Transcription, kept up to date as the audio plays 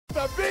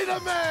to be the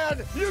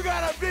man. You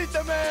gotta beat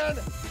the man.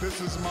 This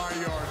is my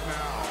yard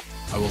now.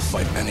 I will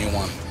fight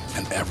anyone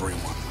and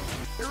everyone.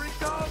 Here he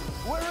comes.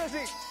 Where is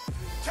he?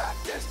 Check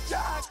this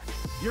Jack.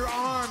 Your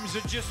arms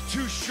are just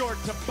too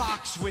short to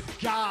box with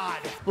God.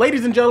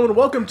 Ladies and gentlemen,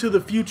 welcome to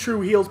the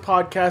FewTrueHeels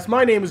podcast.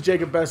 My name is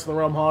Jacob Best, the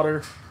Rum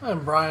Hotter.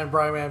 I'm Brian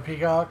Man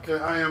Peacock.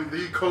 And I am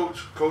the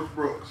Coach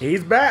Brooks.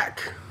 He's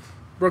back.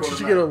 Brooks, you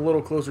should get a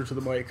little closer to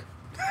the mic.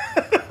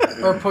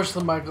 Or push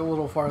the mic a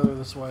little farther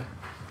this way.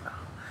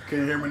 Can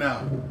you hear me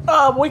now?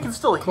 We can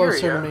still hear you.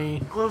 Closer to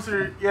me.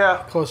 Closer,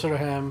 yeah. Closer to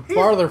him.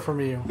 Farther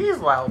from you. He's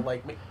loud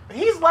like me.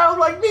 He's loud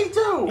like me,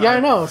 too. Yeah, I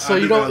know. So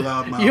you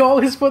don't. You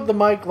always put the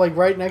mic like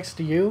right next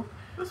to you.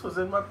 This was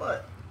in my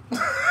butt.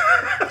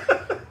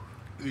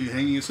 You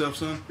hanging yourself,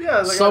 son? Yeah.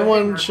 Like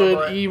Someone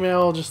should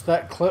email just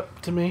that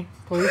clip to me,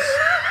 please.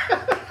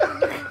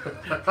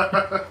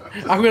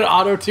 I'm gonna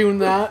auto-tune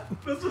that.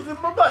 This was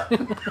in my butt.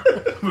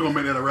 We're gonna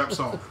make that a rap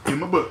song. In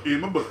my butt.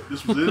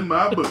 This was in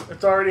my butt.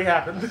 It's already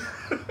happened.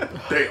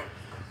 Damn.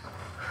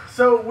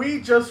 So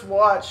we just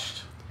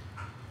watched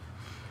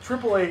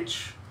Triple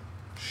H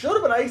should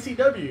have been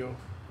ICW.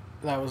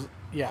 That was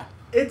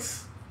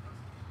It's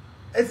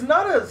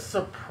not a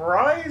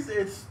surprise.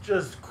 It's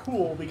just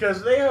cool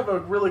because they have a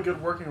really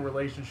good working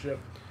relationship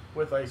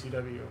with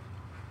ICW.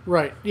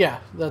 right. Yeah,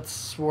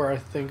 that's where I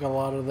think a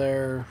lot of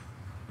their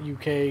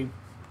UK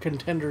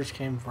contenders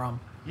came from.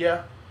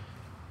 Yeah.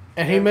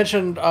 And he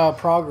mentioned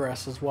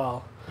Progress as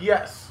well.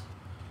 Yes.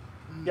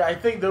 Yeah, I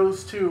think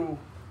those two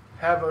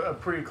have a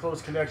pretty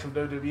close connection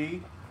with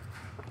WWE.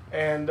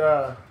 And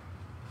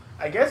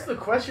I guess the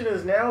question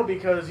is now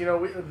because,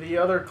 the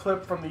other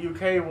clip from the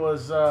UK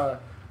was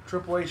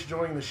Triple H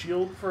joining the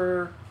Shield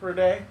for a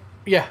day.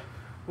 Yeah.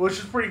 Which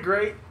is pretty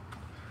great.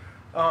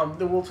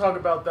 Then we'll talk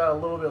about that a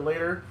little bit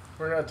later.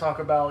 We're going to talk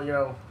about,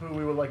 who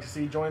we would like to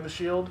see join the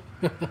Shield.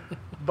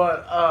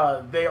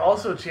 But they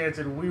also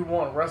chanted, "We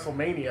want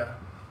WrestleMania."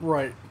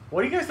 Right.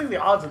 What do you guys think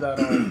the odds of that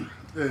are?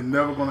 It's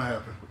never gonna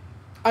happen.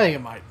 I think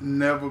it might.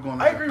 Never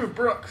gonna I happen. agree with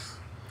Brooks.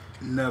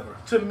 Never.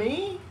 To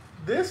me,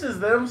 this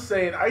is them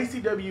saying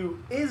ICW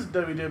is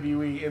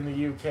WWE in the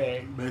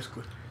UK.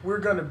 Basically. We're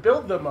going to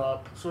build them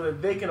up so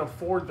that they can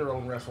afford their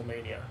own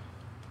WrestleMania.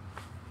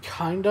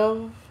 Kind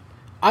of.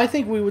 I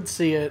think we would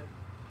see it.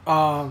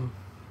 Maybe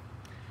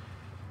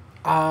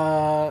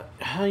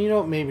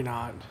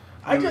not.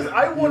 I You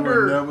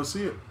wonder, will never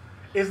see it.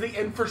 is the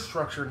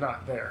infrastructure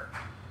not there?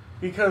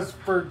 Because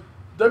for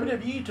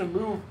WWE to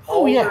move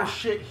all their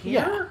shit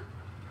here,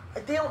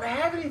 they don't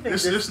have anything.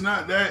 It's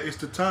not that. It's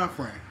the time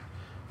frame.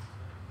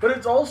 But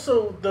it's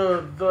also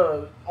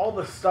the all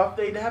the stuff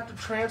they'd have to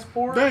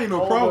transport. There ain't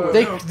no problem.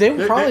 They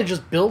would probably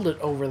just build it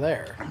over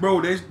there.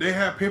 Bro, they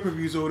have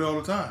pay-per-views over there all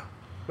the time.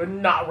 But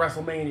not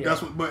WrestleMania.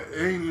 But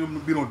it ain't gonna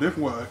be no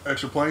different with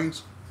extra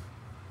planes.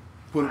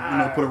 Put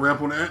a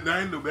ramp on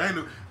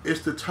that.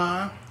 It's the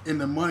time and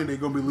the money they're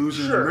gonna be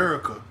losing in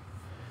America.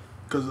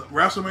 Because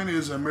WrestleMania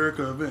is an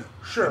American event.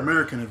 Sure.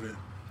 American event.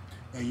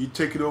 And you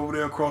take it over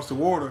there across the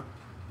water,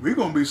 we're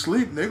gonna be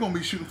sleeping. They're gonna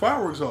be shooting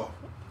fireworks off.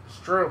 It's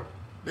true.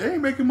 They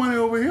ain't making money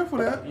over here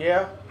for that.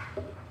 Yeah.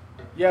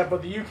 Yeah,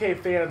 but the UK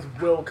fans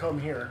will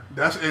come here.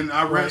 And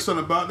I read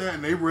something about that,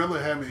 and they rarely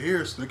have it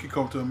here, so they can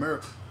come to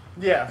America.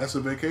 Yeah. That's a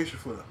vacation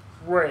for them.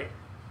 Right.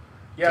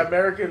 Yeah,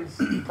 Americans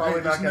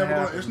probably not going to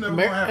happen. It's never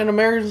going to happen. And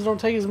Americans don't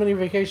take as many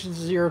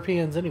vacations as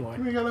Europeans anyway.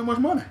 We ain't got that much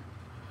money.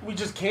 We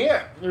just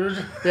can't.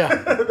 Yeah.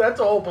 That's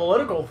a whole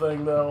political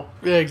thing, though.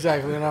 Yeah,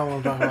 exactly. And I don't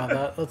want to talk about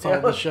that. That's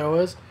all the show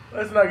is.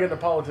 Let's not get into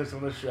politics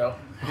on this show.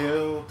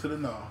 Hell to the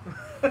no.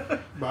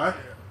 But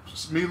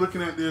me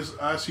looking at this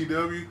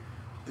ICW,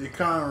 it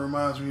kind of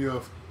reminds me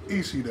of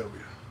ECW.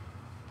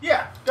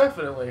 Yeah,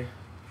 definitely.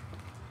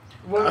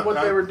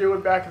 What they were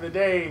doing back in the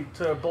day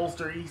to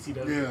bolster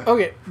ECW. Yeah.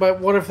 Okay, but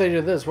what if they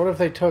did this? What if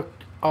they took,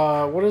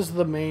 what is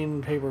the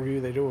main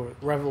pay-per-view they do?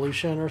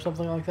 Revolution or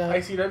something like that?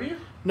 ICW?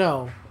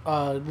 No,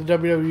 the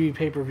WWE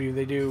pay-per-view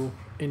they do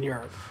in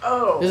Europe.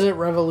 Oh. Is it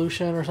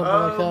Revolution or something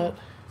like that?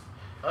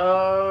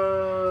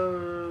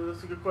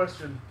 That's a good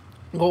question.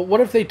 Well,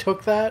 what if they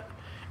took that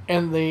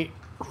and they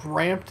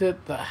ramped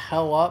it the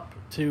hell up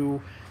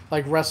to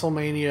like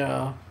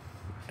WrestleMania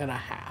and a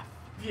half?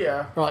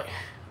 Yeah. Or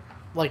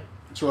like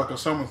So like a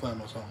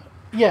SummerSlam or something.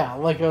 yeah,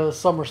 like a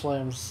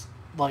SummerSlam's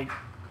like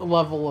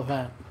level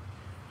event.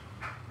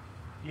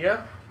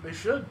 Yeah, they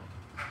should.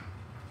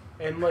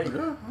 And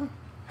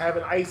have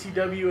an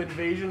ICW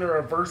invasion or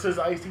a versus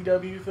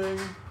ICW thing.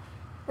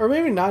 Or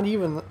maybe not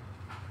even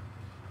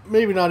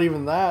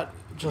that.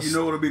 Just You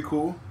know what would be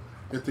cool?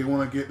 If they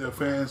want to get their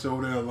fans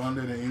over there in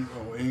London and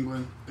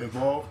England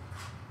involved,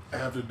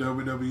 have the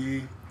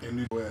WWE and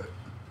New York at it.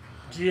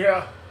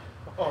 Yeah.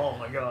 Oh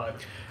my God.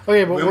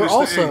 okay, but we're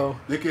also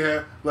They can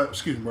have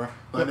excuse me,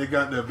 bro. They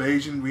got the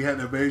invasion. We had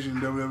the invasion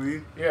in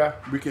WWE. Yeah.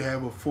 We could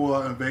have a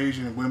full-out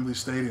invasion in Wembley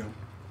Stadium.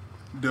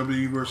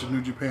 WWE versus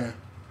New Japan.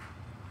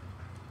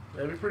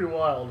 That'd be pretty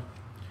wild.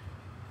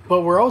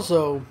 But we're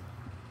also,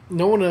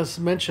 no one has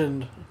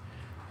mentioned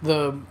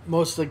the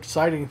most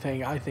exciting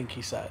thing I think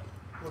he said.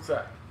 What's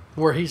that?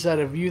 where he said,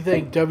 if you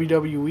think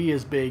WWE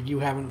is big, you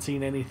haven't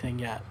seen anything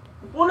yet.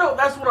 Well, no,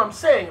 that's what I'm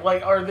saying.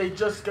 Like, are they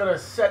just going to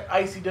set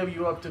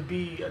ICW up to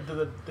be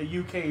the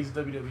UK's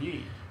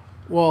WWE?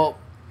 Well,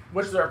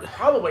 which they're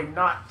probably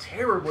not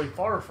terribly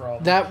far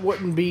from. That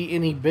wouldn't be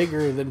any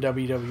bigger than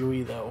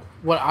WWE, though.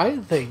 What I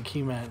think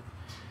he meant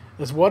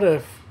is, what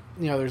if,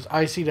 there's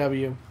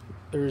ICW,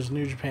 there's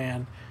New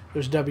Japan,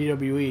 there's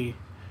WWE.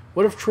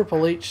 What if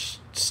Triple H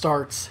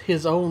starts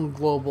his own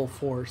Global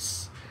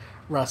Force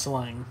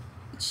Wrestling?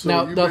 So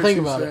now think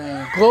about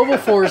it. Global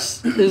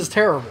Force is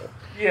terrible.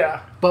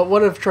 Yeah. But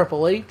what if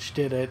Triple H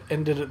did it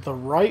and did it the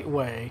right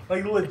way?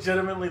 Like,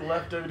 legitimately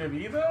left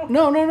WWE, though?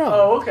 No.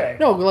 Oh, okay.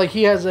 No, like,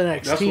 he has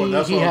NXT. That's he what I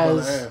was going to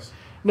ask.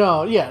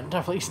 No, yeah,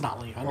 definitely, he's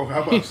not leaving. Oh,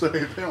 how about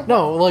saying him?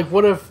 No, like,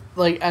 what if,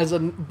 like, as a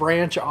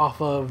branch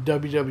off of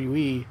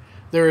WWE,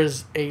 there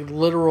is a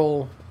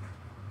literal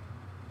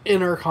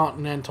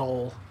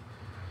intercontinental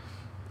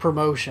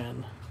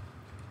promotion?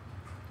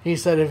 He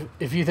said,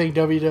 if you think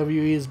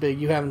WWE is big,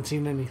 you haven't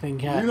seen anything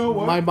yet. You know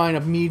what? My mind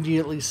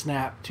immediately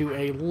snapped to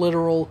a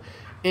literal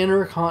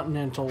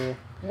intercontinental.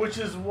 Which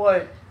is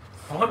what,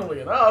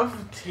 funnily enough,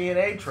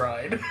 TNA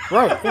tried.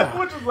 Right, yeah.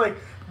 Which is like,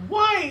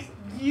 why?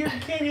 You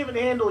can't even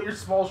handle your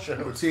small shows.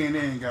 But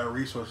TNA ain't got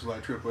resources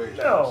like Triple H.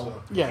 No.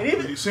 So. Yeah. And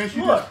even, Since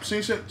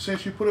you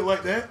since you put it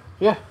like that,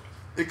 Yeah.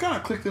 it kind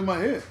of clicked in my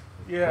head.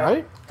 Yeah.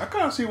 Right? I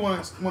kind of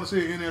want to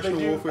see an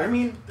international warfare. I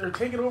mean, they're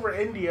taking over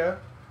India.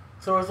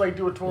 So it's like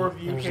do a tour of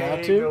the There's UK,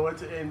 that too. go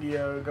into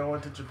India, go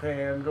into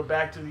Japan, go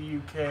back to the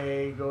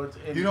UK, go into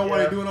India. You know why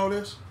they're doing all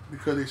this?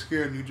 Because they're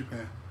scared of New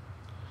Japan.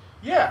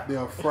 Yeah. They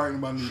are frightened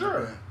about New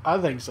Japan. I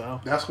think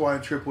so. That's why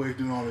Triple H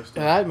doing all this stuff.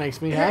 And that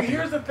makes me happy.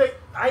 Here's the thing.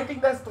 I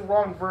think that's the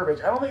wrong verbiage.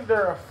 I don't think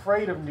they're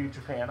afraid of New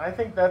Japan. I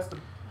think that's the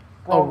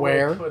wrong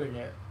way of putting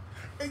it.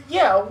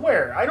 Yeah,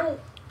 aware. I don't...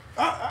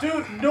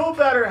 Dude, no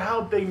matter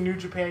how big New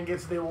Japan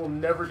gets, they will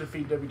never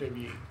defeat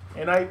WWE.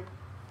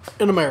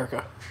 In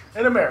America.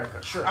 In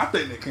America, sure. I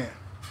think they can.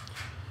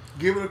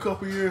 Give it a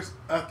couple years,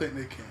 I think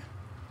they can.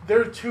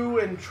 They're too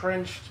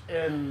entrenched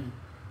in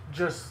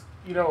just,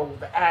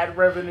 the ad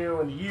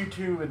revenue and the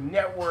YouTube and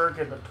network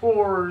and the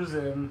tours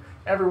and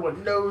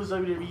everyone knows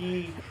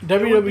WWE.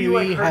 WWE it would be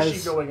like Hershey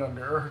has going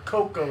under or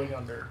Coke going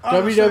under.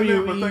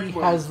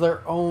 WWE has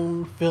their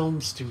own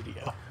film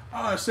studio.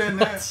 I understand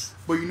that,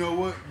 but you know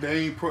what?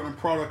 They ain't putting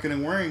product in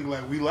the ring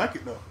like we like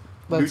it though.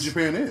 New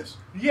Japan is.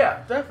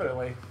 Yeah,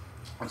 definitely.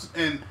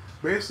 And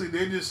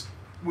basically,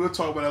 we'll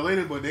talk about that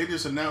later, but they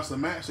just announced a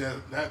match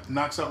that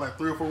knocks out like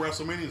 3 or 4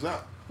 WrestleManias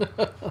out.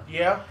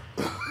 Yeah.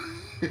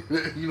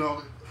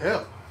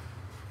 Hell,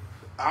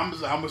 I'm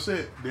gonna say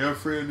it. They're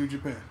afraid of New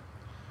Japan.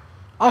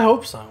 I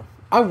hope so.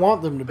 I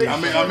want them to be.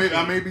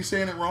 I may be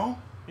saying it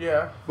wrong.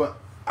 Yeah. But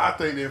I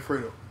think they're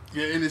afraid of it.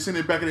 Yeah, and it's in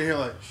the back of their head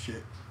like,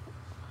 shit.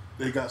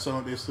 They got something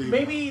up their sleeve.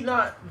 Maybe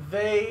not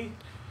they,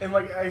 and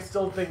I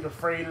still think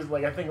afraid is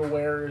I think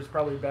aware is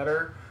probably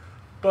better.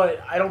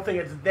 But I don't think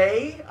it's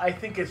they. I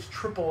think it's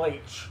Triple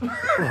H.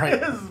 Right.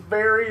 is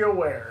very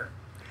aware.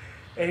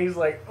 And he's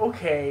like,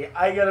 okay,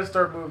 I got to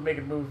start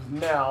making moves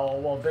now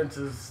while Vince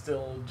is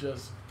still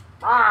just,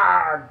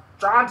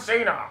 John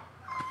Cena.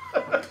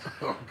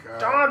 Oh, God.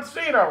 John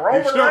Cena, Roman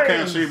Reigns. You still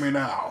can't see me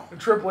now. And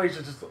Triple H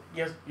is just,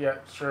 yes, yeah,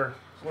 sure.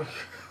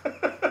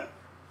 I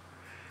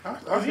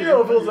if it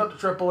was up to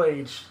Triple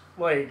H,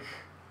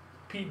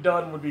 Pete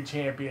Dunne would be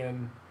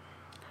champion.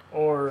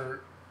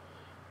 Or...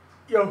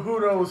 who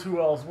knows who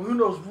else? Who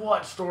knows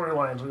what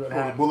storylines we would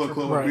have. The Bullet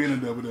Club would be in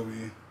the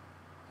WWE.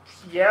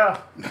 Yeah.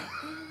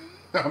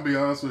 I'll be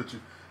honest with you.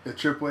 If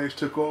Triple H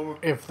took over.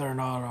 If they're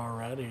not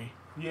already.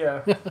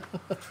 Yeah.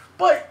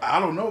 But. I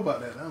don't know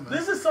about that, man.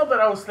 This is something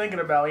I was thinking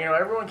about.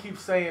 Everyone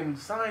keeps saying,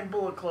 sign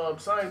Bullet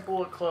Club, sign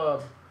Bullet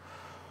Club.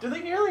 Do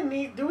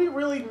we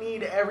really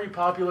need every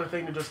popular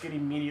thing to just get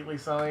immediately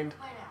signed?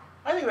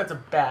 I think that's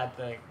a bad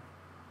thing.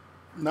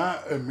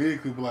 Not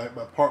immediately, but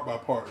by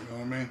part, you know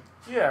what I mean?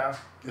 Yeah.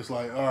 It's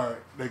like, all right,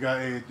 they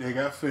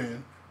got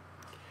Finn.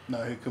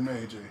 Now here come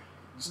AJ.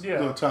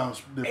 Yeah.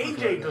 Times different.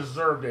 AJ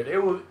deserved it.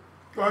 There was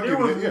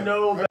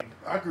no.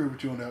 I agree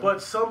with you on that.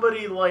 But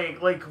somebody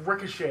like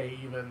Ricochet,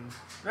 even.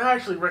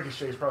 Actually,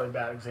 Ricochet is probably a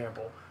bad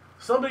example.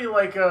 Somebody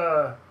like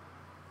God,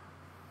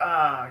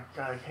 I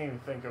can't even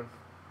think of.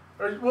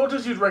 Or we'll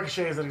just use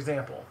Ricochet as an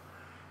example.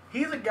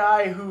 He's a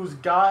guy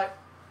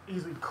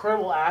he's an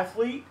incredible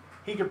athlete.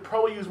 He could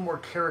probably use more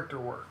character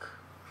work.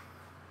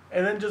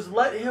 And then just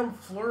let him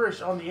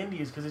flourish on the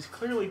indies because he's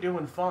clearly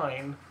doing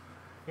fine.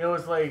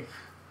 It's like,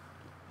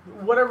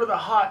 whatever the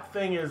hot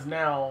thing is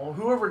now,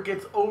 whoever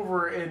gets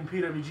over in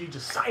PWG,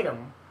 just sign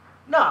him.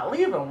 Nah,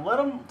 leave him. Let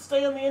him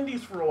stay on the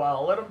indies for a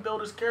while. Let him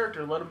build his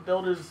character. Let him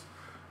build his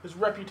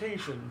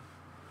reputation.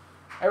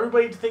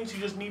 Everybody thinks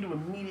you just need to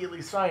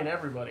immediately sign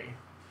everybody.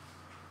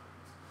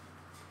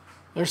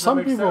 There's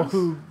some people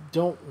who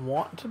don't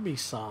want to be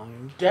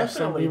signed.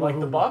 Definitely, like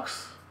the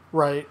Bucks.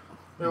 Right.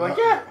 They're like,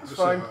 yeah, it's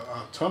fine.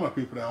 A ton of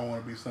people that don't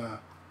want to be signed.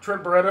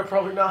 Trent Beretta,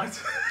 probably not.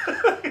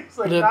 He's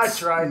like, I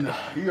tried. Nah,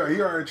 he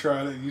already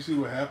tried it. You see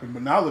what happened,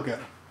 but now look at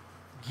him.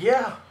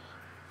 Yeah.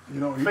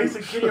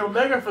 facing Kenny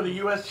Omega for the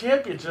U.S.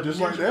 Championship. Just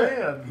in like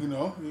Japan.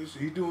 that.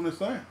 He's doing his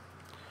thing.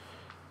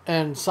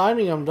 And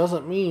signing him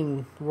doesn't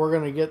mean we're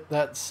going to get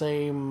that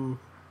same,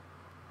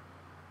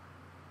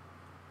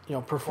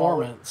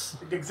 performance.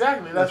 Well,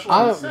 exactly. That's what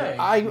I'm saying.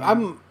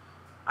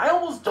 I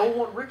almost don't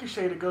want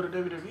Ricochet to go to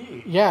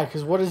WWE. Yeah,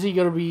 because what is he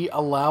going to be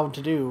allowed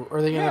to do?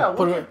 Are they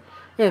going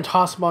to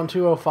toss him on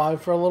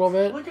 205 for a little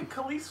bit? Look at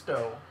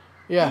Kalisto.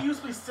 Yeah. He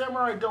used to be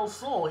Samurai Del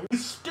Sol.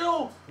 He's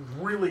still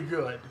really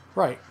good.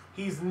 Right.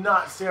 He's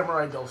not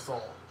Samurai Del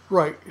Sol.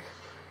 Right.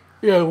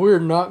 Yeah, we're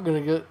not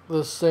going to get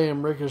the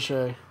same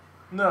Ricochet.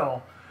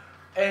 No.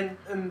 And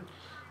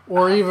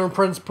or even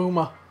Prince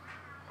Puma.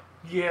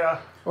 Yeah.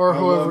 Or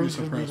whoever he's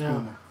going to be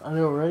now. I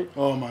know, right?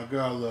 Oh my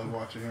God, I love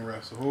watching him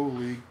wrestle.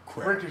 Holy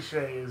crap.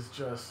 Ricochet is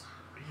just,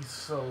 he's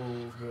so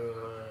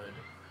good.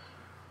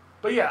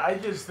 But yeah, I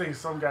just think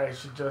some guys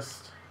should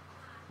just,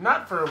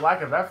 not for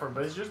lack of effort,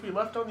 but just be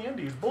left on the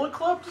indies. Bullet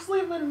Club, just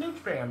leave them in New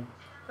Japan.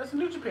 That's a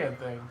New Japan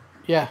thing.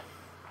 Yeah.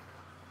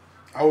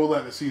 I would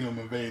like to see them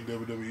invade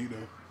WWE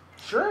though.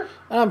 Sure.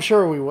 And I'm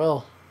sure we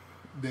will.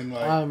 Then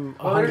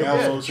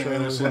Gallows and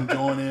Anderson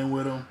join in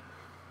with them.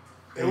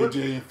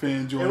 AJ and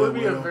Finn join in with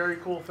them. It would be a very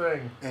cool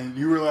thing. And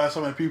you realize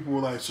how many people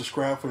will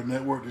subscribe for the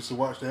network just to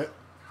watch that?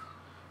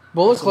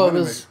 Bullet Club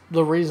is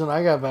the reason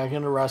I got back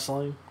into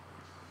wrestling.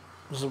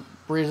 It was the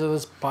reason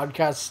this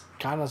podcast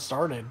kind of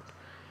started.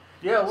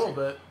 Yeah, a little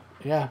bit.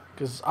 Yeah,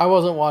 because I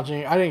wasn't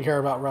watching. I didn't care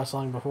about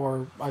wrestling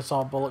before I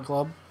saw Bullet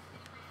Club.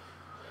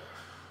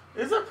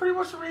 Is that pretty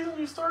much the reason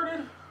you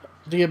started?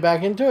 To get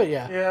back into it,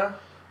 yeah. Yeah.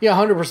 Yeah,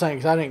 100%,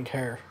 because I didn't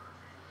care.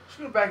 You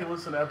should go back and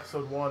listen to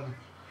episode 1.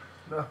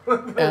 No.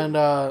 And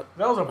that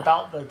was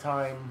about the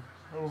time.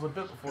 It was a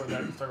bit before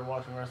that you started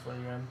watching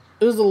wrestling again.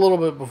 It was a little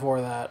bit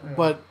before that,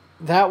 but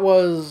it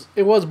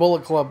was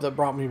Bullet Club that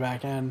brought me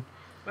back in.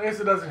 I guess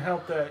it doesn't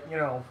help that,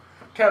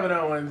 Kevin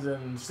Owens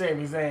and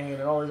Sami Zayn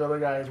and all these other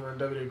guys were in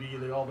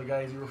WWE, all the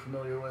guys you were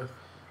familiar with.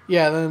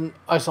 Yeah, then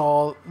I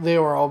saw they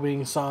were all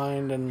being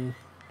signed, and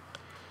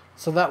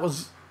so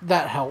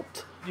that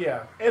helped.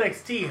 Yeah,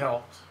 NXT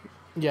helped.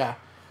 Yeah,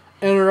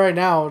 and right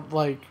now,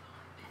 like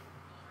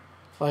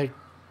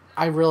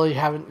I really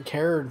haven't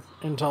cared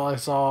until I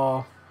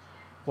saw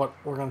what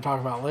we're going to talk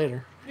about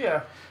later.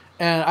 Yeah.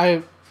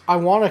 And I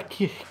want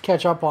to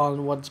catch up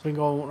on what's been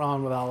going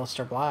on with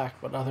Aleister Black,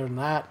 but other than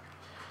that,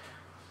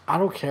 I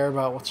don't care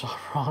about what's on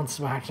Raw and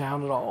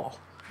SmackDown at all.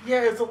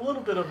 Yeah, it's a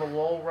little bit of a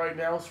lull right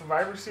now.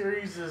 Survivor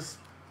Series is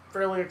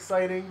fairly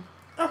exciting.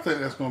 I think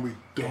that's going to be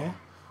dumb. Yeah.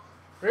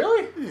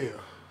 Really? Yeah.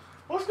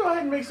 Well, let's go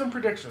ahead and make some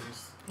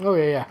predictions. Oh,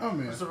 yeah. I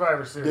mean,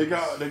 Survivor Series.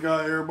 They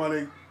got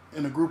everybody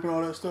in the group and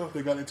all that stuff?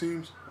 They got their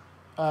teams?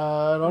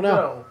 I don't know.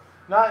 No,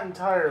 not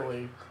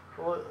entirely.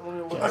 Let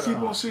me look. I keep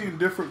on seeing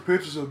different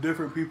pictures of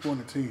different people in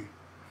the team.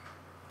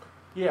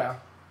 Yeah.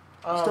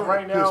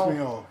 Right now, piss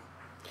me off.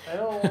 I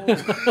don't.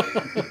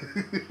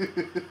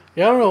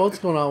 Yeah, I don't know what's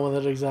going on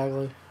with it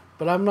exactly,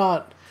 but I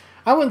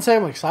wouldn't say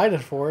I'm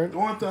excited for it. The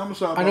only thing I'm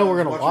excited about I know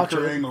we're gonna watch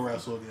Kurt it. Angle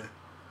wrestle again,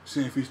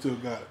 seeing if he still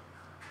got it.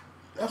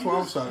 That's what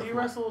I'm excited He for.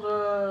 wrestled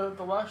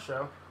the last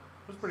show.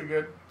 It was pretty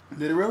good.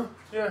 Did he really?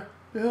 Yeah.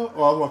 The hell?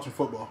 Oh, I was watching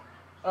football.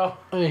 Oh.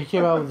 He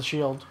came out with the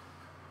Shield.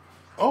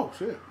 Oh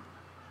shit.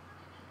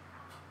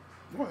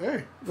 Well,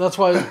 hey. That's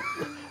why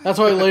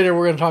later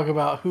we're going to talk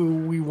about who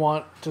we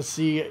want to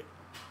see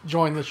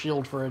join the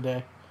Shield for a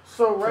day.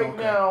 So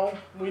now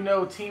we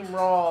know Team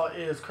Raw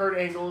is Kurt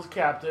Angle as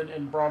captain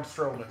and Braun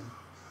Strowman.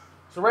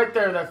 So right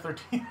there, that's their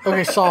team.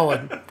 Okay,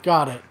 solid.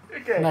 Got it.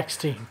 Okay. Next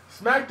team.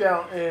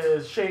 SmackDown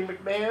is Shane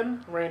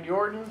McMahon, Randy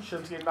Orton,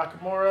 Shinsuke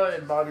Nakamura,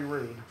 and Bobby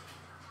Roode.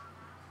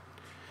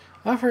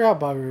 I forgot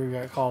Bobby Roode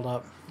got called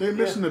up. They're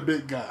missing the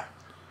big guy.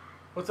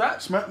 What's that?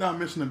 SmackDown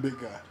missing the big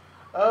guy.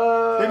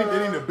 They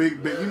need a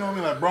big, you know what I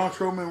mean? Like Braun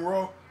Strowman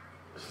Raw.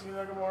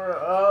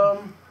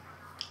 Nakamura,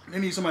 They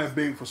need somebody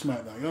big for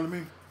SmackDown. You know what I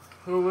mean?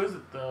 Who is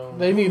it though?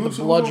 They need the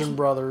Bludgeon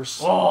Brothers.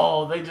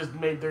 Oh, they just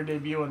made their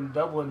debut in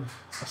Dublin.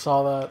 I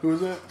saw that. Who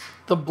is that?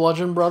 The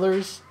Bludgeon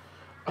Brothers.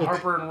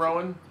 Harper and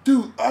Rowan.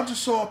 Dude, I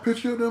just saw a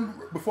picture of them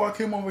before I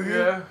came over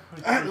here.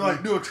 Yeah. I had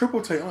to do a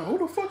triple take. I'm like, who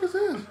the fuck is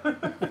this?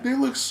 They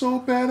look so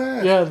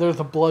badass. Yeah, they're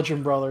the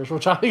Bludgeon Brothers,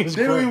 which I think is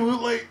They great. don't even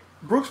look like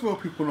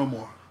Brooksville people no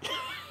more.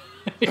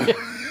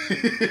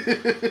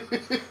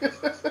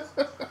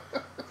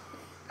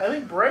 I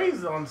think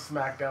Bray's on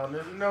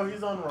SmackDown. No,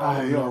 he's on Raw. I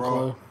have Yeah, no Raw.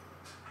 clue.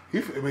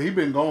 He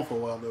been gone for a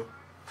while though.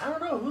 I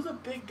don't know. Who's a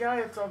big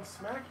guy that's on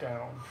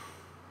SmackDown?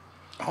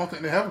 I don't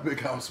think they have a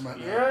big guy on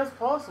SmackDown. Yeah, it's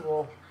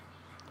possible.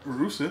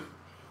 Rusev.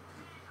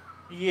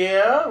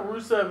 Yeah,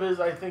 Rusev is.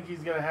 I think he's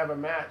going to have a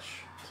match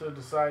to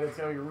decide. It's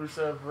going to be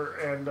Rusev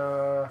and.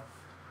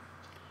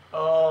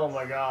 Oh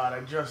my God! I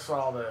just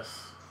saw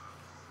this.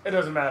 It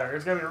doesn't matter.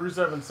 It's going to be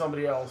Rusev and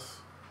somebody else.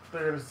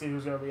 They're going to see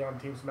who's going to be on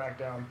Team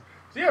SmackDown.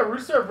 So yeah,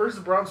 Rusev versus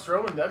Braun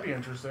Strowman. That'd be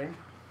interesting.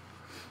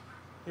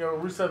 You know,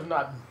 Rusev's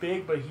not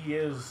big, but he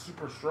is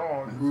super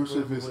strong.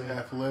 Rusev is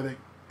athletic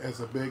as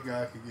a big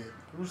guy could get.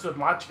 Rusev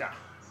Machka.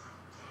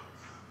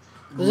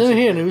 Isn't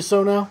he an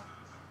Uso now?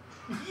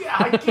 Yeah,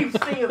 I keep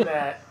saying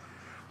that.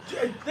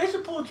 They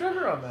should pull a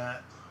trigger on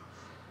that.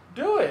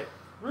 Do it.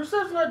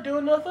 Rusev's not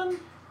doing nothing.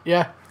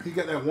 Yeah. He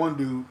got that one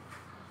dude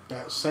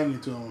that's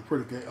singing to him.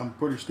 I'm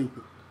pretty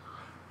stupid.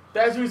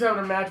 That's who he's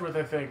having a match with,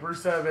 I think.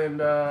 Rusev and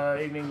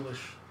Aiden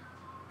English.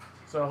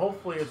 So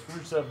hopefully it's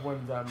Rusev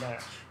wins that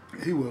match.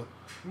 He will.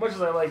 As much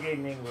as I like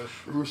Aiden English.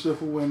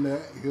 Rusev will win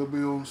that. He'll be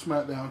on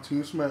SmackDown,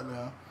 Team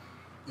SmackDown,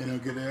 and he'll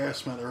get their ass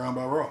smacked around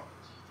by Raw.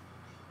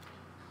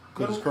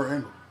 Because it's Kurt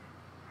Angle.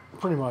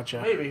 Pretty much,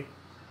 yeah. Maybe.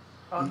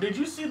 Did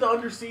you see the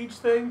Under Siege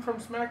thing from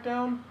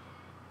SmackDown?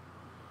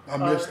 I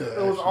missed that.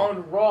 It was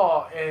on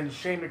Raw, and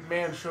Shane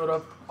McMahon showed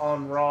up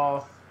on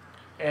Raw,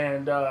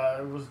 and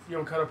it was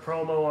kind of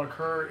promo on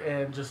Kurt,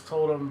 and just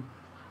told him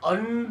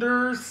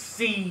Under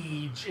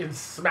Siege, and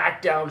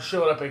SmackDown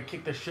showed up and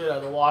kicked the shit out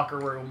of the locker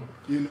room.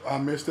 I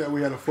missed that.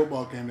 We had a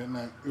football game that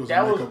night. It was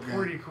that a was makeup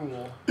pretty game.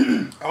 cool.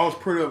 I was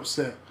pretty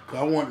upset because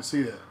I wanted to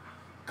see that.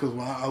 Because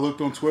when I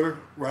looked on Twitter,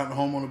 riding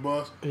home on the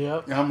bus,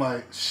 yep. and I'm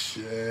like,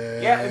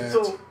 shit. Yeah, and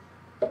so.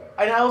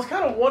 And I was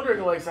kind of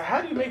wondering, like, so how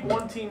do you make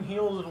one team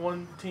heels and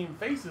one team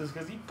faces?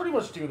 Because you pretty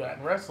much do that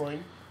in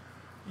wrestling.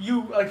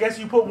 I guess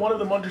you put one of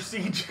them under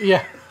siege.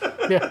 Yeah.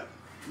 Yeah.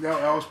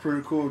 That was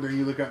pretty cool. Then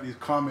you look at these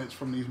comments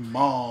from these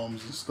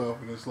moms and stuff,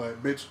 and it's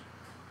like, bitch,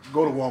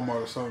 go to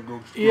Walmart or something.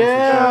 Go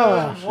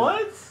Yeah.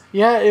 What?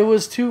 Yeah, it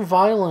was too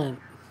violent.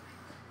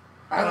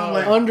 I don't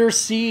like. Under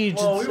Siege,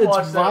 Well, we it's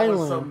watched violent. that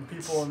with some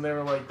people, and they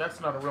were like,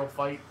 that's not a real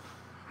fight.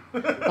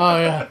 Oh,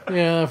 yeah.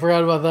 Yeah, I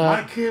forgot about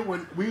My that. kid,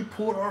 when we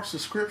pulled our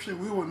subscription,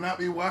 we would not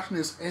be watching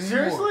this anymore.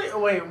 Seriously?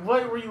 Wait,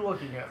 what were you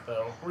looking at,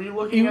 though? Were you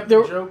looking at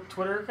the joke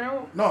Twitter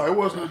account? No, it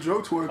wasn't a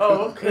joke Twitter Oh,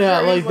 account. okay. Yeah,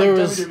 like, there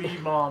was...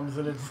 WWE moms,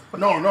 and it's...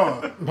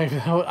 No. Maybe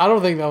I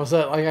don't think that was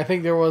it. Like, I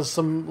think there was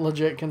some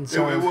legit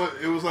concern.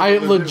 It was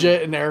like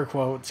legit, in air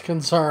quotes,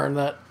 concern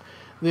that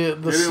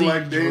the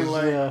siege didn't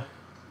was... like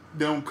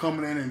them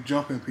coming in and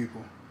jumping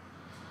people.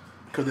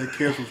 Because their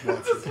kids was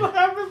watching. This is what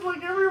happens,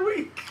 like, every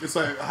week. It's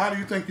like, how do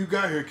you think you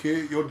got here,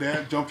 kid? Your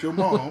dad jumped your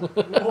mom.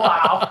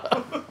 Wow.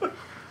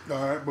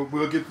 All right, but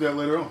we'll get to that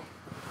later on.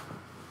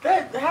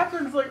 That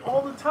happens, like,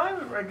 all the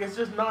time. Like, it's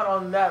just not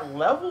on that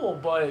level,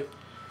 but...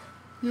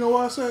 You know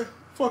what I say?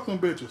 Fuck them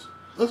bitches.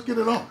 Let's get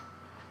it on.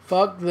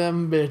 Fuck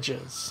them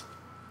bitches.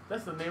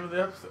 That's the name of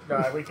the episode.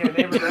 No, we can't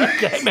name it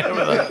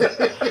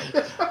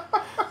that.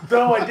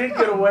 Though I did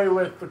get away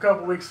with, a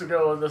couple weeks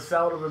ago, the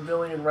sound of a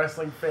million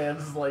wrestling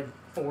fans, like,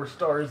 4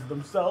 stars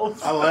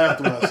themselves. I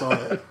laughed when I saw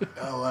that.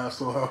 I laughed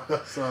so hard when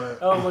I saw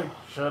that. I was like,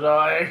 should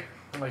I?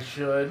 I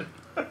should.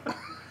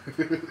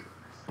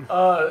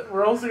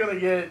 We're also going to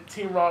get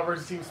Team Raw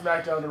versus Team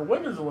SmackDown in a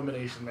women's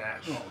elimination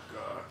match. Oh,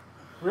 God.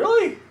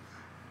 Really?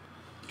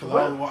 Because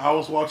I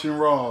was watching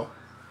Raw.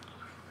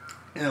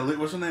 And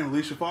what's her name?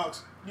 Alicia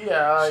Fox?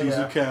 Yeah, She's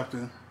a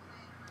captain.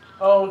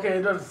 Oh, okay.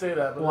 It doesn't say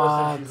that, but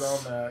What? listen,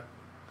 she's on that.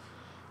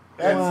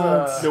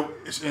 That's,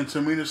 And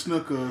Tamina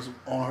Snuka's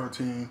on her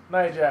team.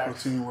 Nia For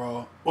Jax. Team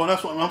Raw. Oh,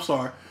 that's what I'm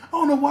sorry. I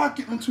don't know why I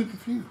get them too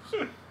confused.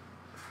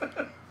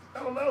 I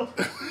don't know.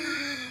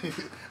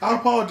 I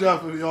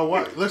apologize for y'all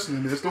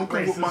listening to this. Don't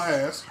come with my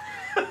ass.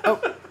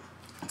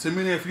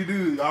 Tamina, if you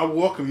do, I'll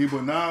welcome you,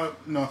 but now,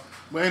 no.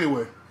 But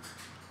anyway,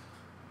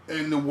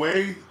 and the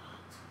way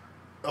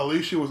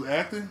Alicia was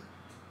acting,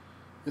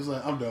 it's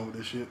like, I'm done with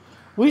this shit.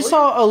 We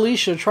saw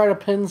Alicia try to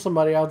pin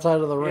somebody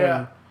outside of the ring.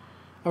 Yeah.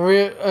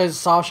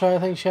 Sasha, I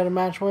think she had a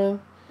match with.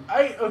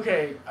 I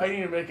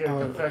need to make a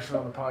confession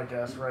on the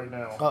podcast right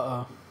now.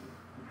 Uh-oh.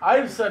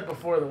 I've said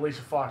before that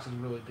Alicia Fox is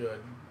really good.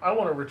 I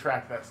want to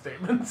retract that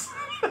statement.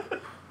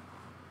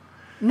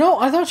 No,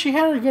 I thought she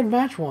had a good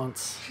match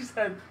once. She's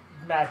had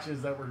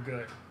matches that were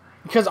good.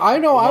 Because I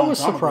know I long was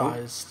time ago.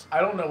 surprised. I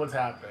don't know what's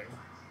happening.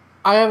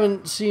 I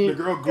haven't seen... The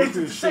girl It's goofy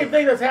the as same shit.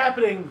 thing that's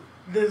happening.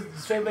 The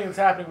same thing that's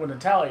happening with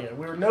Natalia.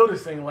 We were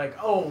noticing, like,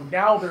 oh,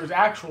 now there's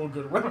actual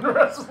good women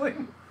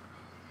wrestling.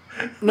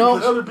 No,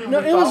 other people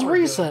it thought was were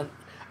recent.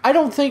 I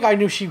don't think I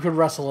knew she could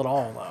wrestle at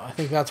all, though. I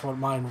think that's what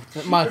my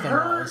thing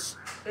Her was.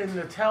 and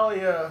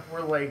Natalia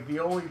were, like, the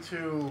only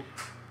two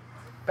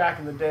back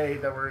in the day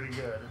that were any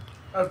good.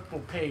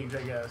 Well, Paige,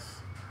 I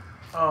guess.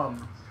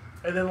 And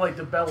then, like,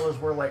 the Bellas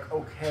were, like,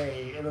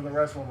 okay, and then the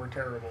rest of them were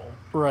terrible.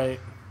 Right.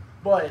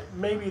 But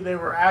maybe they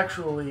were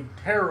actually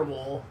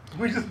terrible.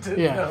 We just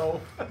didn't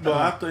know. But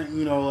I think,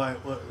 like,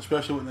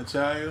 especially with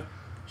Natalia,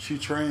 she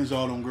trains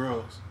all them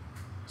girls.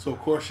 So, of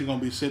course, she's going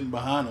to be sitting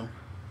behind them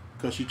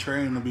because she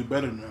trained them to be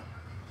better than them.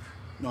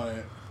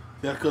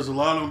 Yeah, because a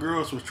lot of them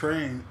girls was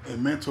trained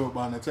and mentored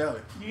by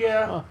Natalia.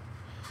 Yeah. Huh.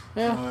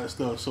 Yeah. All that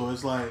stuff. So,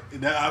 it's like,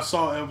 that I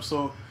saw an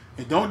episode,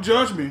 and don't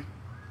judge me,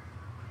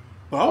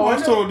 but I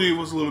watched Total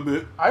Divas a little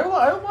bit. I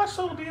watched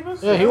Total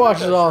Divas. Yeah, he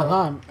watches it all the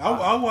time.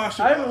 I watched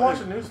it. I haven't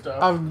watched the new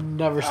stuff. I've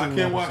never seen I it.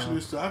 can't watch new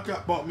stuff. I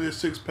bought me a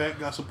 6-pack,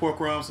 got some pork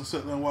rinds, and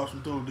sat there and watched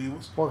some Total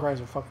Divas. Pork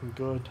rinds are fucking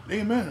good.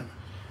 Amen.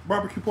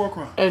 Barbecue pork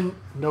rinds. And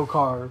no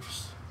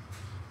carbs.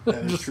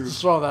 That is Just true.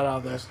 throw that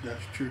out there.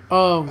 That's true.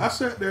 Um, I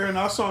sat there and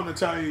I saw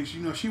Natalia.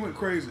 She went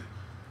crazy.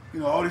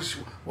 All these.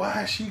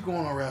 Why is she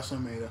going on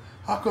WrestleMania?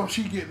 How come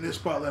she getting this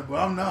spotlight, but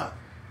I'm not?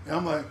 And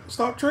I'm like,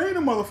 stop training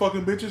them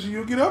motherfucking bitches and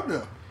you'll get up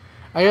there.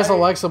 I guess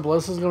Alexa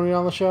Bliss is going to be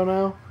on the show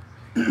now.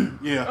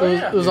 Yeah.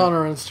 It was on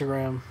her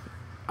Instagram.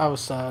 I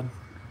was sad.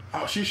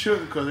 Oh, she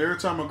shouldn't, because every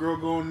time a girl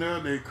go in there,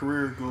 their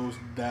career goes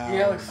down.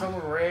 Yeah, like Summer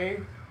Rae.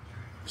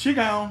 She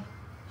gone.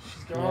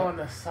 She's gone.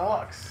 That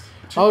sucks.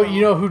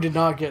 You know who did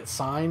not get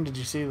signed? Did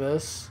you see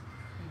this?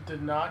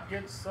 Did not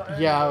get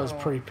signed? Yeah, I was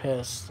pretty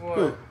pissed.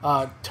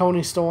 What?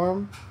 Tony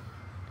Storm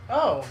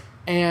Oh.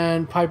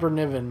 and Piper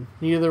Niven.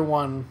 Neither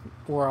one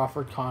were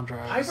offered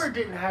contracts. Piper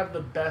didn't have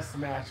the best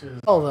matches.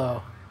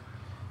 Although,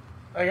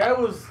 Like,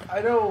 I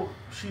know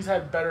she's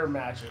had better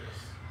matches.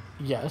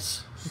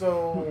 yes.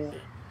 So,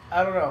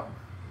 I don't know.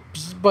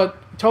 But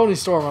Tony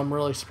Storm, I'm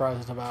really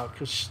surprised about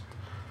because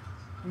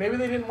Maybe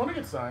they didn't want to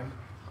get signed.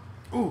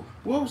 Ooh,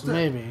 what was that?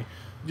 maybe.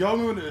 Y'all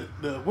remember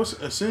the what's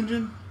it,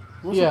 Ascension?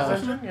 What's Yeah. it,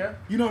 Ascension? Yeah.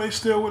 You know they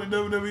still with the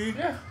WWE?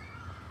 Yeah.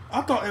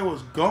 I thought it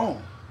was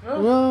gone.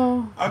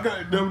 No. I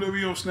got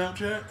WWE on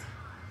Snapchat,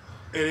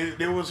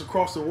 and it was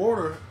across the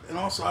water, and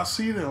also I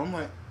see them. I'm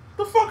like,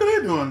 the fuck are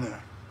they doing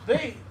there?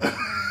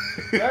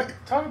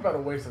 Talk about a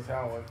waste of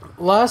talent.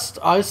 Last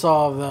I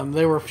saw of them,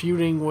 they were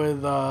feuding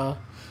with the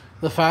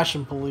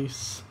Fashion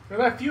Police. They're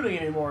not feuding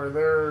anymore.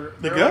 They're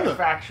Together. like a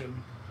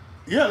faction.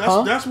 Yeah,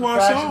 that's why I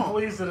Fashion saw 'em.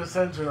 Police and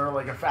Ascension are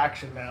like a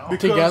faction now.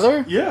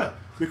 Together? Yeah,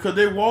 because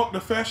they walked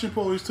the Fashion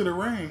Police to the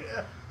ring.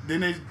 Yeah.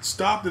 Then they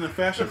stopped and the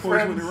Fashion The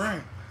Police went to the friends.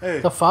 ring. Hey,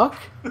 The fuck?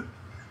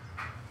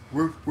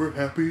 we're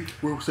happy,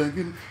 we're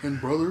singing,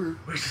 and brother.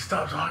 We should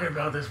stop talking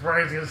about this.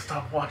 Brian's gonna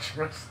stop watching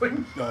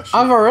wrestling. Shit.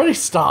 I've already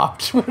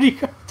stopped. What are you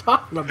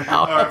talking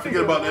about? All right,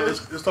 forget about that.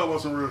 Let's talk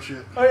about some real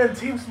shit. Oh, yeah, and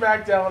Team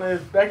SmackDown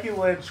is Becky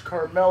Lynch,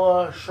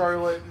 Carmella,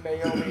 Charlotte,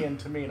 Naomi, and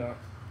Tamina.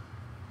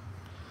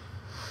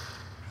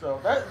 So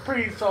that's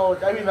pretty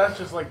solid. I mean, that's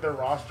just like their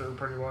roster,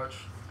 pretty much.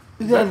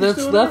 Yeah, Becky's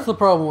still that's there? the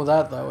problem with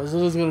that though. Is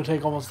it is going to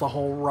take almost the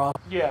whole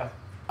roster. Yeah.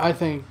 I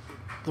think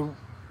the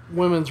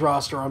women's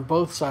roster on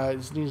both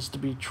sides needs to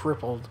be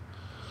tripled.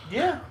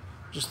 Yeah.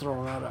 Just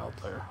throwing that out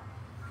there.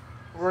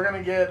 We're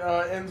gonna get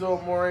Enzo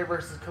Amore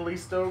versus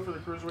Kalisto for the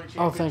Cruiserweight Championship.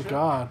 Oh, thank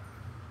God.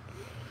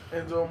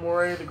 Enzo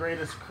Amore, the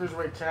greatest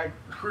cruiserweight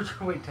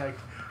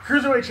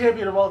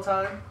champion of all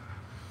time.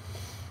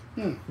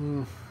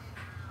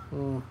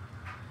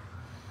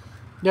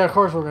 Yeah, of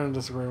course we're going to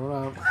disagree.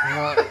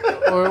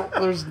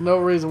 There's no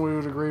reason we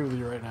would agree with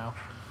you right now.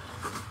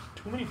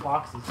 Too many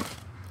boxes.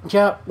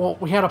 Yeah, well,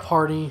 we had a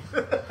party.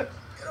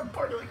 A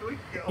party like a week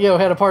ago. Yeah,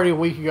 we had a party a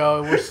week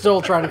ago, and we're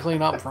still trying to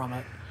clean up from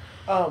it.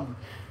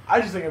 I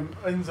just think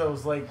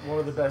Enzo's like one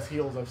of the best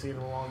heels I've seen in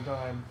a long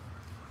time.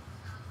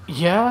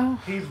 Yeah?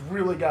 He's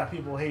really got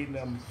people hating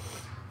him.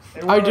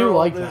 And I with do all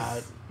like this-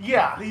 that.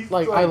 Yeah, he's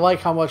Like, I like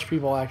how much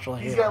people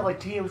actually hate He's got him.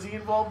 like TMZ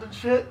involved and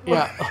shit.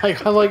 Yeah,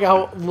 like I like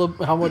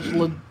how much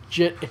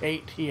legit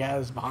hate he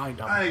has behind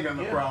him. I ain't got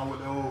no problem with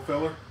the old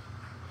fella.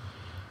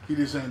 He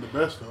just ain't the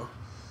best though.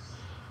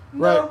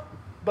 No, Right.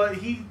 but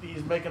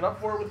he's making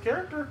up for it with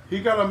character. He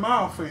got a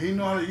mouth and he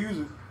know how to use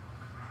it.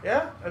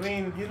 Yeah, I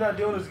mean he's not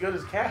doing as good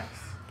as Cass.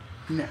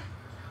 Nah.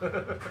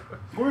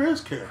 Where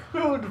is Care?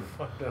 Who the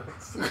fuck knows?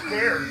 Who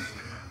cares?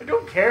 I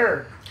don't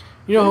care.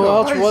 You know who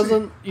else I see.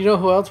 wasn't? You know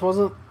who else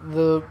wasn't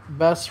the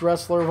best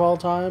wrestler of all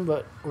time,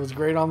 but was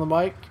great on the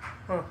mic?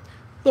 Huh.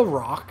 The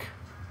Rock.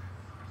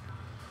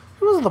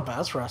 He wasn't the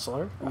best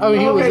wrestler. I mean,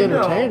 he was Okay,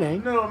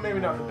 entertaining. No, maybe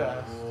not the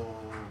best.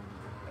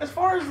 As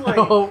far as like,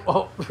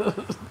 Oh,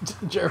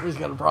 Jeremy's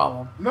got a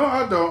problem. No,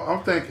 I don't.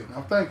 I'm thinking.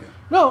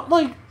 No,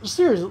 like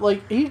seriously,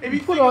 like he If you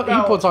put think on, he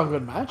about- puts on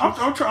good matches.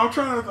 I'm trying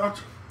to,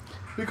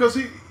 because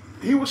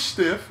he was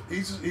stiff.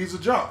 He's a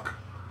jock.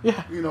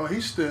 Yeah, You know,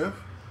 he's stiff.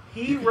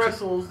 he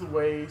wrestles the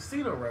way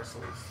Cena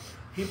wrestles.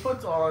 He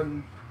puts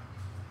on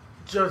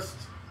just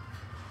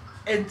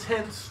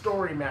intense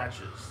story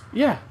matches.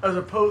 yeah. As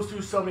opposed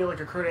to somebody like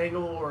a Kurt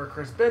Angle or a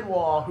Chris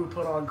Benoit who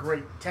put on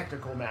great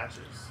technical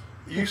matches.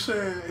 You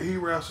said he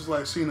wrestles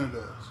like Cena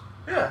does.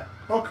 Yeah.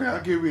 Okay,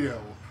 I'll give you that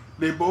one.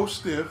 They both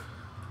stiff.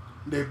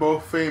 They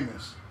both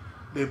famous.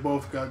 They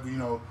both got,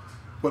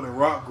 but The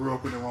Rock grew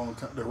up in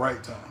the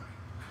right time.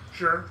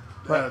 Sure.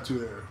 The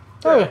attitude era.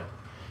 Oh yeah.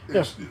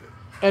 It's-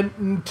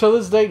 And to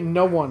this day,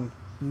 no one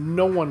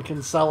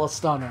can sell a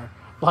stunner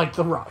like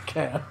The Rock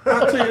can. I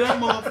tell you that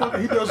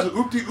motherfucker, he does a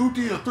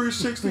oopty, a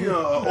 360,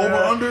 over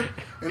under,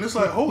 and it's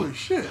like, holy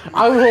shit.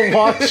 I will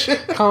watch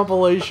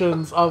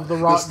compilations of The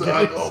Rock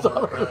getting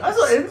stunners. That's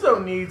what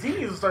Enzo needs. He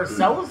needs to start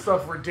selling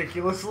stuff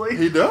ridiculously.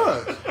 He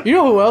does, You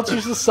know who else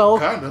used to sell?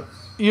 kind of.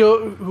 You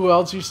know who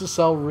else used to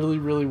sell really,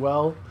 really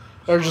well?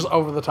 Or just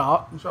over the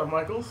top? Shawn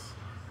Michaels?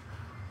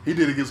 He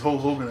did against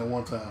Hulk Hogan at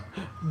one time.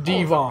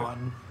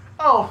 Devon.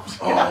 Oh,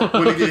 yeah.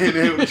 When he get hit in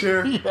the head with a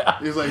chair, Yeah.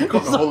 he's like, he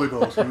caught the Holy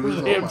Ghost. Dude. He's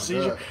like, Damn oh my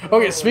seizure. God.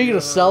 Okay, speaking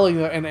of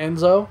selling and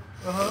Enzo,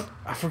 Uh-huh.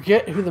 I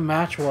forget who the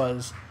match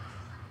was.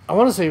 I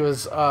want to say it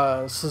was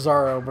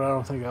Cesaro, but I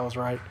don't think that was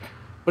right.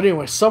 But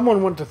anyway,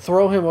 someone went to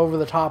throw him over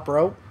the top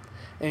rope,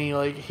 and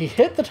he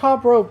hit the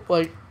top rope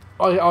like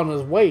on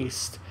his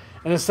waist,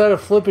 and instead of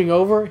flipping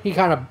over,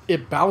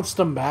 it bounced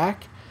him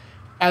back,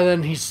 and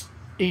then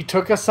he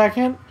took a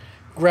second,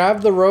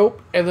 grabbed the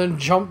rope, and then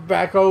jumped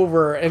back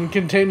over and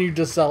continued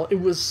to sell.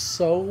 It was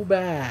so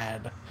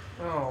bad.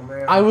 Oh,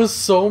 man. I was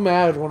so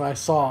mad when I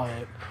saw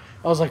it.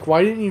 I was like,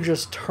 why didn't you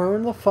just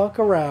turn the fuck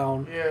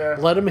around,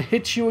 let him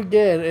hit you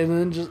again, and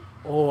then just...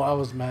 Oh, I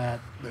was mad.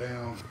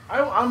 Damn.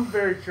 I'm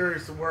very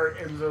curious to where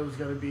Enzo's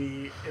going to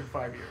be in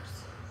 5 years.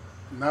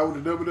 Not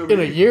with the WWE. In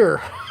a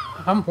year.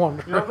 I'm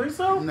wondering. You don't think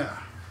so? Nah.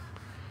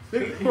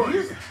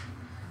 He's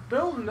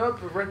building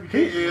up a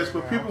reputation. He is,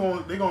 but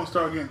people they're gonna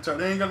start getting tired.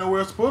 They ain't got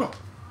nowhere else to put him.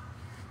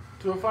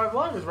 205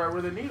 Live is right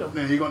where they need him.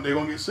 Then they're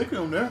gonna get sick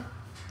of him there.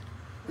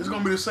 It's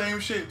gonna be the same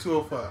shit.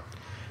 205.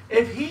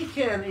 If he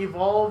can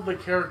evolve the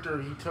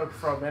character he took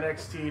from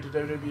NXT to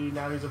WWE,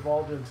 now he's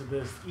evolved into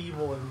this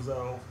evil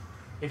Enzo.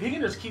 If he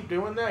can just keep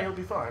doing that, he'll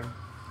be fine.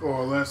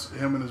 Or unless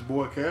him and his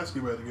boy Cass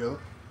get back together.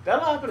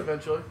 That'll happen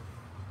eventually.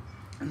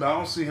 But I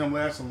don't see him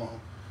lasting long.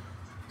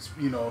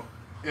 You know,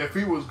 if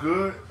he was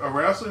good a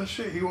wrestler and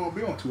shit, he won't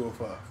be on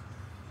 205.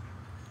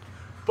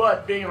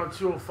 But being on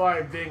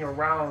 205, being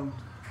around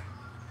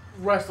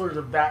wrestlers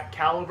of that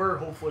caliber,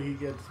 hopefully he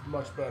gets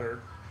much better.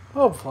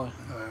 Hopefully.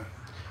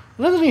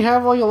 Doesn't he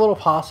have like a little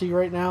posse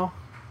right now?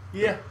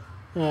 Yeah.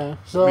 Yeah.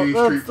 So Mean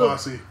Street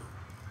Posse.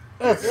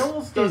 That's, it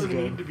almost doesn't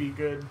good. need to be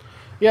good.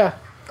 Yeah.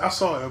 I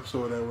saw an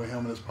episode of that where him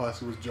and his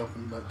posse was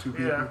jumping like two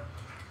people. Yeah.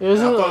 I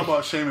thought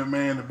about Shane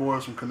McMahon, the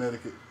boys from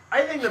Connecticut.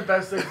 I think the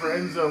best thing for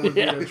Enzo would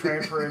be to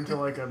transfer into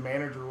like a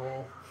manager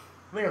role.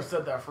 I think I've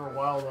said that for a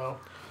while though.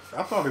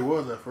 I thought he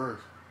was at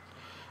first.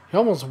 He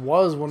almost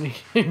was when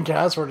he and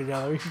Cass were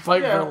together. He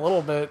fight for a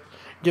little bit,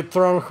 get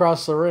thrown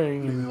across the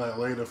ring. And then like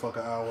later, fuck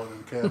an hour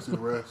and Cass do the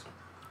rest.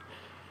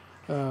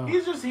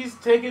 He's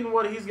taking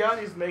what he's got.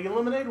 He's making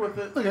lemonade with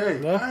it. Look,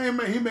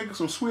 hey, he making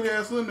some sweet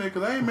ass lemonade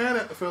because I ain't mad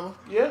at the fella.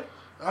 Yeah.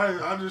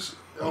 I just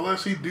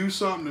unless he do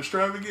something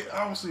extravagant,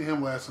 I don't see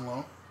him lasting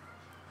long.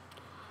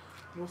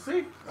 We'll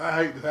see.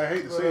 I hate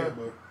to say it,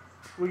 but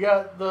we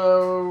got the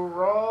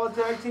Raw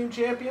Tag Team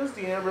Champions,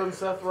 Dean Ambrose and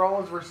Seth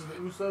Rollins versus the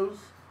Usos,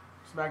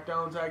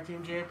 SmackDown Tag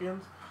Team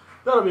Champions.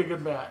 That'll be a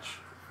good match.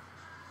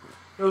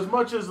 As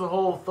much as the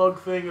whole thug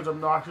thing is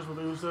obnoxious with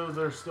the Usos,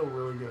 they're still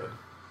really good.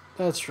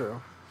 That's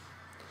true.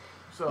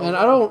 So, and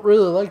I don't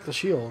really like the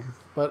Shield,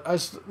 but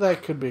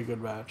that could be a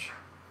good match.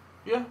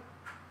 Yeah.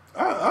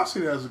 I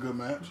see that as a good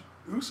match.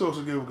 Usos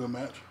should give a good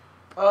match.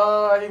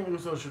 I think the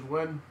Usos should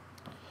win.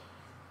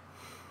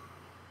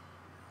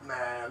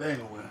 Nah, they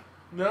ain't gonna win.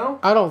 No?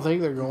 I don't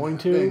think they're going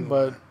They to, ain't gonna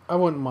but win. I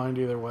wouldn't mind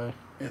either way.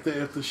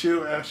 If the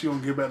Shield actually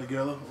gonna get back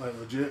together, like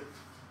legit,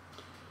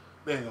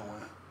 they ain't gonna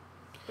win.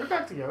 They're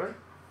back together.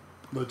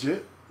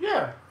 Legit?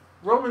 Yeah.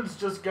 Roman's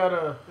just got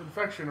a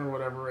infection or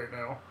whatever right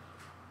now.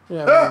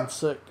 Yeah, I'm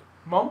sick.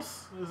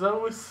 Mumps? Is that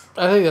what we...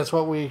 I think that's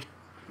what we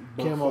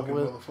came up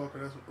with.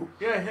 Motherfucker, that's what,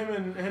 Yeah,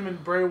 him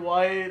and Bray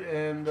Wyatt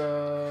and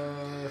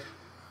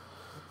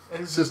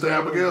his Sister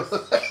Abigail.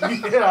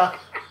 Yeah.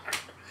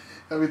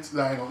 I mean,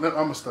 I'm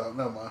gonna stop.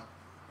 Never mind.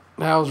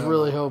 I was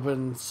really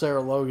hoping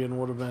Sarah Logan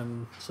would have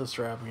been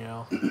Sister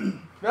Abigail.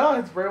 No,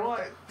 it's Bray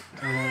Wyatt.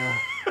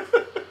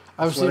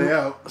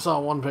 Saw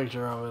one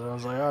picture of it. I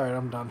was like, all right,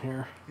 I'm done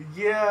here.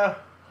 Yeah,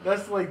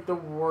 that's like the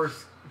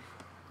worst.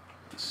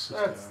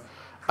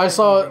 I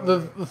saw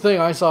the thing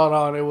I saw it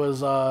on. It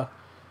was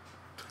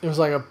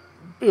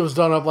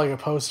done up like a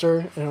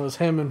poster, and it was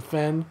him and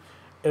Finn.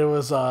 It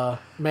was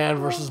man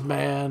versus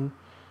man,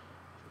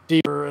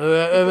 deeper,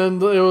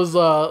 and then it was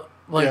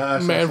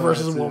man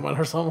versus woman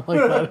or something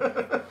like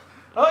that.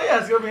 Oh yeah,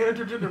 it's gonna be an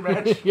intergender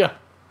match. Yeah.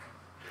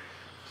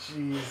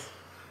 Jeez.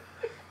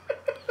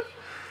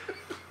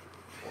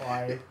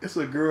 Why? It's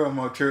a girl in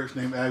my church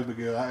named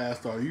Abigail. I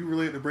asked her, "Are you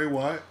related to Bray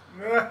Wyatt?"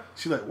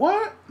 She's like,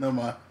 "What?" Never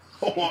mind.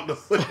 I want to.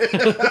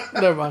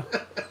 Never mind.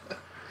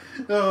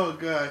 Oh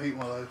God, I hate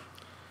my life.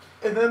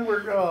 And then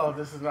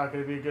this is not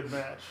going to be a good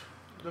match.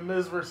 The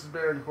Miz versus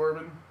Baron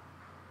Corbin.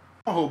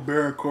 I hope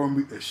Baron Corbin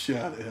beat the shit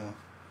out of him.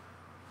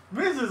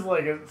 Miz is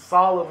like a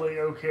solidly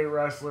okay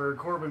wrestler.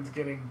 Corbin's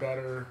getting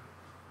better.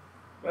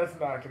 That's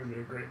not going to be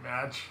a great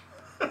match.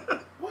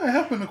 What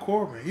happened to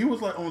Corbin? He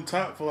was like on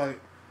top for like.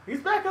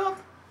 He's back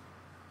up.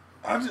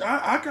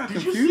 I got Did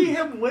confused. you see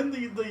him win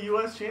the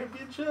U.S.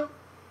 Championship?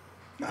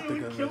 I He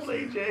think I killed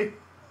missed AJ.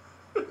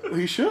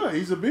 He should.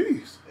 He's a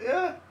beast.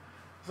 Yeah.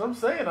 So I'm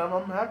saying,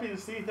 I'm happy to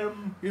see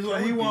him. He's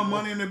like, he won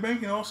Money in the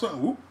Bank and all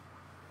something. Whoop.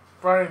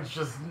 Brian's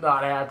just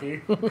not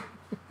happy.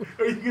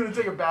 Are you going to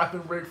take a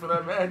bathroom break for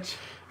that match?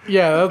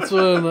 Yeah,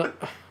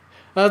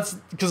 that's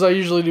because I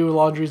usually do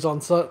laundries on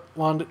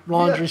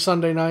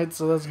Sunday nights,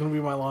 so that's gonna be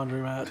my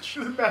laundry match.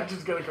 The match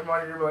is going to come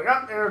on and you're going to be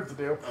like, errands to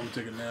do. I'm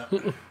taking that.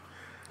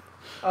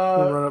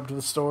 We'll run up to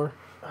the store.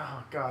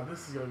 Oh, God,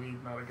 this is going to be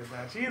not a good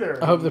match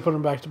either. I hope they put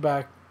them back to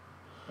back.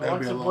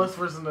 Alexa Bliss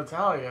versus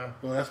Natalia.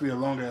 Well, that's be a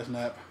long ass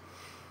nap.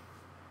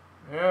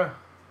 Yeah.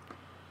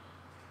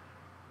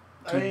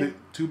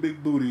 Two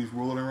big booties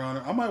rolling around.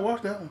 I might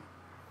watch that one.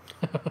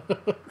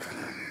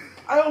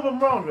 I hope I'm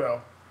wrong,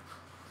 though.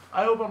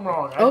 I hope I'm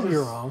wrong. I hope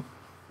you're wrong.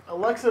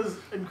 Alexa's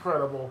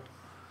incredible.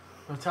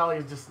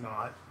 Natalia's just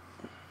not.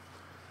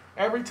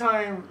 Every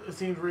time it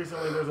seems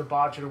recently there's a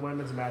botch in a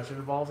women's match, it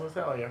involves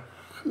Natalia.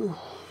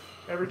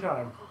 Every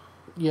time.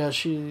 Yeah,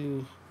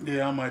 she.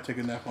 Yeah, I might take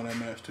a nap on that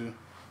match too.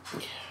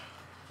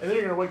 And then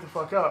you're gonna wake the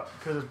fuck up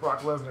because it's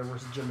Brock Lesnar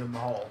versus Jinder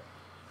Mahal.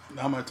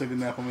 I might take a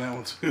nap on that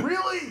one too.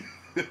 Really?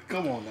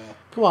 Come on now.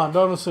 Come on,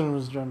 don't assume it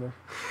was gender.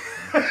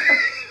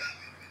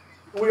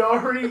 We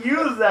already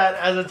used that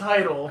as a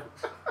title.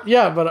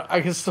 Yeah, but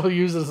I can still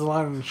use it as a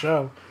line in the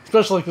show,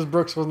 especially because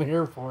Brooks wasn't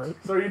here for it.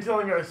 So are you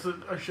telling me I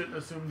shouldn't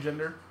assume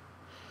gender?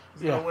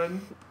 Is Yeah. gonna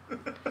win?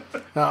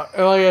 Now,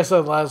 and like I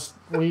said last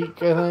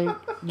week, I think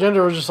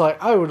Gender was just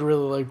like, I would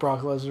really like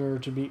Brock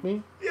Lesnar to beat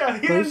me. Yeah,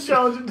 he didn't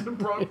challenge him to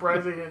Brock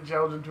Lesnar. He didn't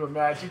challenge him to a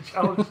match.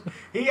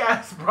 He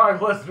asked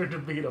Brock Lesnar to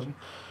beat him.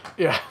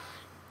 Yeah.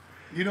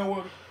 You know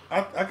what?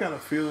 I got a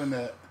feeling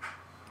that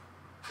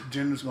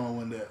Jinder's gonna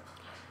win that.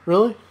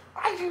 Really?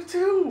 I do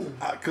too.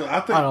 Cause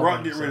I think don't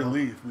Brock think get ready to so.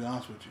 leave. To be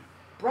honest with you.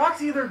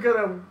 Brock's either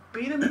gonna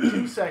beat him in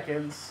 2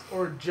 seconds,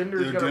 or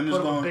Jinder's Yeah, gonna Jinder's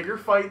put up a gonna- bigger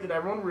fight than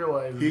everyone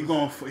realizes. He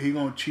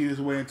gonna cheat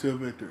his way into a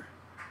victory.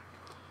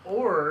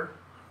 Or,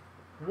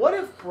 what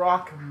if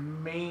Brock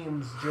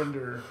maims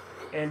Jinder,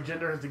 and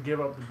Jinder has to give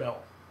up the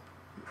belt?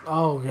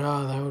 Oh,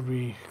 God, that would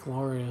be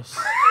glorious.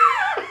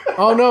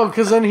 Oh, no,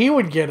 because then he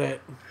would get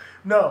it.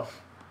 No,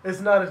 it's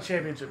not a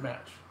championship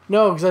match.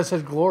 No, because I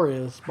said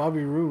glorious.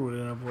 Bobby Roode would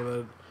end up with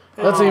it.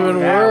 That's even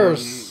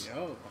worse.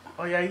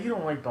 Oh yeah, you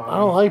don't like Bobby. I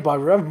don't like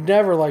Bobby Roode. I've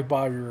never liked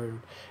Bobby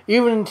Roode.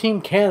 Even in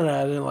Team Canada,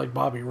 I didn't like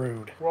Bobby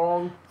Roode.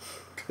 Wrong.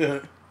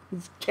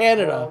 It's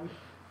Canada. Wrong.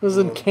 It was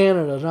in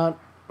Canada, not...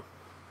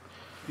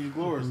 He's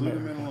glorious. Leave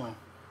him alone.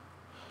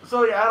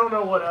 So yeah, I don't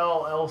know what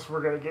else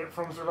we're gonna get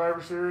from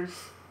Survivor Series,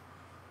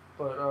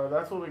 but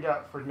that's what we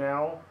got for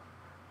now.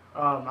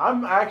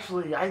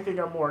 I think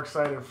I'm more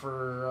excited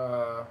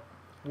for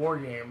War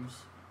Games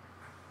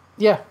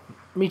Yeah,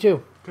 me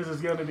too. because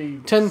it's gonna be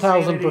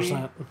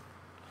 10,000%.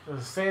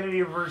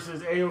 Sanity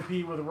versus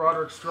AOP with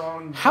Roderick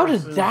Strong. How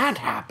did versus- that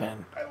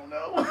happen? I don't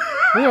know.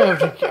 I'm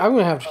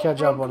gonna have to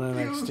catch up on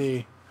confused.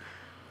 NXT.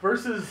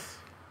 Versus,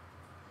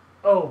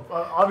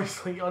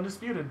 obviously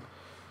Undisputed.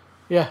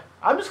 Yeah,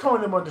 I'm just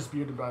calling them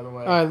Undisputed, by the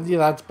way. yeah,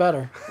 that's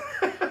better.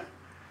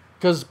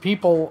 Because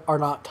people are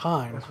not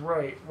timed. That's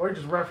right. We're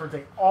just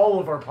referencing all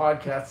of our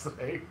podcasts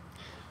today.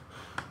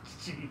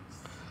 Jeez.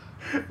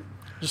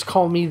 Just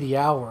call me the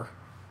hour.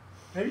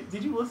 Hey,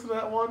 did you listen to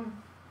that one?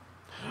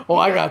 Oh,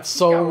 I got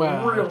so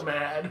Got mad. real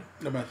mad.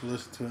 I'm about to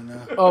listen to it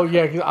now. Oh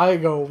yeah, 'cause I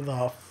go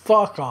the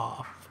fuck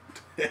off.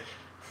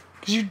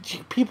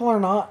 Because people are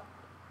not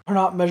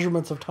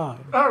measurements of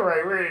time. All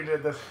right, we already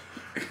did this.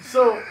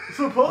 So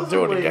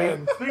supposedly,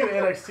 again. speaking of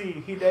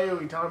NXT, Hideo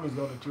Itami's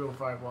going to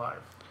 205 Live.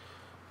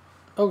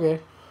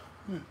 Okay,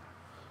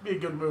 Be a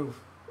good move.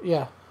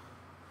 yeah.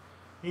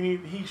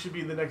 He should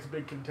be the next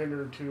big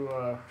contender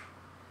to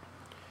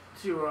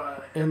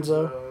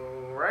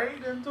Enzo.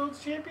 Right?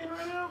 Enzo's champion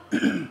right now.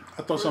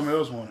 I thought somebody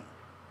else won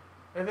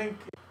it. I think.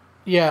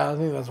 Yeah, I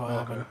think that's what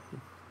happened.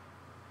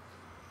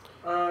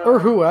 Uh, Or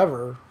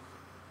whoever.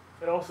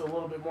 And also a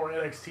little bit more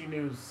NXT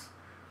news.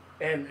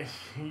 And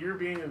you're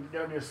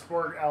gonna be a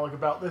smart aleck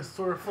about this.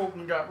 Sort of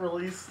Fulton got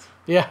released.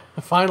 Yeah,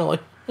 finally.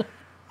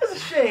 It's a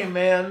shame,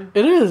 man.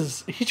 It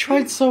is. He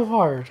tried so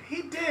hard.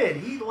 He did.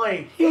 He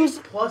He was-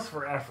 plus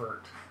for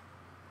effort.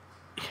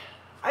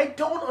 I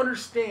don't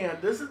understand.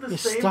 This is the You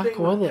same stuck thing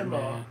with with it, Emma.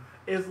 man.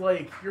 Is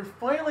like you're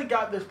finally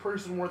got this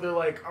person where they're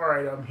like, all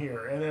right, I'm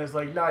here, and then it's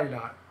like, no, you're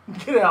not.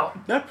 Get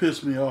out. That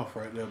pissed me off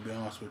right there, to be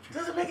honest with It you.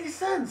 doesn't make any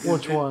sense.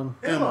 Which one?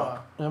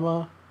 Emma.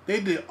 Emma? They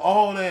did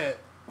all that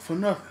for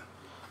nothing.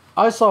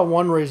 I saw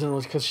one reason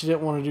was because she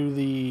didn't want to do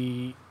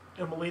the...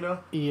 Emelina.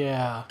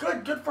 Yeah.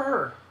 Good for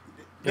her.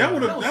 That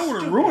would That was have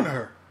stupid. ruined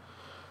her.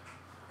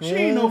 She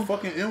ain't no Yeah.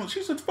 fucking Emma.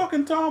 She's a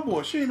fucking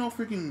tomboy. She ain't no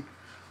freaking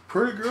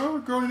pretty girl.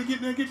 Girl need to get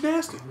there and get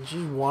nasty.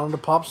 She wanted to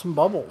pop some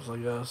bubbles, I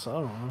guess. I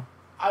don't know.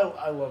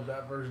 I love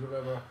that version of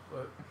Emma.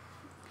 But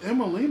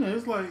Emelina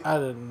is like, I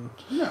didn't...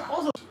 yeah.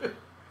 also,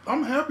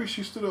 I'm happy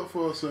she stood up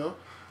for herself.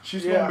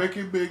 She's Yeah. gonna make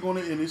it big on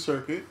the indie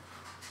circuit.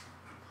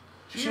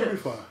 She'll be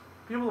is. fine.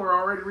 people are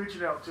already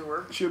reaching out to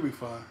her. She'll be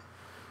fine.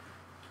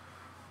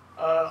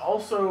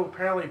 Also,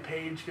 apparently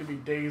Paige could be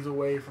days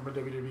away from a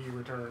WWE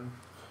return.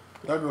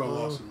 That girl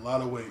lost a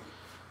lot of weight.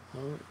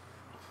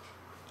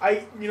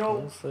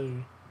 We'll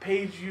see.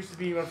 Paige used to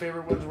be my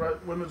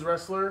favorite women's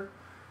wrestler.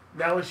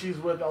 Now that she's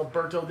with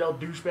Alberto Del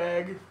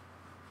Douchebag,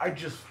 I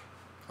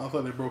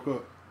thought they broke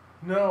up.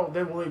 No,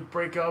 they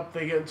break up,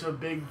 they get into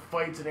big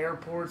fights in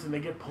airports, and they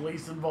get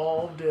police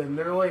involved, and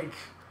they're like...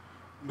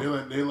 They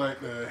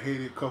like the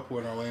hated couple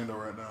in Orlando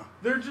right now.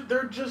 They're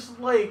just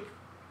like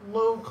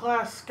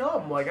low-class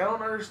scum. Like, I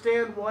don't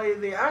understand why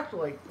they act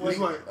like... It's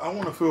like, I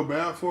want to feel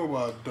bad for her,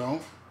 but I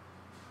don't.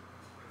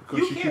 Because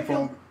You she can't keep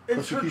on, feel- it's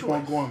because she her keep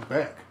on choice. going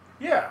back.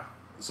 Yeah.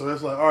 So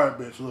it's like, all right,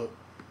 bitch, look,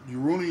 you're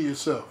ruining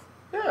yourself.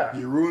 Yeah.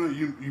 You're ruining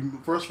you.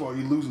 First of all,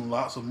 you're losing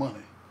lots of money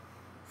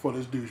for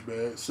this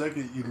douchebag.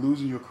 Second, you're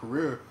losing your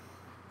career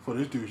for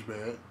this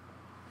douchebag.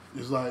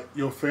 It's like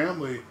your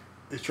family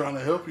is trying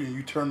to help you, and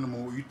you turn them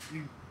away.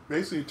 You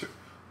basically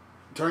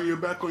turn your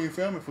back on your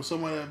family for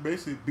somebody that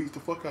basically beats the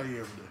fuck out of you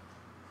every day.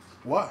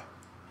 Why?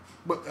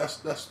 But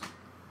that's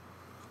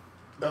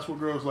what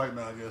girls like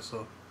now, I guess.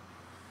 So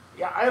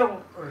Yeah, I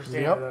don't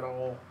understand Yep. it at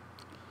all.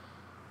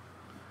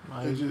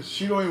 it's just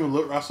she don't even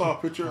look. I saw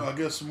a picture. I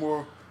guess some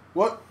more.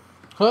 What?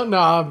 No,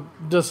 I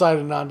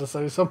decided not to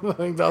say some of the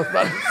things I was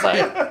about to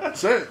say.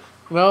 Say it.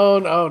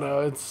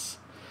 No.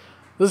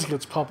 This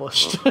gets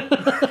published.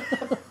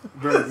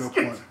 Very good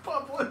point.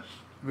 Published.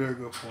 Very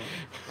good point.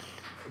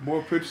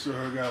 More pictures of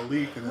her got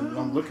leaked, and then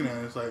I'm looking at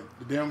it. It's like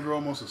the damn girl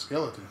almost a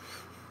skeleton.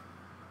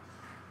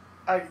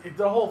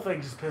 The whole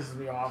thing just pisses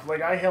me off.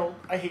 Like I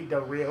hate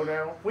Del Rio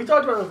now. We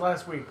talked about this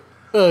last week.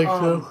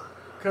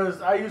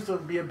 Because I used to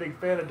be a big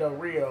fan of Del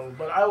Rio,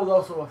 but I was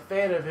also a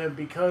fan of him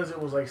because it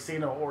was like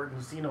Cena Orton.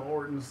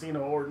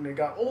 It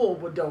got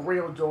old when Del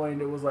Rio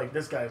joined. It was like,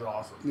 this guy's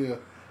awesome. Yeah.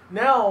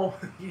 Now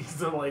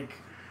he's like,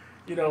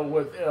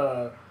 with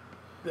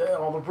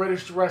all the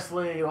British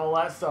wrestling and all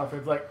that stuff.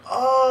 It's like,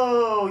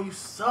 oh, you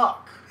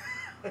suck.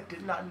 I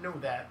did not know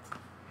that.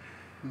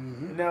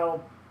 Mm-hmm.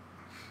 Now,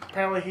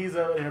 apparently he's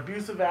an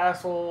abusive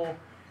asshole.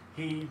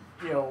 He,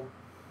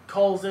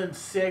 calls in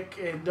sick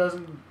and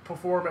doesn't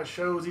perform at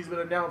shows he's been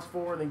announced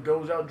for, and then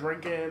goes out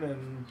drinking,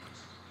 and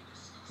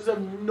just have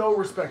no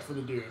respect for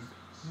the dude.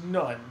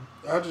 None.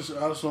 I just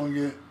don't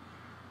get.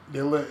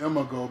 They let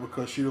Emma go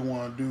because she didn't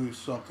want to do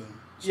something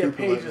stupid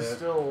Paige like is that.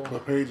 still.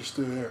 But Paige is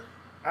still there.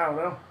 I don't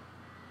know.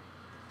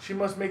 She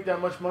must make that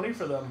much money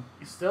for them.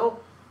 Still.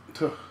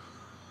 Yeah,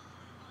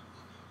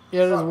 it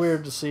is Sucks.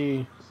 weird to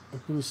see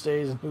who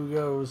stays and who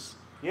goes.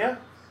 Yeah.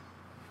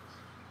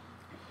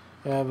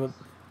 Yeah, but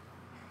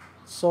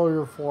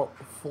Sawyer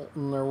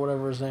Fulton or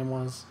whatever his name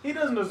was. He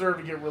doesn't deserve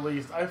to get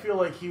released. I feel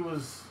like he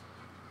was.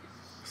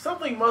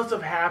 Something must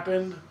have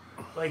happened.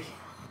 Like,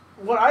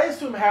 what I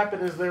assume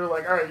happened is they were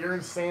like, all right, you're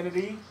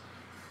Insanity.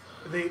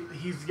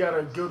 He's got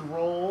a good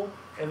role,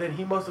 and then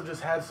he must have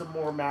just had some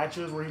more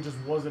matches where he just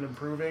wasn't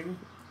improving.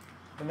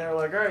 And they were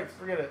like, all right,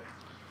 forget it.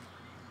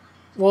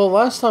 Well,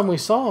 last time we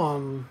saw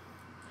him,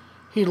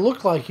 he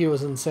looked like he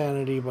was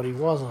Insanity, but he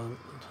wasn't.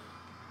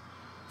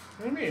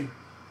 What do you mean?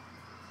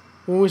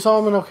 When we saw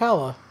him in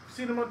Ocala. I've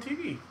seen him on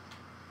TV.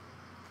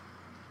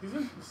 He's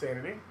in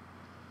Insanity.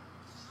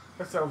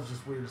 That sounds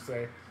just weird to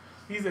say.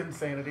 He's in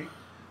Insanity.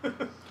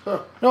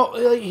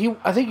 No,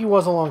 I think he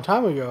was a long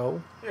time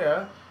ago.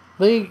 Yeah.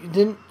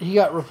 He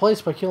got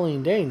replaced by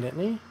Killian Dane, didn't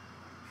he?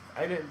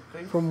 I didn't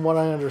think. From what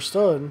I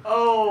understood.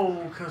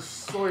 Oh, because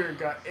Sawyer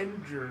got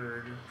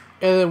injured.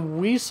 And then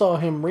we saw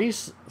him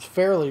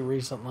fairly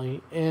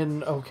recently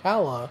in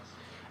Ocala,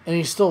 and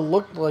he still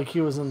looked like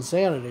he was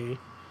Insanity.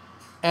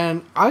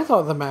 And I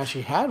thought the match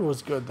he had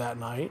was good that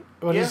night.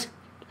 But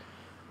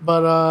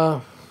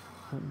Yeah.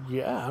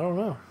 Yeah, I don't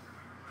know.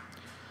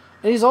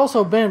 And he's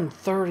also been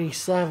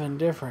 37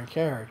 different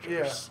characters.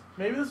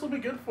 Yeah. Maybe this will be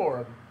good for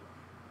him.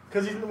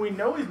 Because we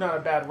know he's not a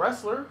bad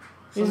wrestler.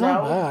 So He's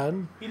now not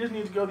bad. He just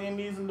needs to go to the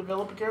Indies and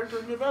develop a character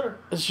and get better.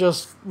 It's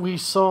just, we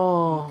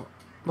saw,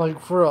 I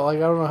don't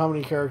know how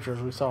many characters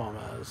we saw him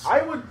as.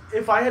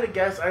 If I had to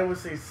guess, I would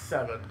say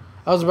 7.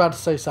 I was about to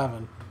say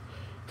 7.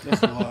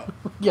 That's a lot.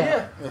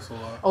 Yeah. That's a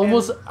lot.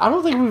 Almost, I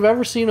don't think we've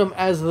ever seen him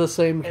as the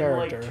same In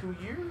character. like 2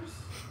 years?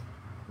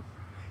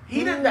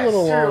 He A did that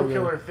little serial longer.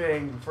 killer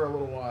thing for a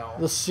little while.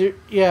 The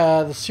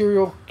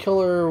serial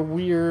killer,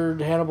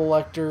 weird Hannibal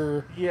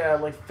Lecter. Yeah,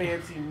 like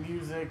fancy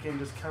music and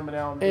just coming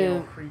out and being all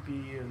And-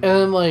 creepy. And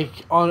then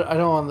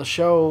on the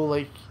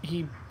show,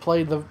 he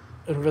played the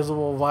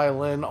invisible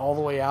violin all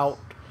the way out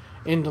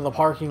into the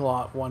parking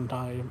lot one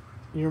time.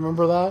 You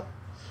remember that?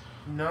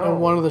 no. On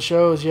one of the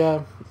shows,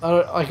 yeah.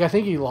 I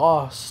think he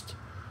lost,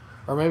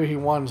 or maybe he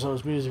won, so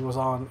his music was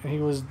on, and he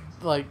was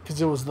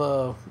because it was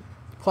the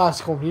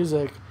classical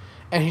music,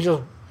 and he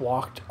just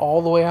walked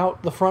all the way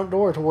out the front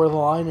door to where the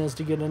line is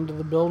to get into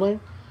the building,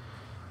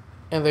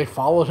 and they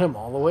followed him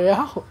all the way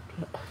out.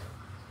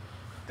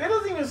 That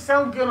doesn't even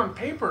sound good on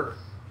paper.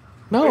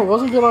 No, it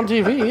wasn't good on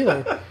TV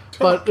either,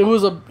 but it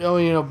was a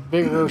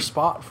bigger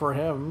spot for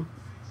him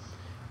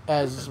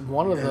as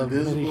one of the many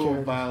Invisible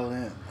characters.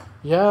 violin.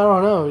 Yeah, I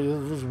don't know.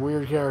 He was a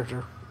weird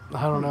character.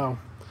 I don't know.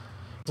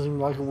 Seemed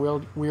like a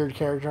weird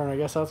character, and I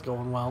guess that's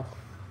going well.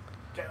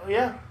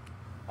 Yeah.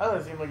 I thought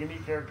it seemed like a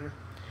neat character.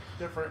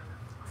 Different.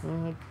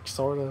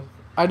 Sort of.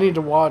 I need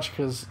to watch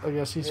because I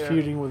guess he's Yeah.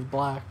 feuding with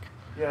Black.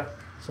 Yeah.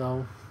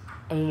 So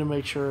I need to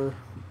make sure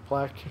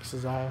Black kicks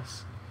his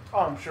ass. Oh,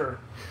 I'm sure.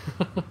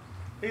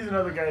 He's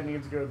another guy that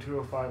needs to go to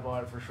 205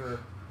 Live for sure.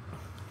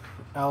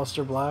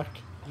 Aleister Black.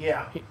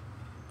 Yeah.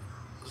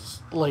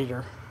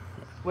 Later.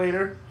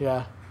 Later,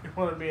 Yeah. you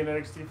want to be in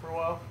NXT for a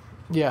while?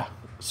 Yeah.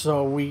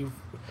 So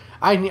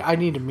I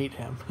need to meet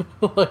him.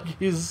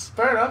 He's...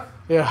 Fair enough.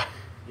 Yeah.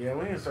 Yeah,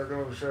 we need to start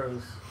going to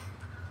shows.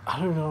 I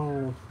don't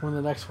know when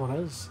the next one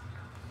is.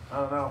 I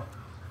don't know.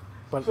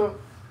 But So,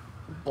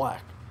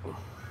 Black.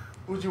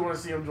 would you want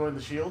to see him join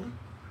the Shield?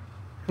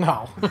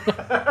 No.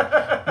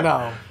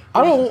 No.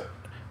 I don't...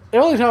 The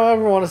only time I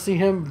ever want to see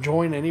him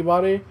join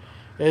anybody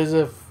is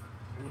if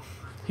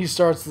he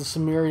starts the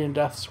Sumerian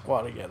Death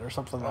Squad again or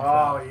something like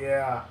Oh, that.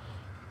 yeah.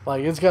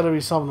 Like, it's got to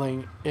be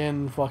something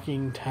in fucking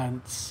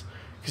intense.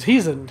 Because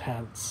he's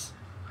intense.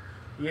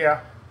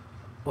 Yeah.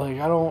 Like,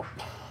 I don't...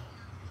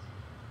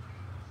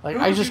 Like,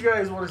 Who I do just... you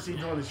guys want to see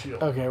join the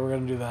Shield? Okay, we're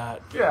going to do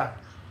that. Yeah.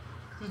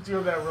 Just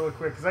doing that really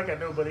quick, because I got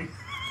nobody.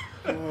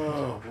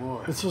 Oh,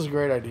 boy. This was a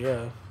great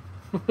idea.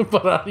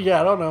 But, yeah,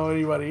 I don't know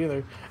anybody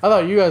either. I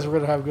thought you guys were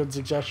going to have good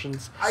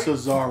suggestions.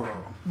 Cesaro.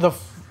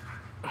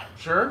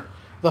 Sure.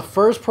 The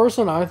first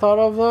person I thought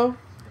of, though,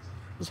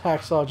 was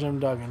Hacksaw Jim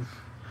Duggan.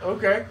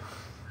 Okay.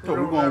 So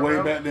we're going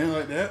way back then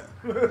like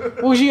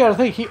that? Well, you got to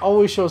think, he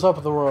always shows up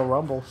at the Royal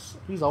Rumbles.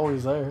 He's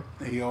always there.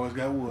 And he always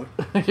got wood.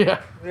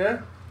 Yeah.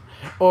 Yeah.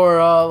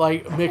 Or,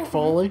 like, Mick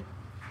Foley.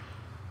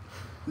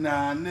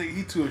 Nah, Nick,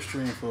 he too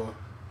extreme for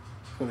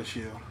the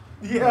Shield.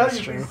 Yeah, That's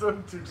you true. think so?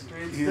 Too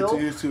extreme. He's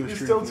too extreme.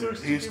 He's still for too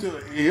it.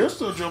 extreme. He'll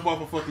still jump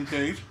off a fucking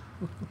cage.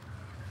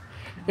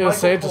 In a Michael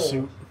Santa Cole.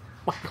 suit.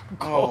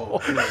 Oh,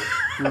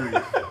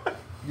 good.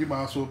 You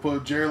might as well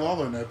put Jerry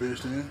Lawler in that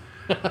bitch then.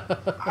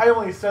 I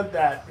only said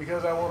that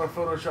because I want to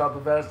Photoshop a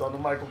vest on the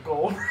Michael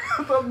Cole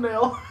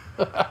thumbnail.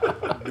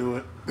 Do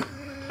it.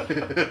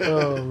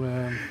 Oh,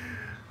 man.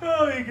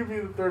 Oh, he could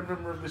be the third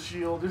member of the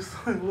Shield. Just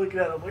like looking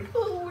at him like,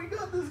 oh, we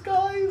got this,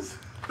 guys.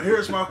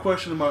 Here's my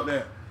question about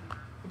that.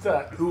 What's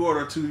that? Who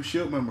are the two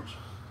Shield members?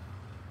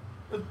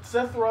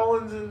 Seth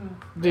Rollins and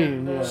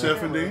Dean, yeah.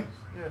 Seth and Dean?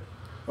 Yeah.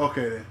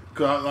 Okay then.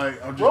 Cause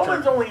I'm just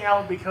Roman's trying. only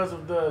out because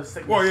of the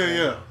sickness. Well,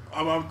 yeah.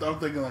 I'm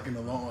thinking like in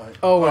the long like.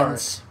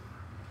 Owens.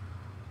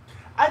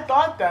 I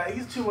thought that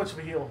he's too much of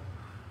a heel.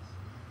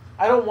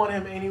 I don't want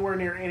him anywhere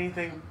near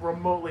anything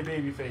remotely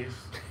babyface.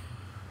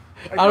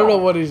 I don't know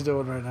what he's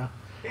doing right now.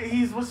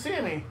 He's with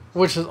Sammy.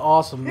 Which is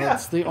awesome. Yeah.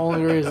 That's the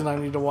only reason I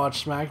need to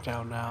watch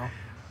SmackDown now.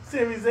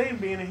 Sami Zayn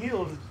being a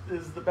heel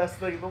is the best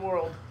thing in the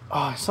world. Oh,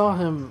 I saw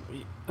him.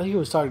 I think he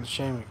was talking to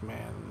Shane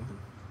McMahon.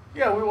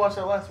 Yeah, we watched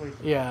that last week.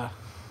 Yeah.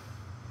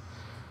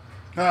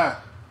 Hi.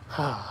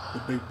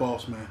 The big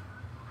boss man.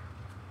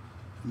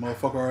 The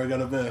motherfucker already got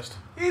a vest.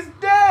 He's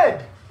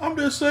dead! I'm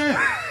just saying.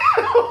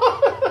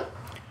 Oh,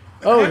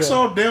 yeah.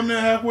 Hacksaw damn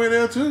near halfway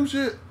there too.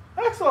 Shit.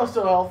 Hacksaw's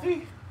still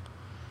healthy.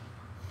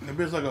 That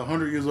bitch like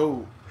 100 years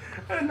old.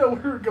 I didn't know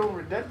we were going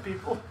for dead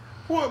people.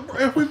 Well,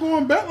 if we're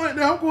going back like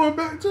that, I'm going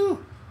back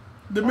too.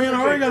 The man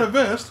already got a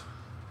vest.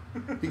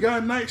 He got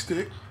a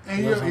nightstick, and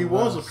he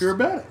was a pure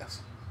badass.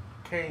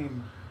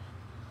 Kane.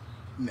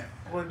 Nah.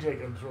 Glenn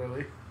Jacobs,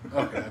 really.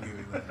 Okay, I'll give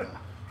you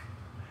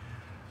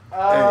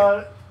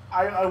that.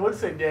 I would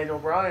say Daniel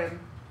Bryan,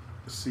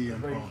 CM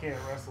but he Punk. can't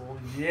wrestle.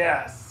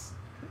 Yes.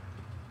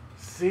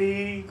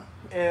 CM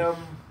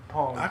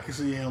Punk. I can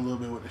see him a little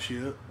bit with the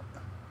Shield.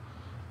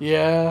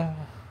 Yeah.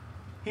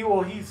 He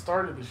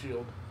started the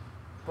Shield,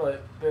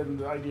 but then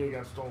the idea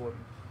got stolen.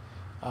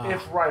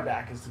 If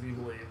Ryback is to be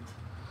believed.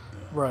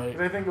 Right.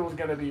 And I think it was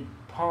going to be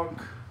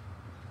Punk,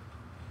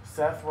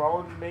 Seth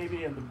Rollins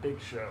maybe, and The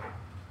Big Show.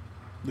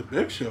 The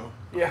Big Show?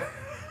 Yeah.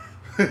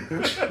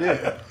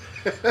 Shit.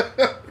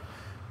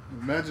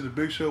 Imagine the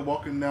Big Show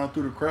walking down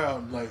through the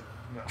crowd, like,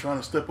 trying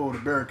to step over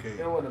the barricade.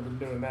 It wouldn't have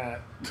been doing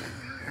that.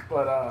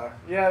 But,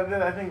 yeah,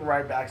 then I think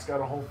Ryback's got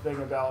a whole thing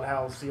about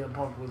how CM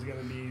Punk was going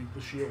to be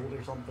the Shield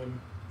or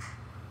something.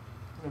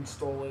 And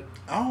stole it.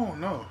 I don't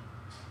know.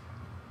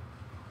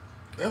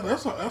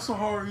 That's a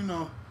hard,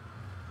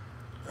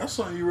 that's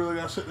something you really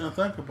got to sit there and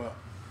think about.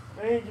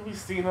 Maybe it could be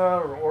Cena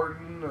or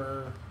Orton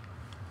or...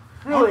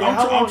 Really,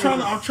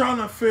 I'm trying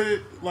to fit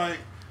it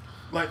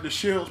like the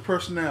Shield's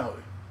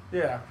personality.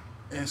 Yeah.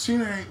 And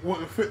Cena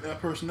wouldn't fit that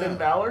personality. Finn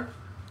Balor?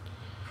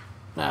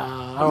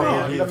 Nah, I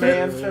don't know. The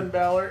man Finn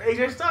Balor.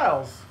 AJ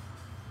Styles.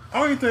 I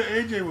don't even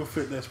think AJ would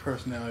fit that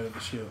personality of the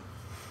Shield.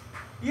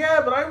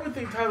 Yeah, but I would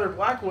think Tyler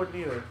Black wouldn't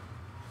either.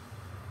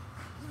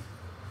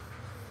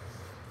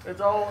 It's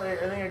all, I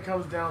think it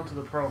comes down to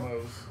the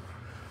promos.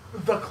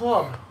 The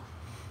Club.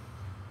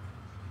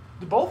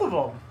 Both of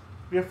them.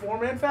 Be a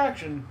four-man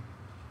faction.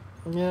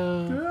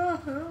 Yeah.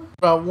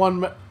 About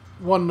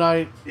one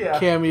night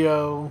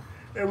cameo.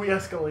 And we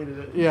escalated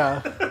it.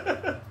 Yeah.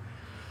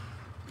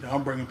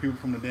 I'm bringing people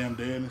from the damn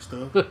dead and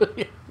stuff.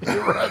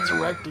 You're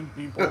resurrecting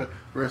people.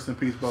 Rest in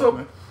peace, So,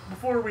 Buckman.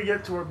 before we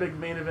get to our big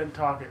main event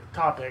topic,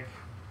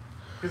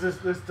 because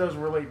this does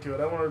relate to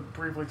it, I want to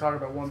briefly talk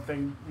about one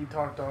thing we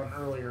talked on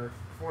earlier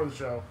before the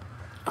show.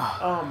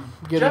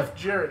 Jeff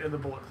Jarrett in the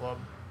Bullet Club.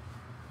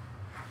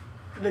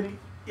 And then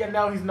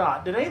now he's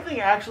not. Did anything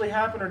actually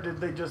happen, or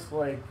did they just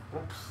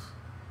whoops?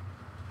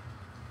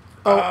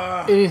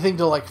 Anything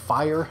to like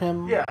fire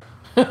him? Yeah.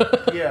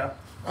 Yeah.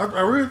 I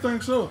really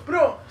think so. But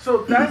no,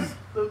 so that's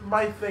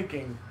my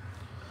thinking.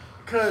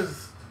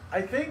 Because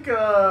I think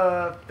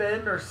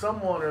Finn or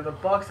someone or the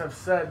Bucks have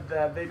said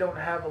that they don't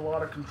have a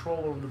lot of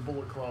control over the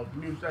Bullet Club.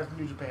 That's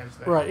New Japan's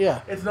thing. Right,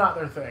 yeah. It's not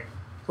their thing.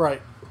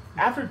 Right.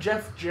 After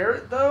Jeff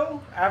Jarrett,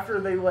 though, after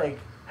they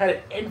had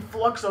an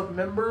influx of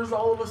members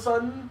all of a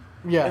sudden,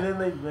 Yeah. and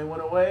then they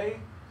went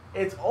away,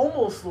 it's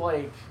almost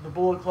like the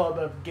Bullet Club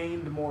have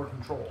gained more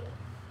control.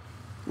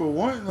 Well,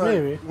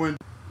 Maybe. when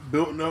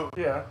building up,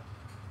 Yeah.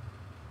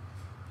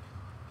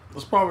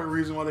 that's probably the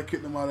reason why they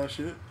kicked them out of that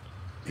shit.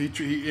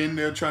 He in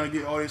there trying to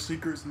get all his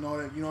secrets and all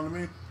that. You know what I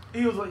mean?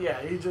 He was like,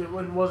 he just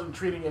wasn't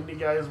treating indie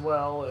guys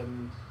well,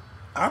 and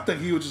I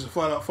think he was just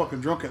flat out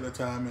fucking drunk at the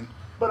time, and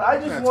but I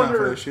just had time for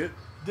wonder, that shit.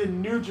 did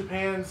New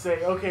Japan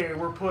say, okay,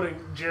 we're putting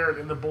Jarrett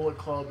in the Bullet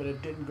Club, and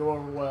it didn't go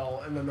over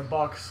well, and then the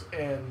Bucks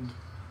and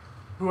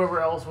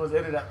whoever else was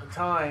in it at the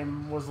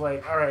time was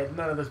like, all right,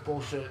 none of this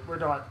bullshit. We're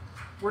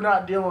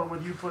not dealing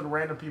with you putting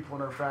random people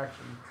in our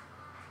faction.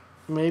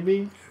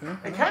 Maybe. Yeah.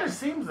 It kind of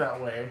seems that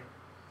way.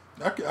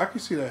 I can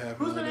see that happening.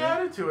 Who's been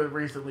added to it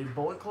recently?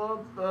 Bullet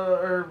Club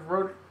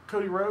or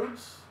Cody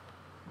Rhodes,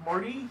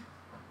 Marty.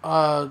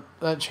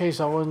 That Chase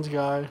Owens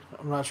guy.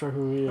 I'm not sure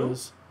who he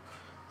is.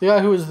 The guy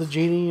who was the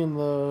genie in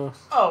the.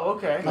 Oh,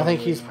 okay. I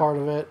think he's part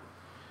of it.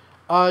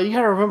 You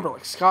gotta remember,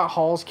 like Scott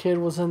Hall's kid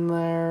was in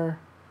there.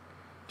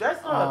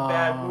 That's not a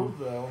bad move,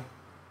 though.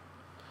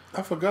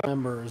 I forgot.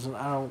 Members, and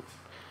I don't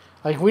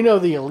like. We know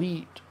the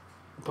Elite,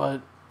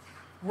 but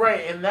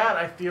Right, and that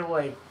I feel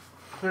like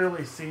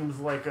clearly seems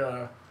like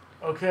a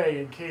okay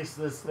in case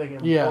this thing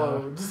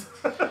implodes.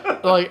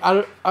 like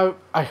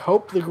I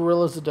hope the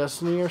Gorillas of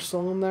Destiny are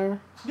still in there.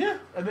 Yeah,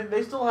 and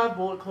they still have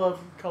Bullet Club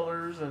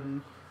colors,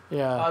 and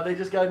Yeah. they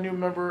just got a new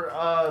member.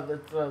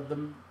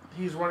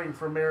 He's running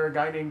for mayor, a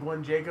guy named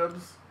Glenn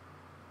Jacobs.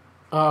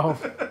 Oh.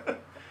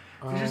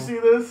 Did you see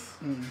this?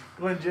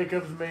 Glenn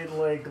Jacobs made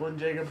like Glenn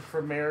Jacobs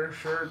for mayor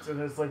shirts, and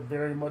it's like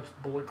very much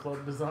Bullet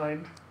Club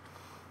designed.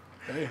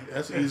 Hey,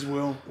 that's easy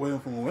way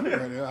from a winner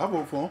right there. I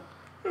vote for him.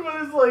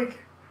 But it's like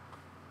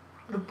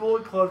the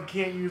Bullet Club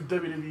can't use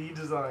WWE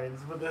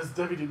designs, but this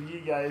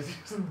WWE guy is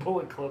using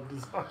Bullet Club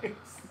designs.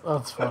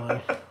 That's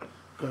funny.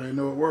 Because they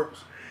know it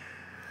works.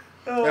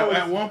 Oh,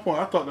 At one point,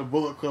 I thought the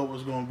Bullet Club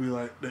was going to be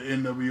like the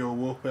NWO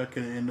Wolfpack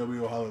and the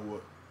NWO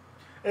Hollywood.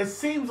 it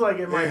seems like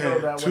it They might go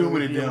had that way. too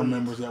with many the damn Elite.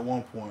 members at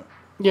one point.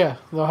 Yeah,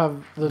 they'll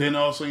have the. Then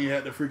all of a sudden you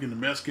had the freaking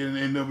Mexican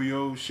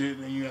NWO shit,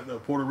 and you had the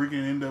Puerto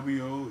Rican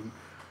NWO. And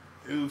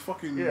it was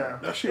fucking... Yeah.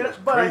 That shit was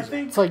But I crazy.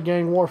 think It's like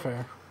gang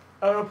warfare.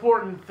 an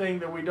important thing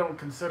that we don't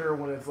consider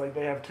when it's like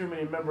they have too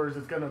many members,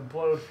 it's going to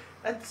implode.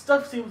 That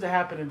stuff seems to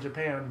happen in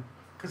Japan.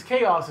 Because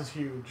Chaos is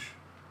huge.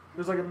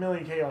 There's like 1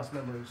 million Chaos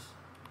members.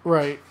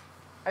 Right.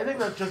 I think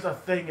that's just a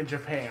thing in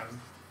Japan.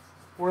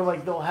 Where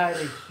like they'll have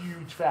a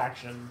huge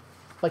faction.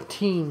 Like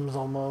teams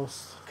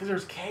almost. Because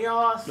there's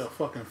Chaos. The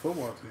fucking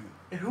football team.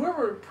 And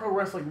whoever Pro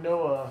Wrestling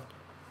Noah,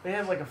 they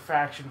had like a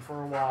faction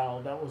for a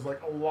while that was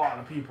like a lot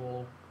of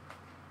people.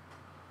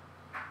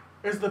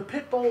 Is the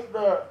Pitbull,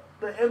 the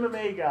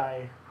MMA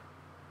guy,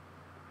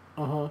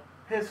 Uh-huh.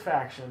 his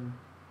faction?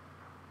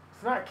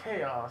 It's not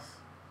Chaos.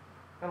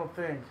 I don't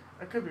think.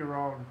 I could be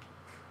wrong.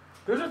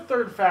 There's a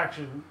third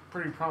faction,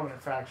 pretty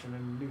prominent faction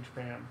in New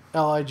Japan.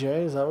 LIJ,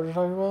 is that what you're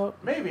talking about?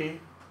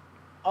 Maybe.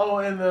 Oh,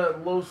 and the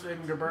Los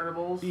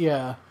Ingobernables.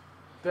 Yeah.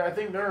 I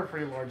think they're a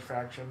pretty large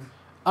faction.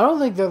 I don't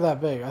think they're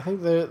that big. I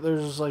think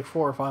there's like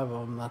 4 or 5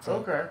 of them. That's it.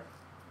 Okay.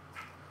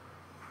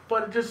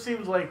 But it just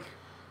seems like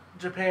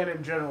Japan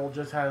in general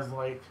just has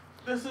like,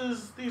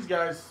 these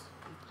guys.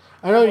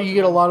 I know you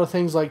get a lot of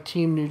things like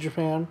Team New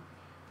Japan.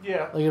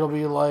 Yeah, Like it'll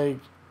be like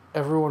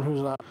everyone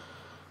who's not.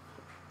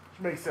 which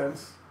makes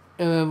sense.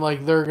 And then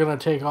like they're going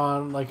to take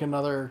on like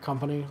another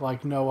company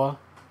like Noah.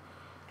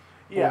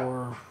 Yeah.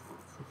 Or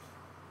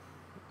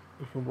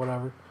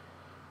whatever.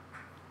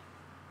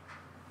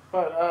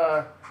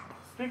 But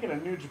speaking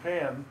of New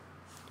Japan,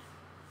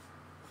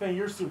 thing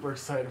you're super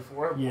excited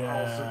for, I'm super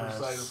Yes.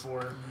 excited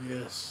for.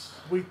 Yes.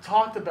 We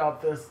talked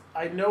about this.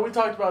 I know we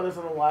talked about this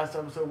on the last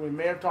episode. We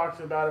may have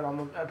talked about it on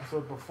the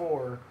episode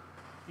before.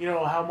 You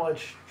know how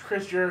much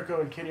Chris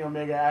Jericho and Kenny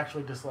Omega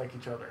actually dislike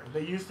each other.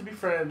 They used to be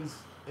friends.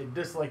 They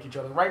dislike each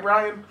other, right,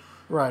 Brian?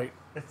 Right.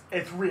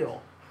 It's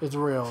real. It's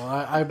real.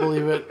 I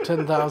believe it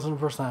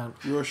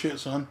 10,000%. Your shit,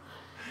 son.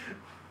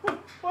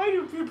 Why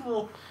do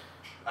people?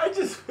 I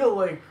just feel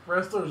like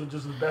wrestlers are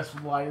just the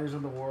best liars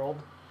in the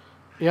world.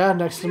 Yeah,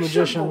 next to You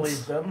shouldn't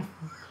magicians. believe them.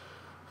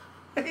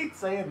 I hate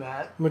saying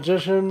that.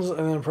 Magicians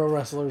and then pro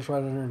wrestlers right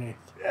underneath.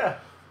 Yeah.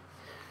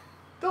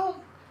 Don't.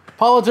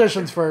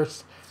 Politicians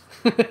first.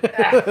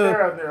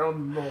 They're on their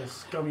own little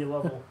scummy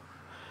level.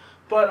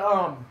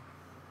 But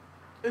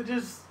it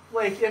just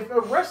like if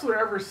a wrestler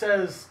ever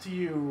says to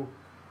you,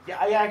 "Yeah,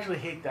 I actually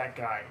hate that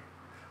guy,"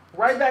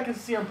 Ryback and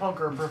CM Punk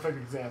are a perfect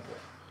example.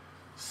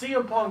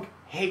 CM Punk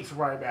hates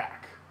Ryback.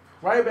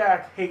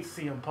 Ryback hates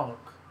CM Punk.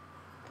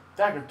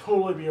 That could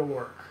totally be a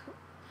work.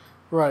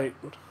 Right.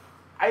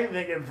 I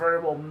think it very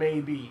well may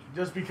be,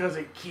 just because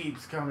it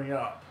keeps coming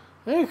up.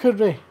 Yeah, it could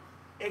be.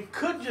 It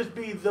could just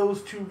be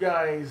those two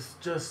guys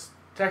just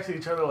texting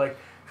each other like,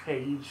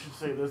 "Hey, you should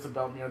say this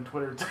about me on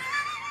Twitter."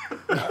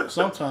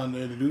 Sometimes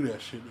they do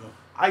that shit, though.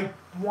 I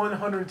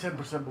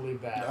 110%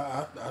 believe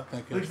that. I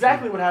think it's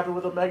Exactly what happened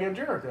with Omega and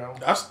Jericho.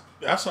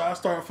 That's how I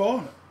started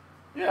following it.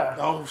 Yeah.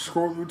 I'll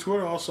scroll through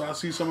Twitter. Also, I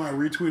see somebody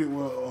retweeted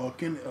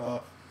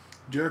what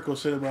Jericho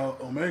said about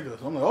Omega.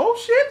 So I'm like, oh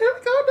shit, there we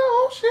go,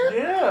 oh shit.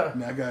 Yeah.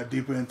 And I got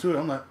deeper into it.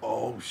 I'm like,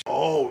 oh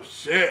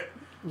shit.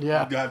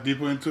 Yeah. I got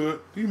deeper into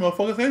it. These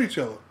motherfuckers hate each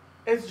other.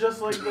 It's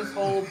just like this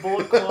whole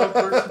Bullet Club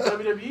versus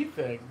WWE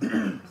thing.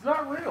 It's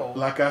not real.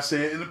 Like I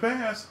said in the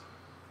past,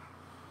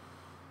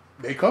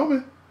 they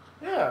coming.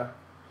 Yeah.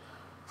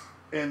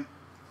 And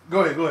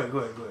go ahead. I ain't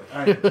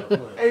go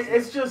ahead.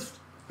 It's just,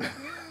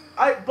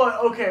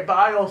 but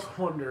I also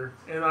wonder,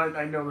 and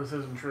I know this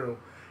isn't true.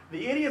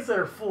 The idiots that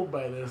are fooled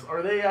by this,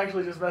 are they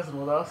actually just messing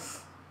with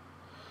us?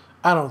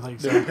 I don't think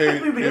so.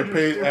 They're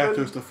paid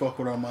actors to fuck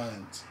with our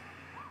minds.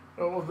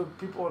 Oh, the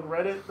people on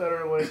Reddit that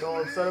are like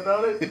all upset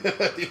about it?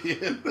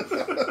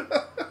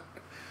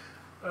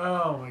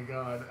 Oh my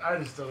god. I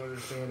just don't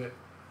understand it.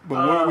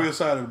 But what are we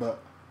excited about?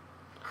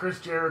 Chris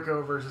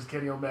Jericho versus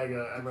Kenny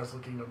Omega at Wrestle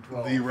Kingdom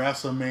 12. The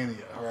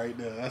WrestleMania right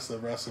there. That's a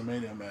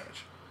WrestleMania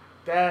match.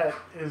 That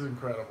is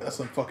incredible. That's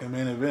a fucking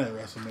main event at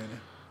WrestleMania.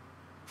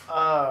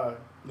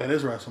 That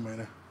is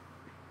WrestleMania.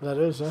 That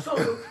is, huh? So,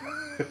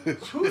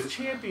 who's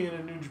champion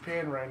in New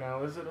Japan right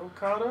now? Is it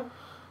Okada?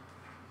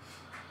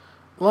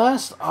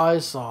 Last I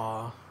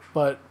saw,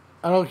 but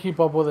I don't keep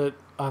up with it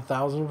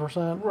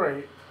 1,000%.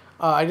 Right.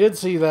 I did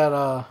see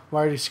that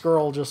Marty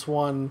Scurll just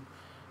won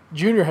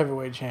Junior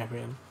Heavyweight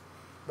Champion.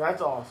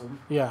 That's awesome.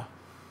 Yeah.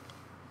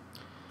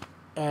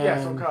 And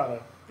Yes,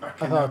 Okada. I thought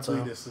cannot so.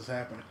 believe this is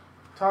happening.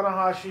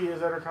 Tanahashi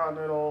is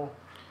Intercontinental.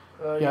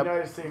 Yep.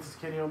 United States is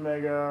Kenny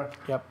Omega.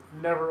 Yep.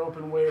 Never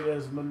open weight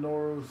as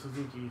Minoru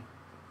Suzuki.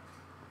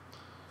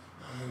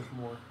 And there's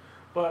more.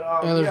 But,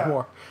 And there's yeah.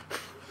 more.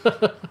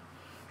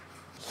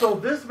 So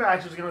this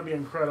match is going to be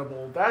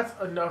incredible. That's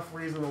enough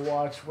reason to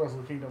watch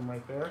Wrestle Kingdom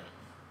right there.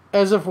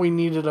 As if we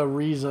needed a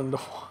reason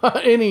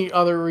to any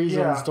other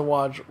reasons Yeah. to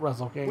watch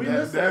Wrestle Kingdom. We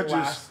missed that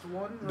last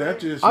one, right? That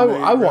just I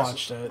made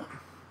watched it.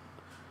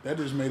 That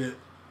just made it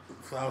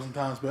 1,000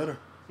 times better.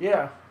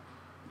 Yeah.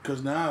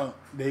 Because now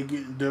they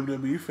getting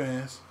WWE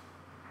fans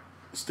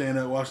staying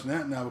up watching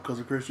that now because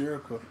of Chris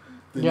Jericho.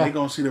 Then Yeah. they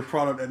gonna see the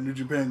product that New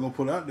Japan gonna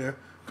put out there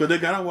because they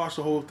gotta watch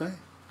the whole thing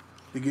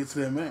to get to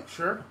that match.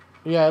 Sure.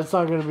 Yeah, it's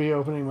not going to be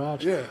opening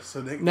match. Yeah,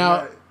 so they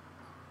Now,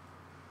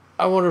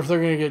 I wonder if they're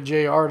going to get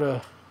JR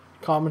to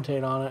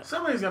commentate on it.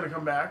 Somebody's going to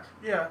come back.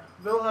 Yeah.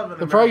 They'll have an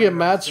They'll probably get American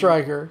Matt guy.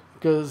 Stryker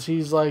because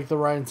he's like the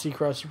Ryan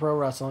Seacrest of pro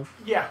wrestling.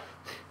 Yeah.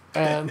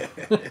 And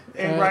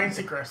Ryan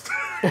Seacrest.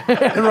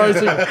 and Ryan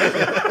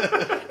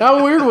Seacrest.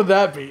 How weird would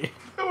that be?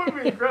 That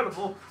would be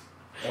incredible.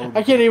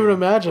 I can't even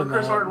imagine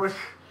Chris that. Hardwick.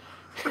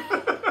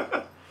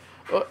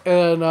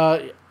 And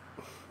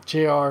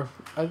JR.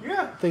 I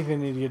Yeah. think they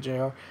need to get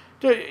JR.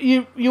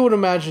 You would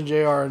imagine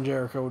JR and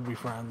Jericho would be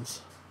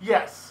friends.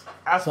 Yes.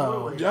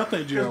 Absolutely. Yeah, I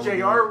think JR Because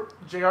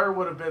would JR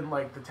would have been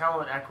like the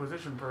talent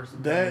acquisition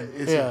person. that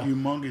is Yeah. a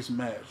humongous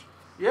match.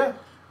 Yeah.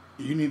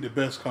 You need the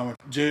best comment.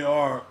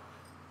 JR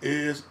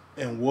is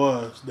and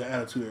was the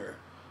Attitude Era.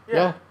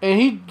 Yeah. And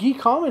he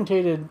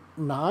commentated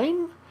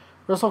 9?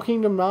 Wrestle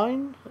Kingdom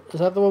 9? Is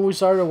that the one we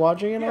started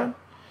watching it Yeah. on?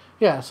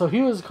 Yeah, so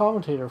he was a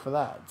commentator for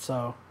that.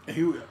 So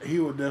He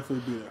would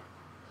definitely be there.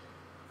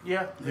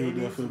 Yeah. He would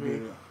needs to definitely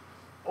be there.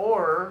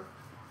 Or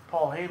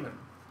Paul Heyman.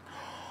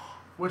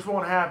 Which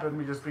won't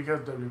happen just because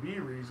WWE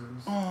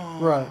reasons.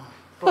 right.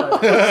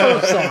 But So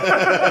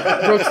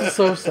sad. Brooks is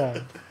so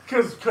sad.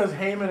 because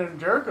Heyman and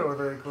Jericho are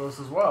very close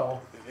as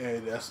well. Hey,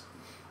 that's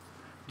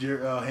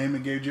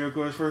Heyman gave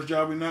Jericho his first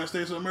job in the United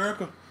States of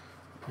America,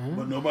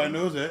 but nobody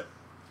knows that.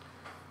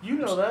 You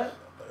know that.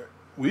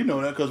 We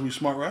know that because we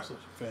smart wrestlers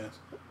fans.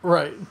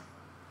 Right.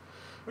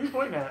 What are you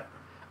pointing at?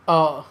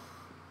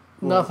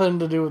 Nothing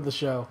to do with the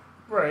show.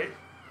 Right.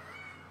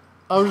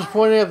 I was just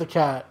pointing at the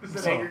cat. This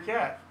is your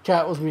cat.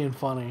 Cat was being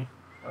funny.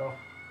 Oh.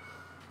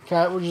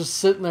 Cat was just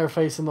sitting there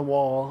facing the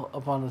wall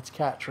up on its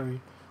cat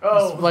tree.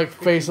 Oh. Just, like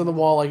facing the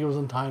wall like it was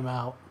in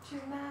timeout. She's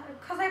mad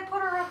because I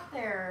put her up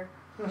there.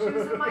 She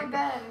was in my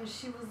bed and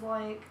she was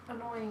like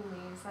annoying me,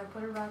 so I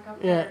put her back up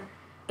Yeah. there.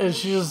 And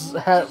she just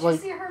had Did like.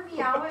 you see her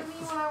meow at me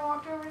when I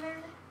walked over there?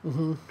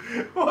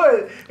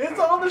 What? It's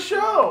on the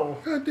show.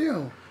 God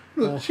damn.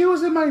 Look, she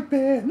was in my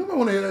bed. Nobody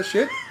want to hear that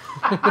shit.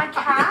 My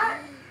cat?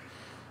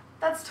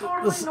 That's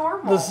totally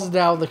normal. This is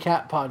now the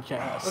cat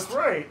podcast. That's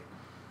right.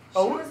 She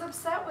was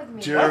upset with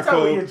me. That's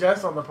how we Jericho,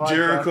 adjust on the podcast. talk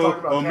Jericho,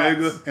 about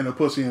Omega, cats. and a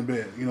pussy in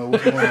bed. You know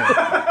what's going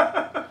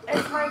on?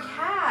 It's my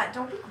cat.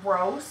 Don't be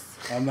gross.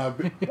 I'm not.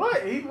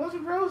 What? He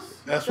wasn't gross?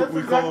 That's what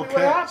we exactly call what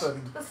cats.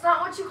 happened. That's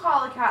not what you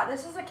call a cat.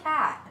 This is a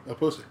cat. A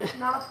pussy.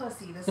 Not a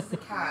pussy. This is a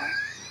cat.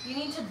 You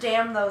need to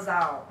damn those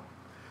out.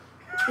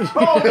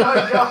 Oh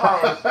my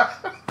god.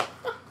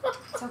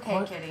 It's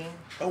okay, kitty.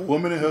 A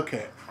woman and her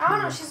cat. I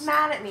don't know. She's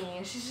mad at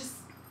me. She's just...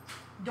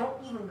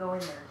 Don't even go in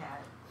there,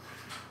 cat.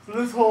 So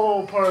this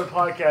whole part of the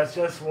podcast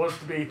just wants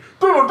to be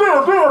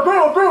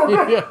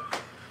Yeah.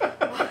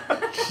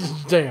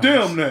 Damn.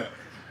 Damn that.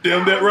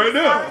 Damn that right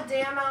now. Gotta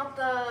damn out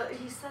the...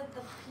 He said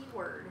the P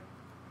word.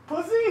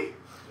 pussy.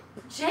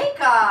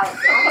 Jacob! I'm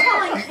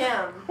telling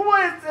him.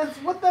 What? That's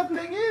what that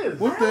thing is.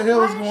 What the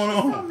hell is Why going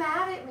she so on?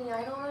 mad at me?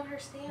 I don't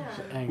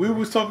understand. We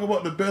was talking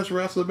about the best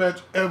wrestling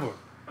match ever.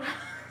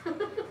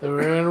 They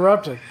were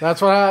interrupted.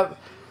 That's what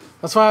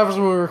happens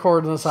when we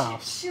record in this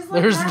house. She's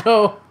like There's that.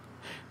 no.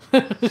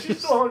 She's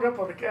still hung up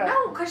on the cat.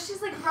 No, because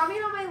she's like rubbing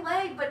on my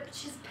leg, but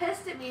she's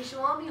pissed at me. She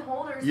won't let me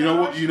hold her. So You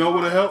know what? You know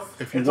what'll help?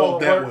 If you It's walk all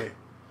that work.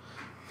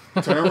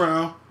 way, turn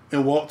around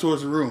and walk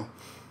towards the room,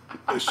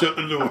 and shut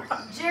the door.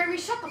 Jeremy,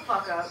 shut the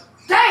fuck up.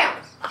 Damn!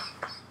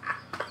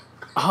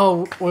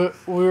 Oh,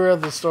 we were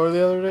at the store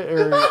the other day,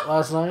 or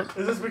last night.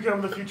 Is this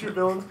become the Future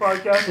Villains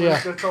podcast? Where Yeah.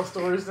 we just tell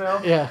stories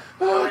now? Yeah.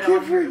 Oh, I don't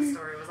want to hear the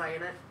story. Was I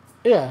in it?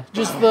 Yeah,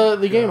 just the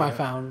game I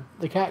found.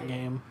 The cat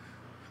game.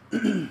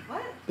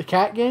 What? The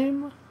cat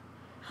game?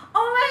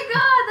 Oh my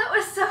god, that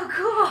was so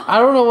cool. I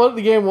don't know what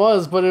the game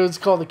was, but it was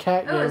called the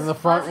cat game. was The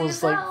front fuzzy was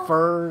as like hell.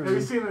 fur. Have you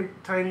and- seen the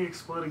tiny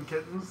exploding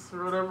kittens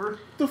or whatever?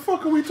 The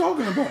fuck are we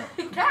talking about?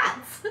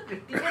 Cats. The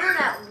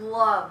internet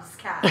loves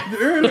cats. The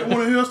internet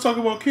want to hear us talk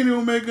about Kenny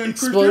Omega and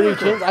Chris Exploding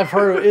Jericho. kids. I've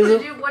heard of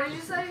it. What did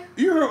you say?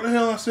 You heard what the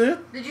hell I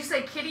said? Did you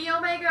say Kitty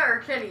Omega or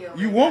Kenny Omega?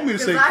 You want me to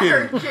say 'Cause I Kitty.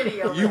 heard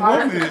Kitty Omega. You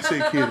want me to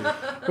say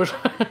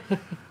Kitty.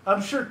 I'm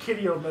sure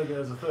Kitty Omega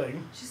is a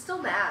thing. She's still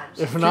mad.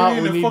 If Kitty not,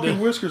 and we the need fucking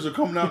to. whiskers are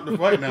coming out in the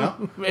fight now.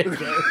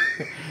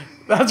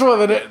 That's what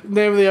the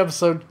name of the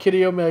episode,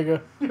 Kitty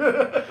Omega.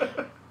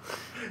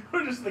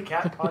 We're just the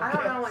cat podcast. I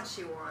don't know what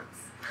she wants.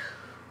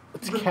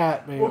 It's a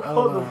cat, babe. We'll I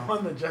call don't the know.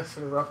 one that Jess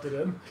interrupted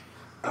in.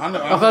 I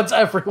know. Oh, that's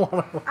every one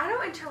of them. I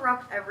don't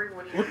interrupt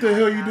everyone. What the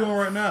hell are you doing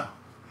right now?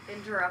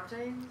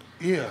 Interrupting?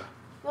 Yeah.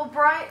 Well,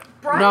 Brian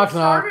Knock,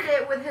 started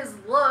it with his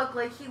look.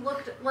 Like, he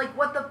looked like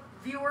what the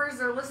viewers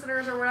or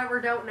listeners or whatever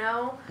don't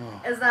know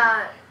is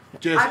that.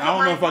 Jess, I don't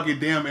know my- if I can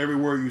damn every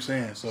word you're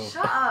saying, so.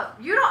 Shut up.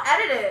 You don't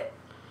edit it.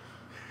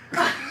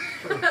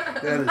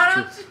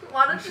 That is true.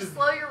 Why don't you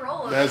slow your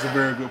roll? That's a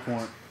very good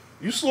point.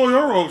 You slow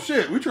your roll.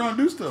 Shit, we trying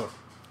to do stuff.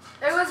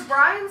 It was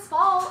Brian's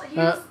fault. He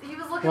was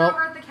looking well-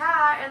 over at the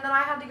cat, and then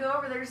I had to go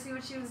over there to see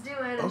what she was doing,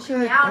 and she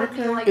Okay, meowed at me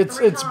okay. like It's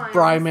 3 times.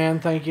 Brian, man.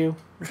 Thank you.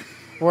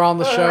 We're on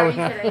the Are show you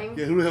now. kidding?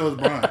 Yeah, who the hell is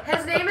Brian?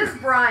 His name is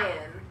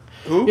Brian.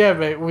 Who? Yeah,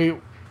 mate.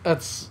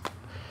 That's.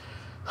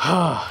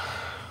 Stop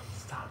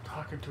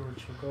talking to her.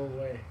 She'll go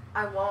away.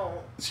 I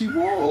won't. She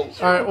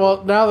won't. All right.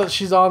 Well, now that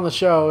she's on the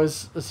show,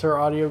 is her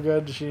audio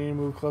good? Does she need to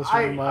move closer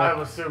to the mic? I'm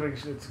assuming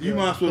it's good. You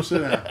might as well sit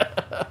down.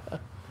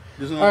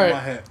 Just not All my right.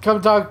 hat.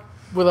 Come talk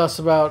with us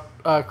about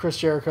Chris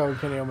Jericho and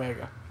Kenny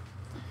Omega.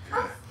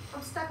 I'm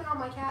stepping on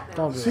my cat now.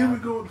 Don't do See, here we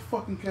that. go with the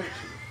fucking cat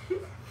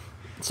shit.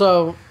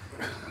 So,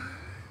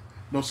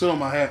 Don't sit on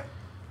my hat.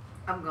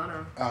 I'm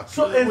gonna.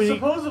 So, and We-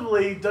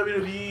 supposedly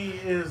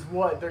WWE is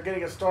what? They're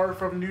getting a star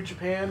from New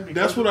Japan? Because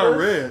That's what of I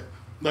this? read.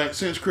 Like,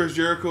 since Chris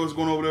Jericho is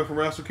going over there for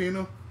Wrestle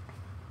Kingdom,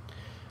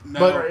 now,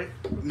 But- Right.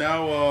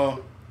 now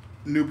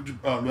New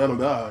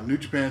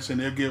Japan saying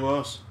they'll give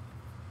us,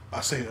 I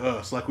say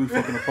us, like we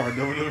fucking apart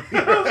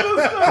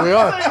WWE. we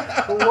are.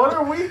 What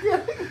are we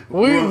getting?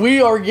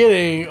 We are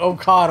getting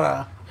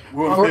Okada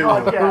We'll On give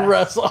the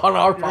us- podcast. on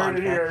our You heard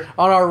it podcast, here.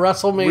 on our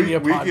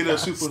WrestleMania we podcast. get a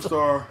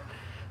superstar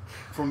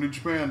from New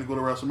Japan to go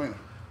to WrestleMania.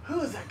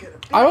 Who is that going to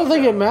be? I don't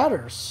think it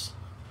matters.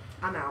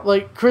 I'm out.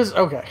 Like Chris,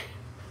 okay.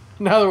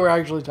 Now that we're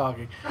actually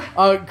talking,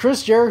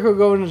 Chris Jericho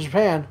going to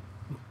Japan,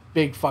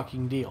 big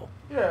fucking deal.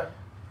 Yeah.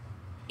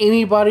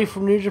 Anybody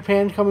from New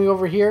Japan coming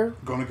over here,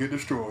 Gonna get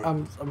destroyed.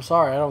 I'm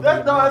sorry, I don't That,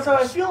 think it no, that's how I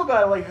matters. feel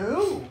about it. Like,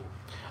 who?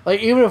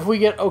 Like even if we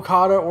get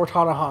Okada or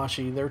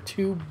Tanahashi, they're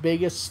two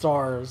biggest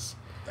stars.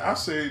 I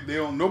say they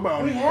don't.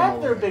 Nobody. We come have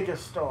over their there.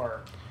 biggest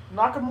star,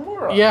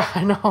 Nakamura. Yeah,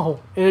 I know.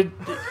 And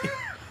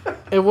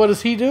what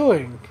is he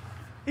doing?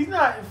 He's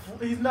not,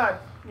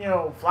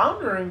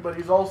 floundering, but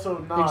he's also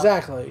not.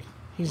 Exactly.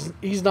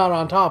 He's not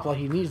on top like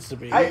he needs to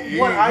be. He I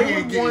ain't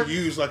would getting want-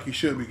 used like he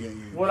should be getting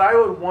used. What I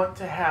would want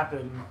to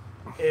happen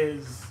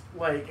is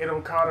like an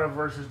Okada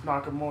versus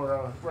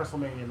Nakamura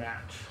WrestleMania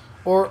match.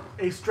 Or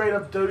A straight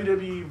up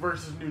WWE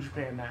versus New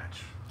Japan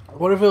match.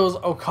 what if it was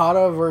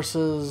Okada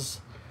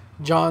versus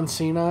John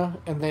Cena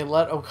and they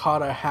let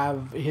Okada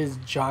have his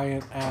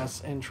giant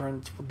ass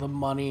entrance with the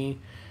money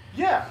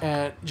Yeah.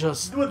 and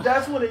just But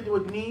that's what it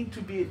would need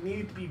to be. It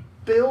needed to be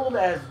billed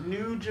as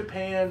New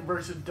Japan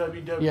versus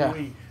WWE. Yeah.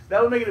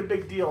 That would make it a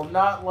big deal,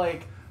 not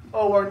like,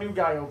 oh, our new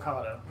guy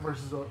Okada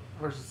versus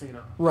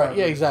Cena. right,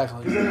 yeah, exactly.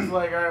 Because then it's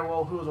like, all right,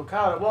 well, who's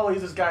Okada? Well,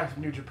 he's this guy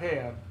from New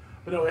Japan.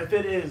 But no, if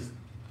it is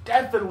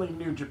definitely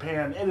New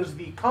Japan, it is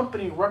the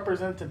company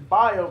represented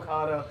by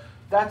Okada,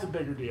 that's a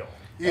bigger deal.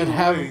 Either and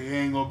have- way, it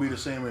ain't gonna be the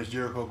same as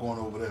Jericho going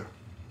over there.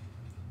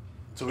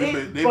 So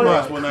It- they but might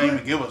it as well not could-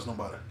 even give us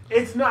nobody.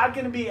 It's not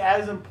going to be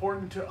as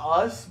important to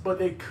us, but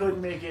they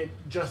could make it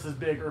just as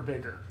big or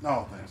bigger I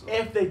don't think so.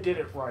 if they did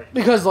it right.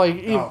 Because like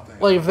I don't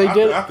think like so. if they I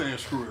did I think they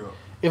screwed it up.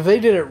 if they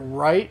did it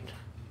right,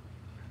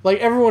 like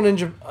everyone in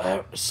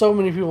Japan, so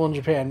many people in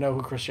Japan know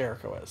who Chris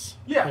Jericho is.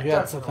 Yeah, like,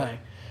 that's the definitely.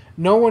 thing.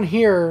 No one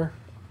here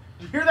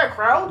Did you hear that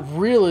crowd?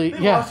 really, They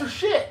yeah, lost their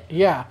shit.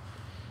 yeah.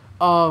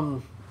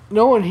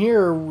 No one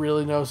here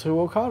really knows who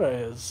Okada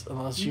is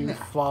unless you Nah.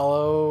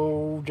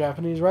 follow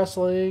Japanese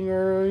wrestling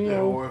or you Yeah,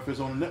 know. or if it's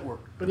on the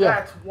network. But Yeah.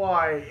 that's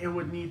why it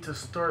would need to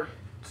start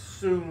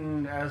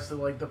soon as to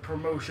like the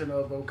promotion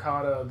of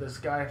Okada, this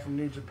guy from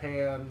New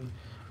Japan.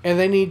 And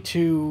they need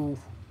to,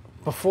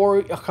 before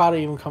Okada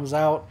even comes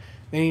out,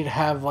 They need to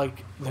have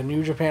like the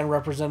New Japan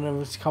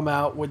representatives come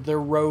out with their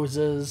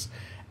roses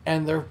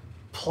and their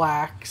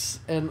plaques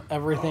and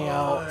everything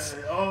else.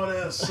 Oh,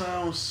 that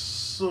sounds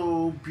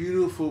so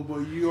beautiful,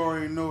 but you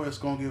already know it's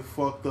gonna get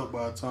fucked up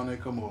by the time they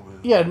come over.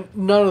 Yeah,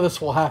 none of this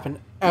will happen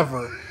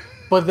ever.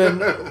 But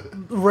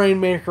then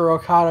Rainmaker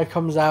Okada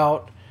comes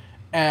out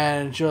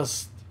and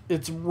just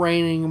it's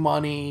raining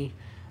money,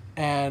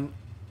 and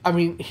I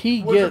mean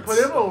he gets put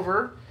him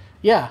over.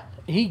 Yeah,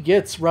 he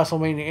gets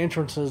WrestleMania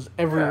entrances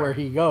everywhere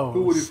he goes.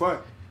 Who would he fight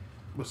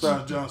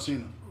besides John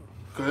Cena?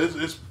 Because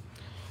it's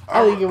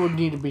I think it would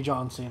need to be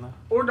John Cena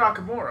Or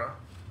Nakamura.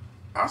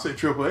 I say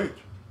Triple H.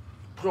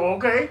 So,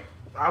 okay.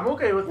 I'm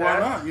okay with Why that.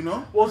 not? You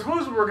know, Well,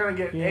 suppose we're going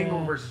to get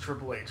Angle versus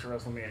Triple H for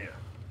WrestleMania.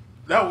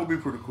 that would be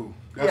pretty cool.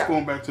 That's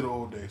going back to the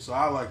old days, so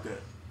I like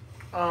that.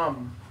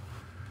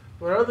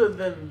 But other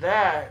than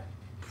that,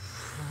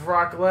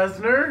 Brock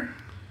Lesnar.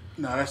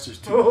 Nah, that's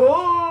just too.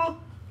 Oh,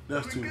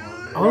 That's too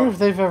much. I wonder if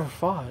they've ever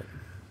fought.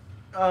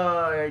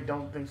 I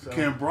don't think so.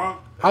 Can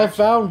Brock? I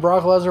found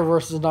Brock Lesnar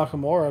versus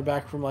Nakamura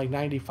back from like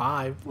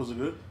 '95. Was it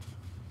good?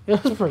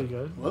 It was pretty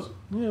good. Was it?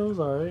 Yeah, it was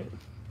alright.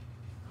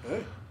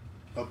 Hey,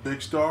 a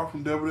big star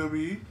from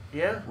WWE.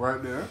 Yeah.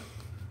 Right there.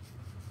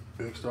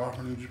 Big star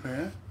from New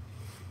Japan.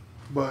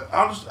 But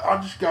I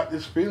just got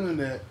this feeling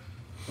that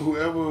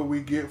whoever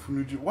we get from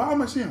New Japan. Why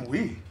am I saying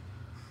we?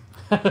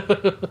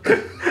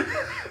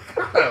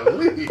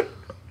 Golly.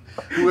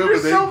 Whoever You're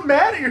so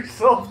mad at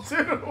yourself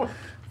too.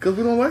 Because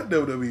we don't like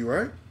WWE,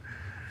 right?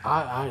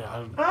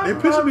 They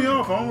pissing me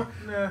off.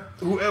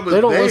 Whoever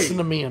they don't listen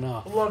to me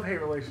enough.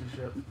 Love-hate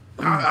relationship.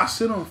 I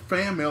sit on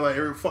fan mail like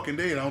every fucking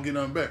day and I don't get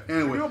nothing back.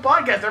 Anyway. We do a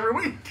podcast every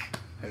week.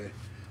 Hey,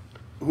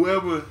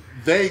 whoever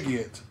they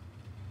get,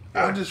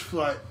 I just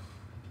feel like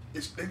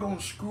they're going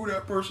to screw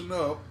that person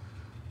up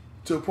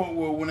to a point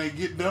where when they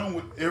get done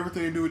with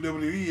everything they do with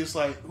WWE, it's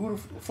like, who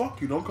the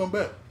fuck you? Don't come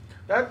back.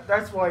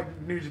 That's why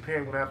New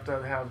Japan would have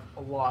to have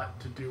a lot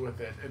to do with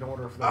it in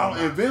order for them.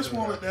 And Vince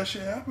won't let that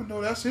shit happen,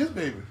 though. That's his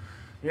baby.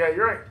 Yeah,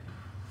 you're right.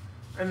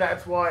 And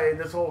that's why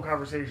this whole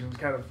conversation is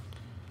kind of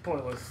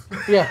pointless.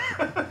 Yeah.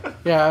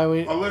 I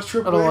mean, unless I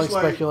Triple don't H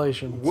like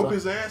speculation. Whoop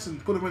his ass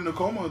and put him in the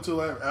coma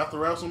until after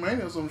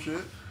WrestleMania or some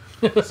shit.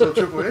 So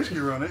Triple H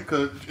can run it.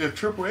 Because if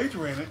Triple H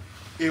ran it,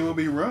 it will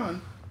be ran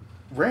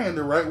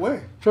the right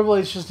way. Triple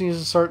H just needs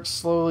to start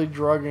slowly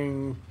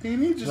drugging. He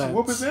needs to just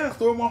whoop his ass,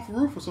 throw him off the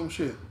roof or some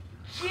shit.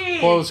 Jeez.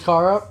 Blow his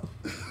car up.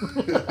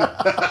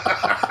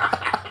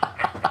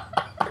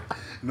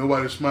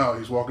 Nobody smiled.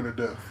 He's walking to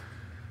death.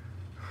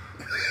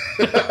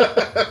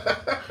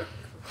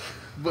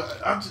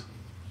 But I'm just,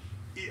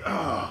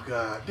 oh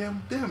god,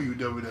 damn you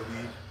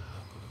WWE.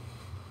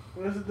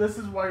 This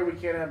is why we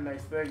can't have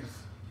nice things.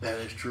 That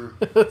is true.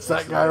 That's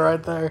that guy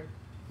right there.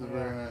 That's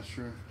very nice,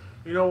 true.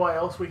 You know why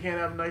else we can't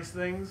have nice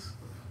things?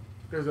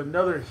 There's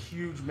another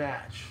huge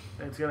match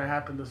that's gonna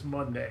happen this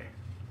Monday.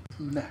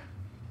 Nah.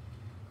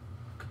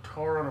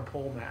 Guitar on a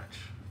pole match.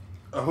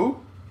 Who?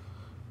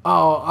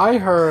 Oh, I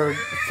heard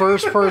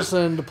first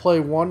person to play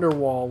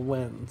Wonderwall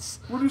wins.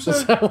 What do you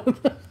say?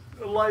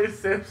 Elias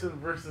Sampson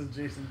versus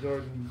Jason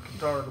Jordan,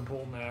 guitar on the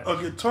pole match. A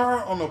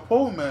guitar on a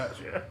pole match?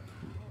 Yeah.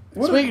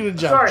 Speaking of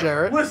Jeff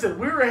Jarrett. Listen,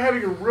 we were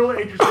having a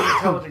really interesting,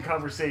 intelligent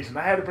conversation.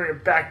 I had to bring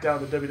it back down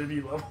to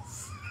WWE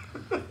levels.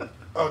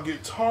 A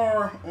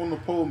guitar on the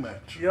pole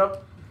match?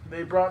 Yep.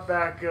 They brought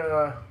back,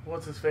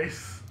 what's his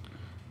face?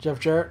 Jeff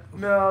Jarrett?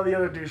 No, the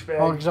other douchebag.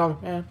 Honky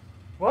Tonk Man?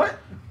 What?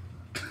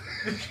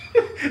 Did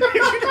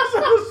you just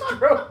have a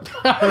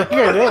stroke? I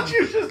think I did.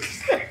 You just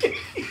second.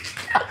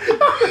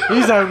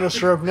 He's having a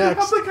stroke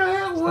next. I think I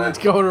had one. It's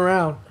going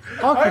around.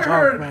 Honky I Tonk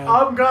heard Man.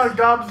 I'm gone,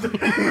 Dobbs.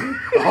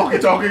 Honky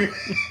Tonk.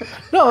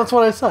 No, that's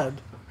what I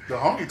said. The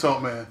Honky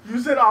Tonk Man. You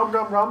said I'm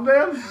gone,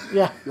 Ramdam?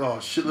 Yeah. Oh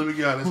shit, let me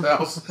get out of his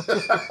house.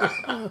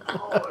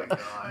 Oh my god.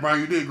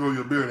 Brian, you did grow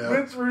your beard out.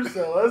 Vince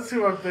Russo, that's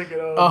who I'm thinking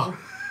of. Oh.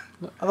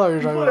 I thought you were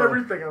He talking put about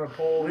everything on a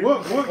pole. He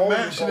What put holes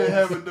match in did they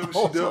have in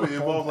poles. WCW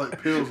involve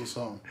like pills or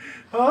something?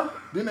 Huh?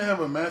 Didn't they have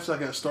a match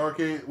like at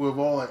Starcade with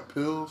all like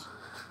pills?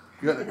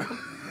 You got to,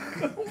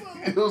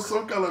 it was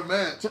some kind of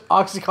match.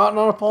 Oxycontin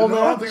on a pole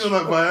No, I match? think it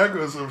was like Viagra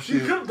or some You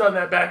shit. could have done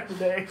that back in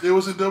the day. It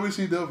was in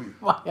WCW.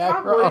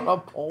 Viagra on a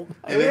pole match.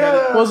 And they had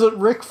a, Was it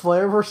Ric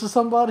Flair versus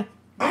somebody?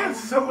 They had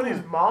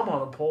somebody's mom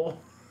on a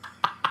pole.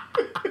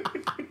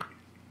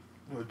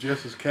 well,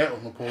 Jess's cat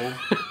on the pole.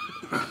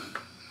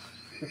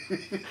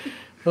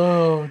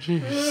 Oh,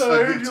 jeez. Yeah,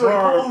 I heard you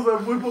like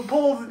poles. We put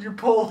poles in your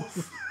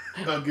poles.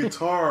 A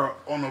guitar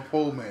on a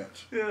pole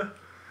match. Yeah.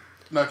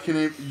 Now, can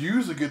they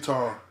use a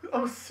guitar?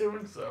 I'm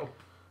assuming so.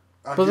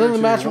 I But then the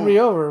guarantee match they would be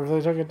won't. over if they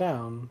took it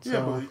down. So.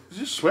 Yeah, but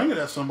just swing it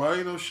at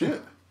somebody, no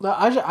shit. No,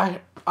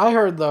 I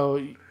heard,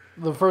 though,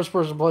 the first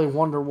person to play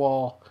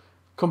Wonderwall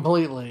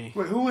completely.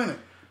 Wait, who in it?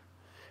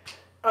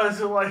 It's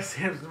Elias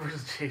Sampson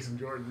versus Jason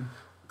Jordan.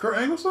 Kurt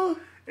Angle's son?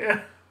 Yeah.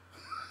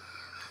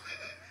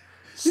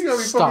 You gotta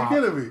be fucking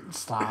kidding me.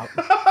 Stop.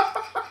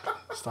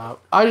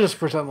 Stop. I just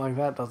pretend like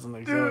that doesn't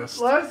Dude, exist.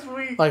 last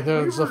week... Like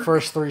there's the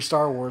first 3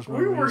 Star Wars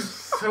movies. We were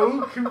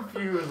so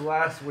confused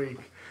last week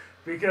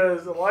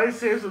Because Elias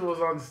Sampson was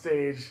on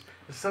stage,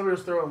 and somebody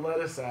was throwing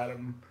lettuce at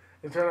him.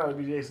 It turned out to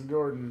be Jason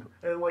Jordan.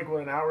 And like,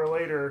 an hour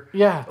later,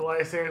 Yeah.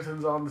 Elias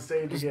Sampson's on the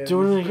stage again.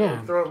 doing it He's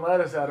again. Throwing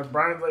lettuce at him.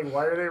 Brian's like,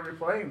 why are they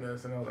replaying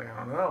this? And I was like, I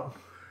don't know.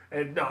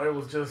 And no, it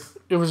was just...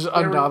 It was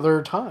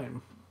another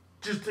time.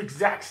 Just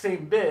exact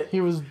same bit.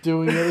 He was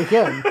doing it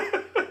again.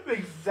 The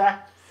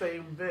exact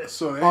same bit.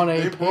 So On a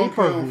they broke him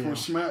pay-per-view. from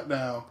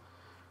SmackDown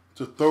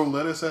to throw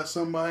lettuce at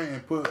somebody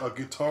and put a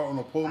guitar on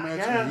a pole match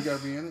and he got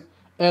to be in it?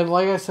 And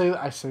like I say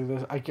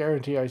this, I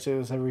guarantee I say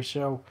this every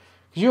show.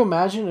 Could you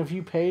imagine if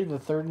you paid the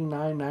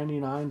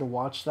 $39.99 to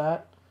watch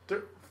that?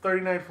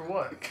 $39 for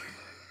what?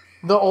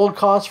 The old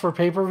cost for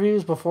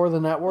pay-per-views before the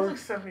It network?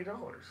 was like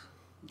 $70.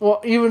 Well,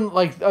 even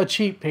like a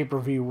cheap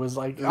pay-per-view was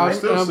like, Yeah, I'm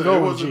still say it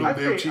going wasn't cheap. I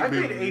Damn paid, cheap I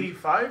paid pay-per-view.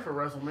 $85 for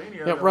WrestleMania.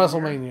 Yeah, that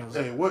WrestleMania. was-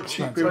 Hey, what cheap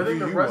So I think pay-per-view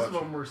the you rest of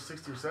watch? them were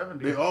 60 or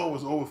 70. They all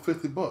was over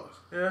 $50.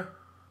 Yeah.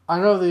 I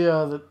know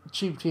the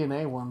cheap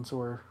TNA ones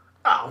were.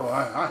 Oh,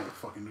 I ain't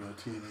fucking doing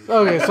TNA.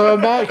 Okay, so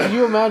can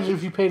you imagine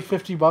if you paid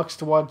 $50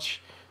 to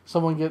watch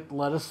someone get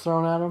lettuce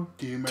thrown at them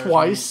Can you imagine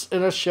twice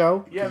in a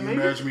show? Yeah, Can you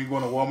maybe. imagine me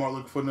going to Walmart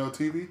looking for no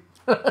TV?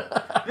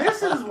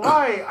 This is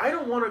why I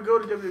don't want to go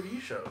to WWE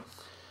shows.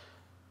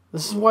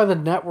 This is why the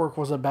network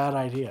was a bad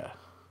idea.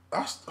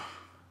 St-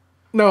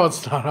 No,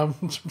 it's not. I'm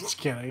just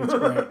kidding. It's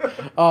great.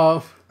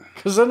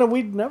 Because then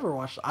we'd never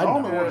watch. I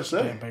don't never know what watch to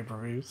say. damn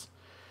pay-per-views.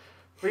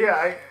 But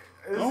yeah,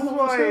 this don't is know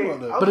what to say why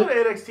about that. I'll But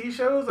go to NXT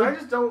shows. I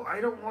just don't. I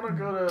don't want to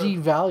go to.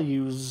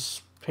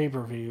 Devalues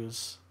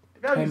pay-per-views.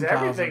 That means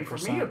everything for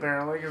me 10,000%.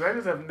 apparently, because I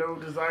just have no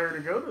desire to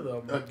go to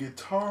them. a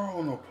guitar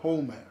on a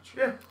pole match.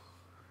 Yeah,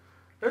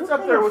 that's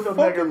What up there kind with of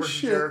Omega fucking versus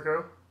shit?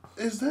 Jericho.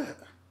 Is that?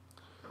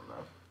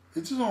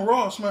 It's just on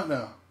Raw or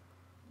SmackDown.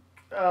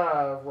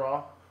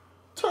 Raw.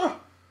 Tuh.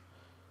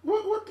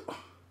 What the?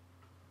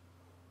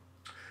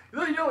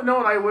 You know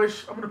what I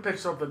wish? I'm gonna pitch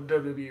something to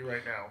WWE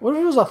right now. What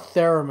if it was a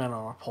theremin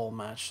on a pole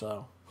match,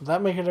 though? Would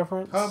that make a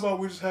difference? How about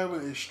we just have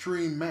an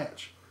extreme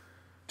match?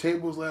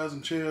 Tables, ladders,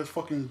 and chairs,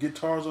 fucking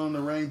guitars on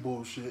the ring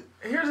bullshit.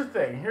 Here's the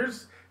thing.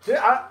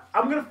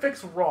 I'm gonna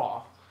fix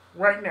Raw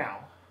right now.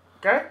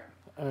 Okay?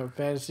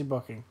 Fantasy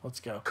booking. Let's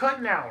go. Cut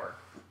an hour,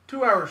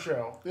 2-hour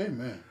show.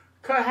 Amen.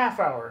 Cut half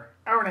hour,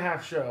 hour and a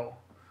half show.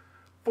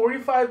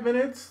 45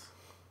 minutes,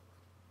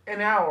 an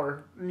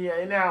hour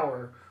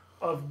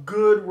of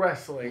good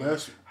wrestling.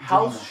 Less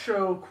House drama.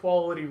 show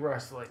quality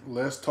wrestling.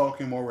 Less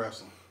talking, more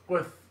wrestling.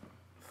 With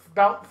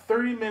about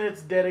 30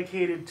 minutes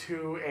dedicated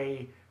to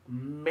a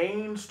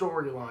main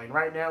storyline.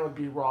 Right now it would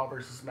be Raw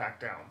versus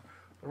SmackDown.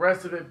 The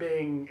rest of it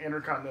being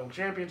Intercontinental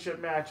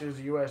Championship matches,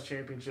 U.S.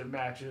 Championship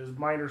matches,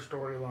 minor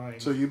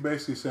storylines. So you're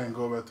basically saying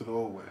go back to the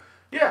old way.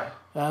 Yeah.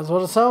 That's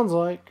what it sounds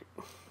like.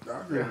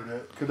 I agree with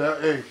that.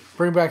 Cause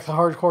Bring back the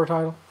hardcore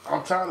title.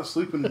 I'm tired of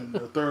sleeping in the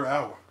third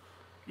hour.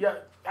 Yeah.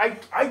 I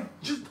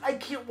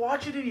can't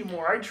watch it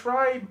anymore. I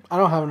tried I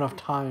don't have enough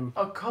time.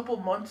 a couple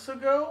months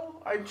ago.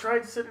 I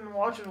tried sitting and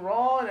watching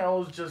Raw, and I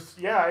was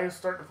just, I was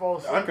starting to fall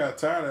asleep. I got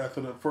tired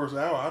after the first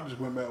hour. I just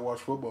went back and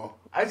watched football.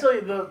 I tell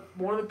you,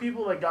 one of the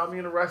people that got me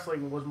into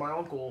wrestling was my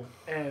uncle,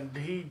 and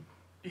he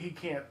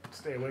can't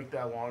stay awake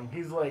that long.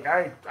 He's like,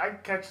 I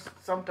catch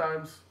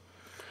sometimes.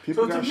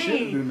 People So to got shit to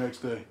me- do next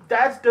day.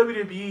 That's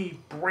WWE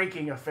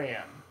breaking a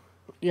fan.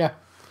 Yeah.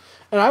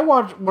 And I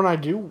watched, when I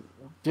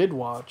did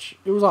watch,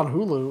 it was on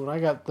Hulu, and I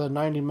got the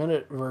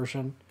 90-minute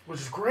version.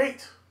 Which is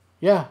great.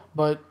 Yeah,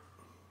 but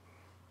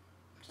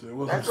It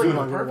wasn't That's like good.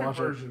 the I'm gonna perfect watch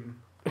it. version.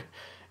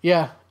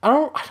 yeah, I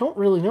don't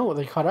really know what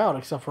they cut out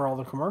except for all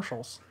the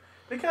commercials.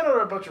 They cut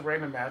out a bunch of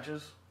random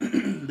matches.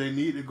 They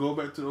need to go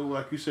back to the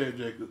like you said,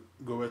 Jacob.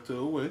 Go back to the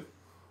old way.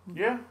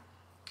 Yeah.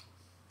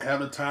 Have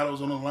the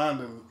titles on the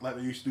line like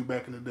they used to do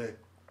back in the day.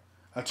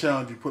 I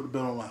challenge you, put the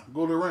belt on the line.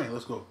 Go to the ring.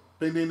 Let's go.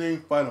 Ding, ding,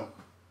 ding. Fight them.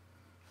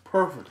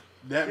 Perfect.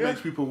 That Yeah.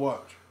 makes people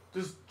watch.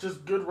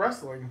 Just good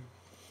wrestling.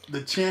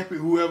 The champion,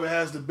 whoever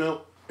has the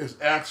belt, is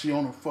actually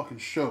on a fucking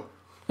show.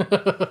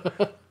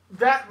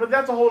 But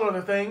that's a whole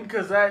other thing,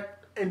 because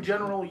that, in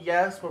general,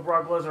 yes, but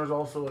Brock Lesnar is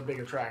also a big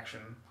attraction.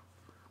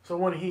 So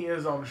when he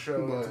is on the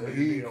show, it's a But big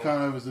he deal.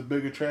 kind of is a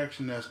big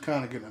attraction that's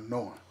kind of getting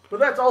annoying. But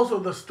that's also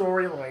the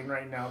storyline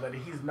right now, that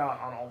he's not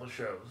on all the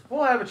shows.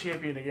 We'll have a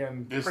champion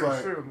again It's pretty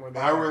like, soon. When they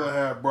I'd are. rather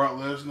have Brock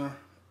Lesnar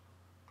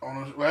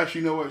on a, well,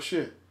 actually, you know what?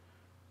 Shit.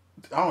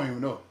 I don't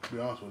even know, to be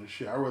honest with you.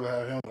 Shit, I'd rather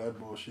have him with that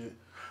bullshit.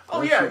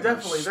 Oh, That yeah, shit is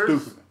definitely.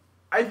 Stupid.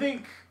 I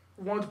think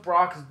once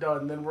Brock's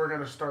done, then we're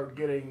going to start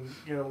getting,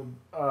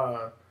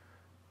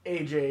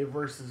 AJ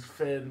versus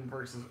Finn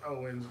versus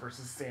Owens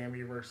versus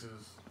Sammy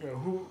versus,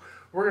 who...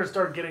 We're going to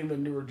start getting the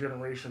newer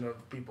generation of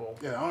people.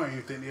 Yeah, I don't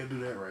even think they'll do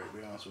that right, to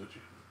be honest with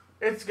you.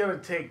 It's going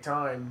to take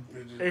time.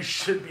 It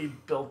should be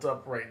built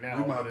up right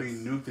now. We might but be it's-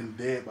 nuked and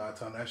dead by the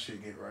time that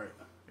shit get right.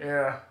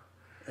 Yeah.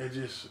 It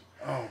just,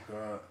 oh,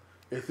 God.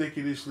 If they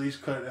could just at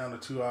least cut it down to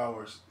 2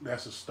 hours,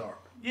 that's a start.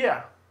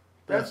 Yeah.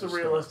 That's That's a a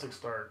start. realistic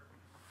start.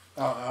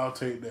 I'll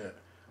take that.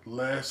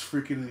 Less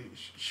freaking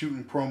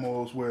shooting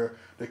promos where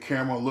the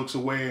camera looks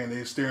away and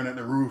they're staring at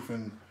the roof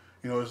and,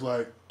 it's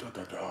like, da,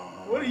 da, da.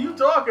 What are you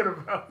talking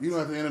about?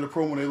 At the end of the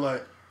promo, they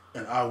like,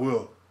 and I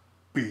will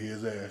beat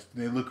his ass.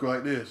 And they look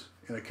like this,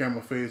 and the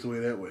camera fades away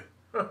that way.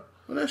 Well,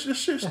 that's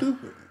just shit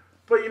stupid.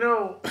 But, you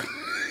know,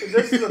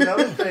 this is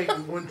another thing.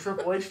 When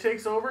Triple H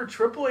takes over,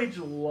 Triple H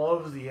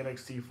loves the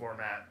NXT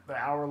format, the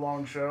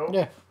hour-long show.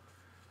 Yeah.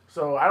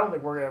 So I don't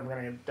think we're ever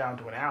going to get down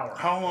to an hour.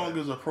 How long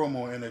is a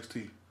promo in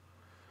NXT?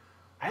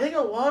 I think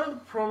a lot of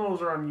the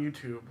promos are on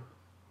YouTube.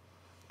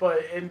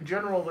 But in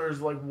general,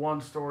 there's like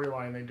one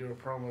storyline they do a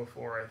promo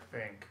for, I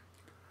think.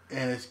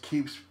 And it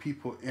keeps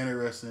people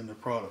interested in the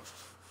product.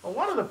 A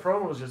lot of the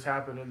promos just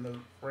happen in the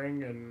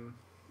ring, and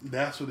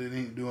that's what they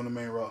need to do on the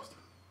main roster.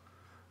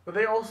 But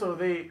they also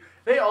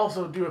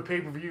do a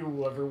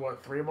pay-per-view every,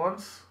 3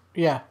 months?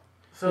 Yeah.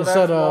 So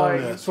Instead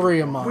that's why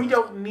 3 a month. We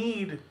don't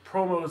need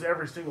promos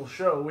every single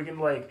show. We can,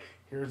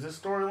 here's this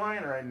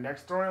storyline, all right,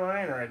 next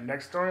storyline, all right,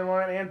 next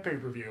storyline, and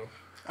pay-per-view.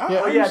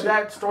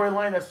 That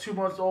storyline that's 2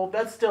 months old,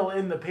 that's still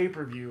in the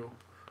pay-per-view.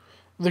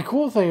 The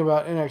cool thing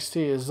about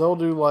NXT is they'll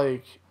do,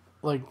 like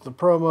the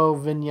promo,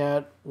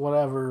 vignette,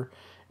 whatever,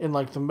 in,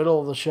 the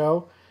middle of the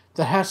show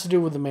that has to do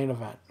with the main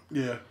event.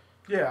 Yeah.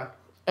 Yeah.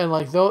 And,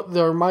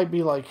 there might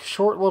be,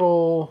 short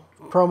little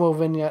promo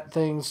vignette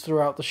things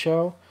throughout the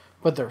show,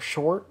 but they're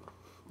short.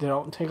 They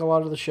don't take a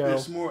lot of the show.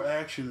 There's more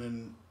action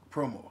than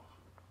promo.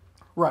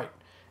 Right.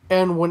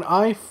 And when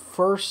I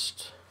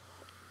first,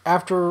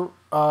 after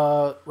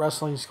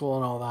wrestling school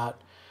and all that,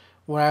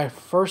 when I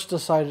first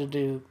decided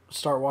to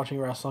start watching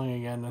wrestling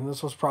again, and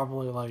this was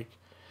probably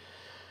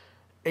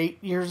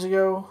 8 years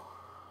ago,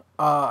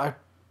 I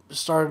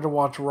started to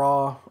watch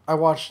Raw. I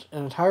watched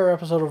an entire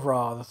episode of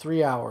Raw, the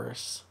 3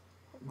 hours.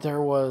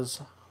 There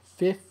was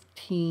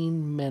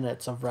 15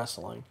 minutes of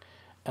wrestling,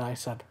 and I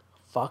said,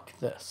 fuck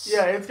this.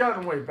 Yeah, it's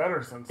gotten way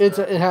better since then.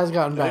 It has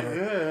gotten better.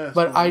 Yeah,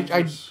 but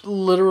I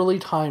literally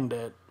timed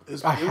it.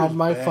 I had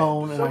my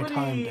phone and I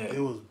timed it. It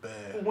was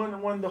bad.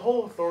 When the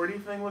whole authority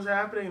thing was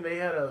happening, they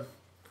had a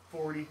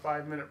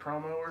 45-minute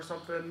promo or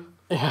something.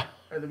 Yeah.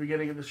 At the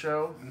beginning of the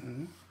show.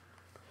 Mm-hmm.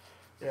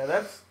 Yeah,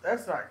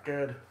 that's not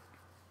good.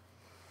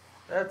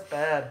 That's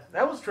bad.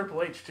 That was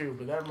Triple H too,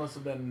 but that must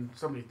have been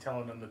somebody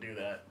telling them to do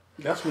that.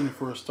 That's when he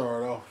first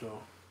started off,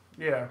 though.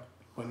 Yeah.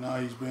 But now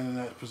he's been in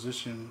that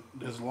position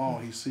this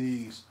long. He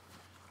sees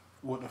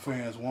what the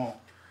fans want.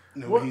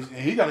 And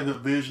he got a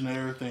good vision of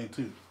everything,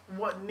 too.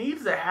 What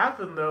needs to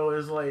happen, though,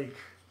 is,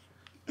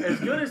 as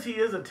good as he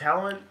is a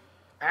talent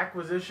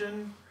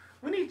acquisition,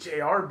 we need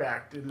JR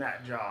back in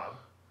that job.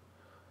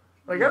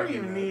 I don't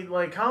even need,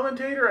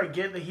 commentator, I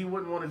get that he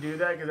wouldn't want to do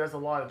that because that's a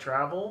lot of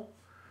travel.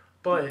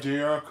 But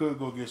JR could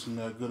go get some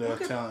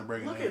good-ass talent and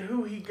bring it in. Look at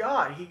who he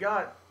got. He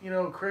got,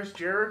 Chris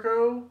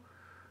Jericho.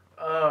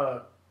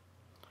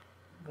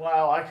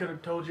 Wow, I could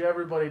have told you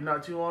everybody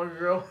not too long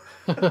ago.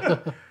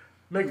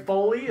 Mick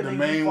Foley. The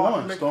main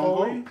one, Mick Stone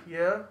Foley. Cold.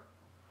 Yeah.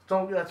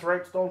 That's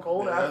right, Stone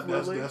Cold,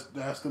 absolutely.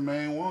 That's the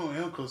main one,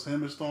 because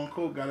him and Stone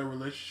Cold got a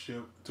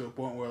relationship to a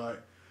point where,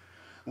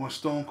 when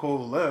Stone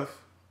Cold left,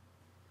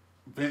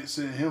 Vince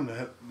sent him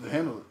to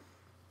handle it.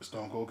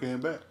 Stone Cold came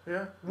back.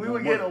 Yeah. We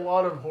would get a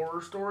lot of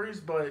horror stories,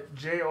 but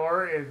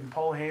JR and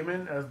Paul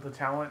Heyman as the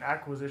talent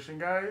acquisition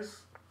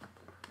guys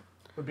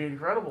would be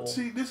incredible.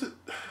 See, this is...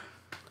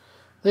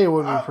 I think it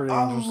would be pretty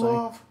interesting. I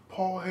love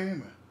Paul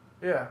Heyman.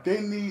 Yeah.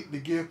 They need to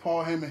give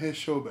Paul Heyman his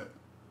show back.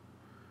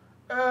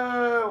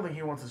 I don't think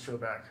he wants his show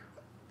back.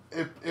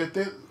 If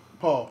they...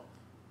 Paul,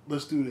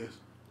 let's do this.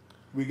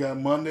 We got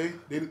Monday.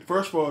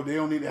 First of all, they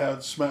don't need to have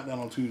SmackDown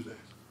on Tuesdays.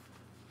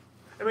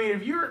 I mean,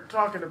 if you're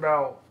talking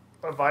about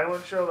a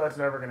violent show, that's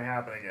never going to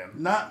happen again.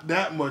 Not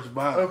that much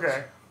violence.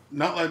 Okay.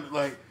 Not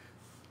like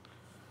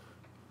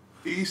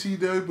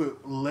ECW,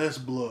 but less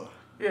blood.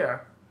 Yeah.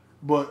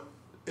 But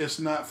it's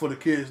not for the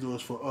kids, though.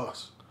 It's for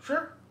us.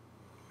 Sure.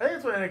 I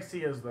think that's what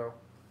NXT is, though.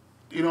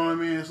 You know what I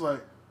mean? It's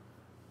like,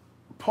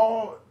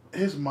 Paul,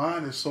 his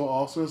mind is so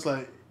awesome. It's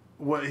like,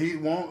 what he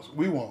wants,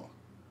 we want.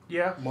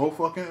 Yeah. More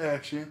fucking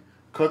action.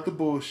 Cut the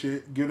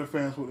bullshit. Give the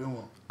fans what they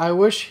want. I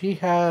wish he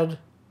had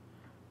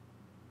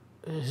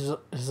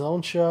his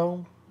own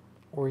show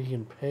where he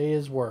can pay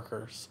his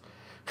workers.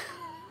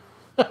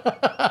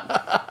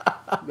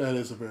 That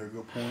is a very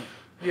good point.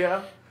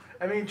 Yeah.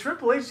 I mean,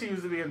 Triple H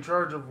seems to be in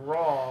charge of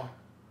Raw.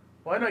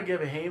 Why not give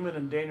Heyman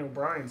and Daniel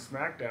Bryan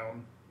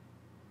SmackDown?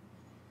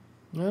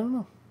 I don't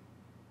know.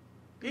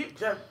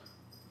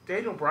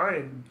 Daniel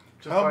Bryan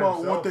just How by about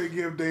himself. what they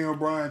give Daniel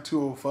Bryan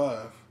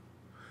 205?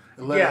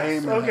 And let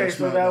Heyman okay, have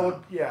so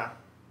SmackDown.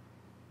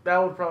 that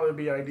would probably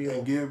be ideal.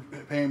 And give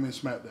Heyman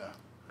SmackDown.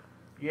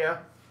 Yeah.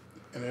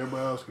 And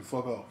everybody else can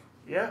fuck off.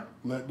 Yeah.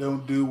 Let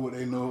them do what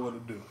they know what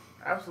to do.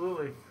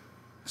 Absolutely.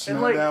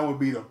 SmackDown would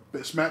be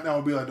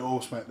like the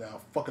old SmackDown.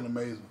 Fucking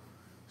amazing.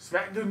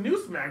 The new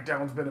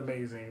SmackDown's been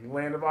amazing.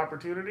 Land of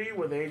Opportunity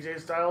with AJ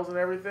Styles and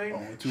everything.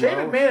 Only 2 Shane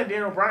hours. McMahon and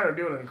Daniel Bryan are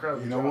doing an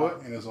incredible You know job.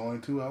 what? And it's only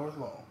 2 hours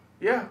long.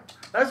 Yeah.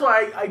 That's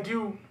why I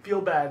do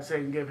feel bad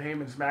saying give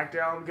Heyman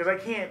SmackDown, because I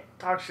can't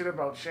talk shit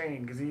about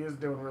Shane, because he is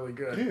doing really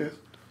good.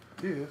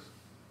 He is.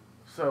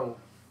 So,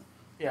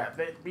 yeah.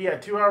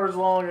 2 hours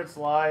long, it's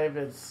live,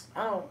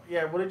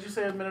 what did you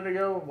say a minute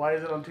ago? Why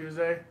is it on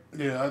Tuesday?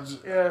 Yeah,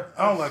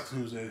 I don't like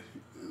Tuesday.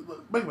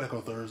 Bring it back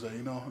on Thursday,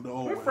 you know, the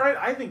old way. Friday,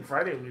 I think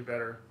Friday would be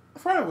better.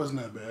 Friday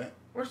wasn't that bad.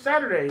 Or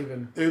Saturday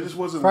even. It just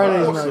wasn't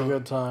Friday's live, not so- a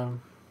good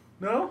time.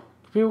 No?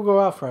 People go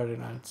out Friday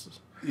nights.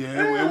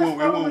 Yeah, it won't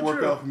probably work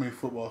true. out for me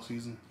football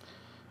season.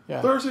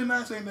 Yeah. Thursday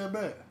nights ain't that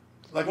bad.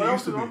 Like What it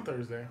else used is to on be.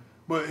 Thursday?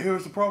 But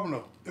here's the problem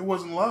though. It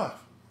wasn't live.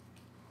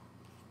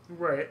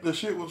 Right. The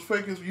shit was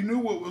fake as you knew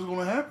what was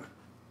gonna happen.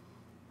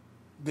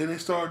 Then they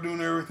started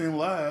doing everything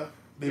live.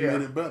 They Yeah.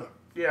 made it better.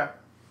 Yeah.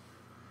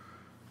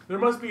 There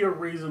must be a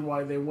reason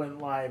why they went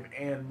live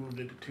and moved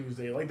it to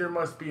Tuesday. Like, there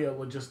must be a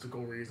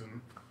logistical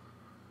reason.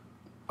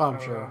 I'm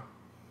sure.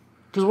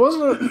 Because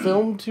wasn't it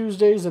filmed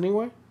Tuesdays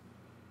anyway?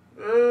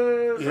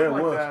 Something Yeah, it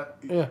like was. that.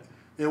 Yeah.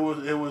 It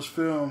was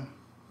filmed.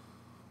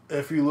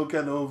 If you look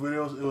at the old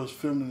videos, it was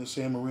filmed in the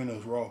same arena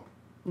as Raw.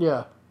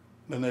 Yeah.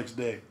 The next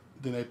day,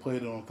 then they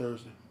played it on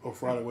Thursday or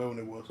Friday, whatever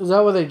it was. Is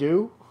that what they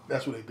do?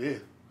 That's what they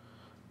did.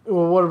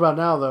 Well, what about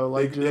now though?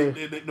 Like, No,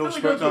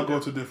 SmackDown go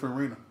to a different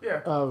arena.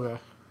 Yeah. Oh,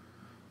 okay.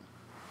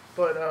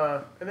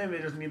 But, and then they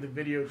just need the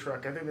video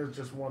truck. I think there's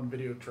just one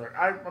video truck.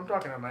 I'm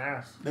talking on my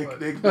ass. They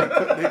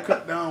but-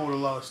 cut down with a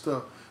lot of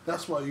stuff.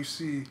 That's why you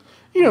see.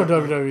 You know,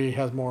 WWE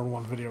has more than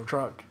one video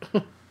truck.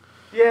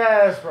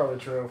 Yeah, that's probably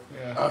true.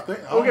 Yeah. I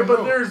Okay, don't but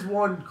know. there's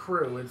one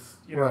crew. It's,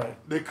 you know.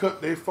 Right.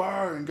 They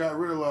fired and got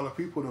rid of a lot of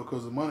people though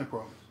because of money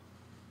problems.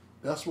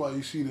 That's why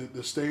you see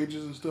the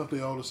stages and stuff. They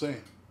all the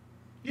same.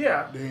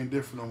 Yeah. They ain't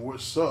different on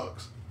which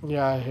sucks.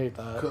 Yeah, I hate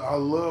that. Cause I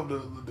love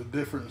the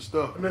different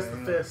stuff. I missed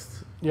man. the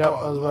fist. Yep, Oh,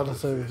 I was love about to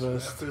say the man.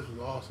 fist. That fist was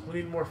awesome. We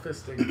need more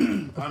fisting.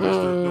 I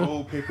missed the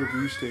whole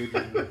pay-per-view stage.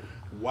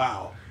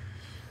 Wow.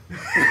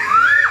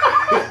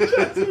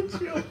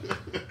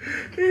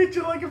 He hit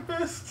you like a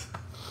fist.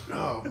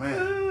 Oh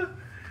man.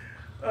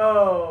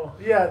 Oh,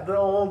 yeah, the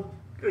old...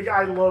 Like,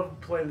 I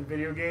love playing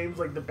video games,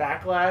 like the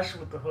Backlash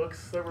with the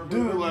hooks that were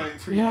Dude, moving. like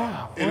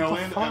Yeah, in what the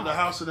Orlando, fuck? at the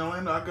house in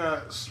Orlando, I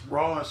got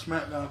Raw and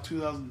SmackDown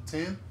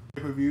 2010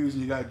 pay-per-views,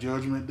 and you got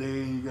Judgment Day,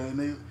 and you got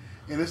and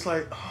it's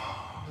like,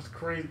 oh, It's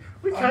crazy.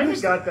 We I kind of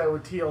missed got it. that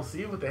with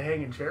TLC with the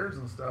hanging chairs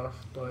and stuff,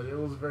 but it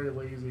was very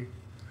lazy.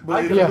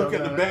 but if could you love look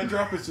at the that.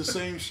 backdrop, it's the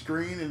same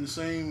screen and the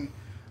same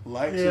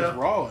lights Yeah. as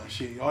Raw and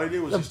shit. All they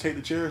did was just take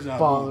the chairs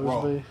down and move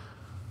Raw. Bothers me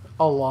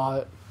a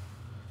lot.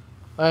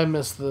 I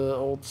miss the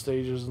old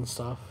stages and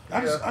stuff.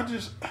 I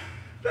just,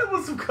 That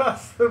must have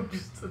cost them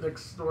just an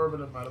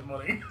exorbitant amount of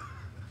money.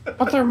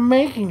 But they're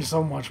making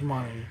so much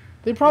money.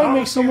 They probably I don't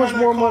make so see much how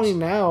that more costs- money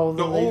now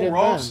the than they old did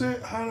Raw then.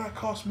 set, how did that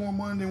cost more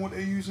money than what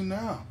they're using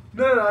now?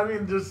 No, I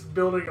mean just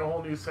building a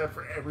whole new set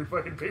for every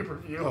fucking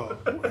pay-per-view. Oh,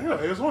 hell,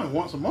 it was only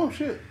once a month,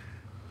 shit.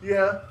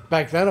 Yeah.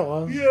 Back then it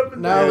was. Yeah, but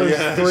now then-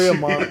 there's 3 a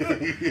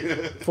month,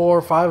 Yeah. 4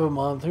 or 5 a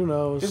month. Who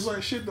knows? It's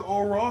like shit. The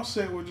old Raw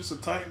set was just a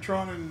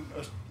Titantron and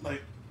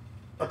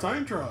a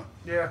Titantron.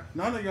 Yeah.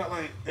 Now they got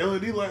like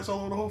LED lights all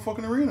over the whole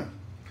fucking arena.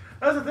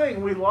 That's the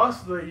thing. We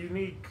lost the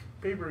unique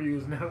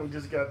pay-per-views. Now we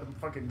just got the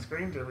fucking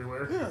screens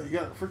everywhere. Yeah, you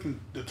got freaking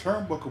the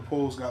turnbuckle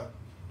poles got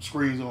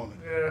screens on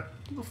it. Yeah.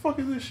 What the fuck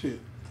is this shit?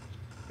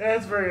 Yeah,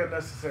 it's very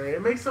unnecessary.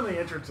 It makes some of the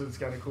entrances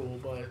kind of cool,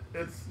 but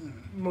it's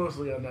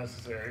mostly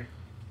unnecessary.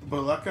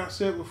 But like I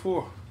said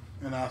before,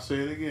 and I'll say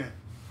it again,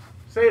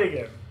 Say it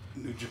again.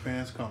 New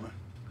Japan's coming,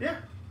 Yeah.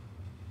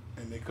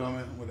 and they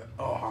coming with it.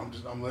 Oh,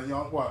 I'm letting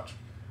y'all watch.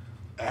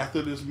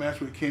 After this match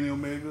with Kenny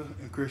Omega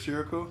and Chris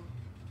Jericho,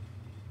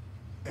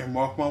 and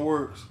mark my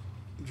words,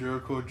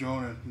 Jericho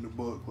joining the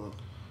Bullet Club.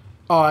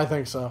 Oh, I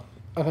think so.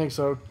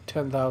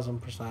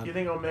 10,000%. You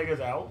think Omega's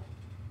out?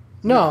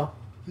 No,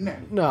 Nah,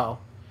 no.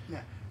 nah.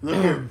 Look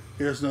here.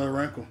 Here's another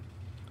wrinkle.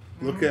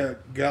 Look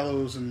at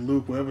Gallows and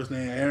Luke, whatever his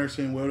name,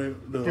 Anderson, whatever.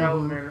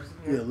 Gallows and Anderson.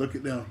 Yeah, look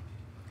at them.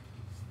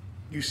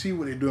 You see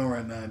what they're doing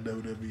right now in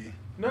WWE.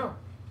 No.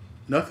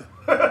 Nothing.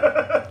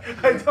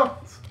 I don't.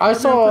 I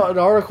saw an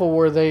article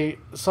where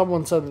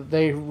someone said that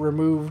they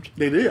removed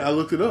They did. I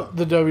looked it up.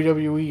 the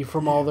WWE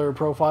from all their You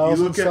profiles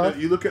and look at stuff.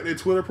 you look at their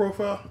Twitter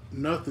profile.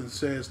 Nothing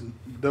says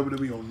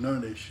WWE on none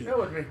of that shit. That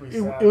would make me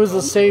sad. It was the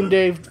though. same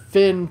day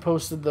Finn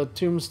posted the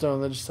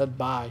tombstone that just said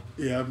bye.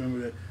 Yeah, I remember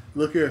that.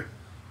 Look here.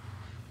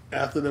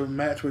 After the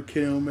match with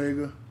Kenny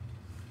Omega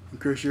and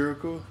Chris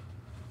Jericho,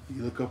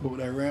 you look up over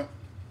that ramp.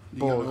 You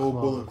got Bullet the old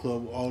Club. Bullet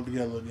Club all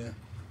together again.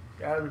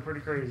 That'd be pretty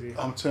crazy.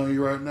 I'm telling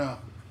you right now,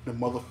 the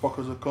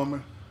motherfuckers are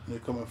coming. And they're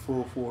coming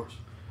full force.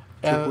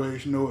 And- Triple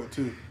H know it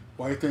too.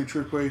 Why you think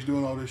Triple H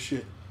doing all this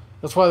shit?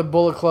 That's why the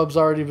Bullet Club's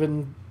already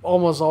been,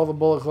 almost all the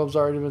Bullet Club's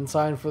already been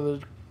signed for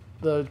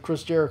the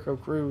Chris Jericho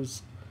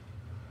cruise.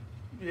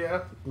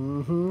 Yeah.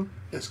 Mm-hmm.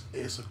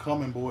 It's a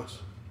coming, boys.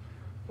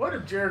 What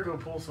if Jericho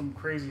pulls some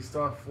crazy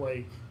stuff,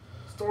 like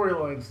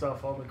storyline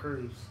stuff on the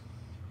cruise?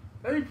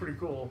 That'd be pretty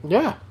cool.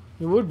 Yeah,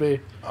 it would be.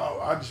 Oh,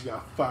 I just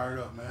got fired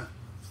up, man.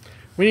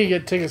 We need to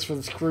get tickets for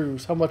this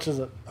cruise. How much is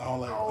it? I don't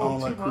like Oh,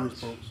 cruise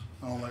too much. boats.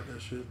 I don't like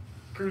that shit.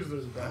 Cruise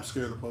is I'm best.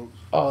 scared of boats,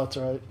 Oh, that's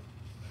right.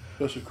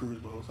 especially cruise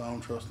boats. I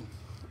don't trust them.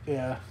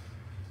 Yeah.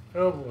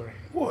 Oh boy.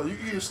 Boy, you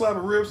eat a slab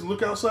of ribs and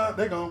look outside,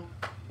 they gone.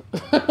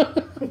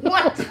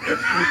 What?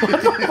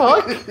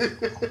 Fuck?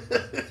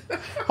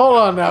 Hold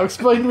on now.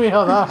 Explain to me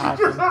how that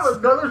Just happens. have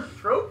another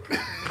stroke?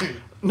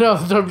 No,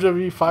 the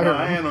WWE fired No, him.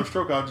 I ain't no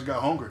stroke. I just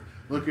got hungry.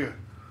 Look here.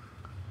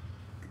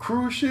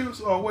 Cruise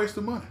ships are a waste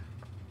of money.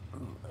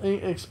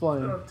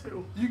 Explain.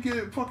 You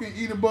get fucking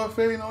eat a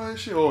buffet and all that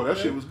shit. Oh, that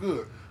shit was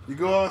good. You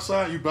go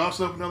outside, you bounce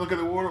up and then look at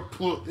the water,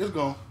 plop, it's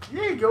gone.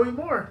 Yeah, go eat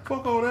more.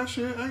 Fuck all that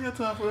shit. I ain't got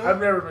time for that. I've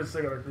never been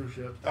sick on a cruise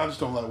ship. I just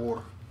don't like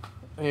water.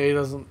 Yeah, he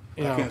doesn't.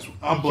 You know, I can't swim.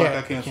 I'm black.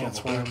 I can't swim.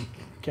 swim.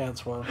 Can't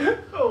swim.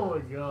 Oh my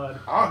god.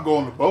 I'll go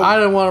on the boat. I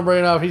didn't want to bring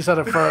it up. He said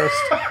it first.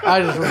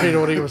 I just repeated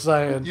what he was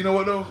saying. You know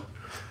what though?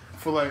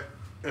 For like,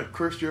 if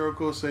Chris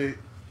Jericho say,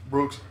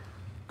 Brooks,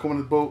 come on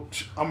the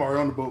boat, I'm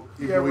already on the boat.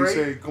 Even though he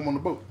say, come on the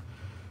boat.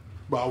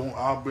 But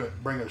I'll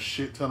bring a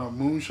shit ton of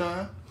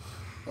moonshine,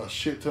 a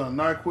shit ton of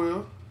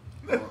NyQuil,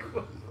 and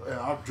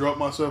I'll drop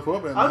myself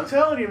up at I'm night.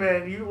 telling you,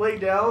 man, you lay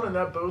down and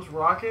that boat's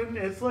rocking,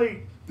 it's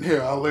like...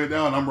 Yeah, I'll lay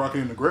down, I'm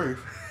rocking in the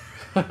grave.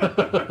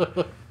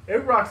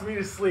 It rocks me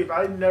to sleep.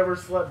 I never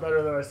slept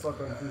better than I slept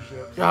on a cruise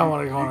ship. I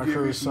want to go on a Give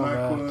me cruise some so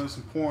NyQuil bad. and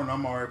some porn,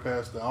 I'm already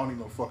past that. I don't need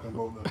no fucking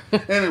boat.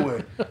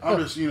 Anyway, I'm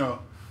just,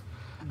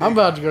 I'm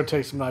about to go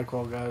take some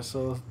NyQuil, guys.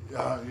 So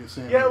you're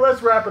saying Yeah,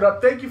 let's wrap it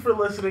up. Thank you for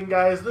listening,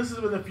 guys. This has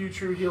been the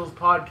FewTrueHeels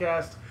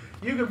podcast.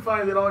 You can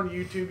find it on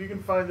YouTube. You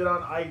can find it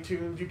on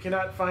iTunes. You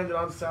cannot find it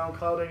on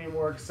SoundCloud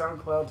anymore because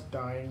SoundCloud's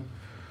dying.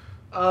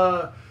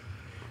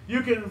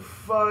 You can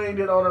find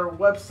it on our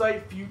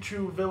website,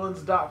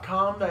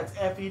 FewTrueVillains.com. That's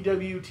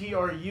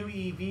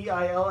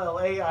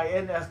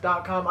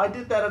FewTrueVillains.com. I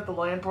did that at the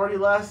LAN party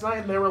last night,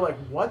 and they were like,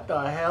 what the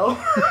hell?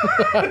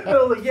 I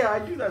was like, yeah, I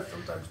do that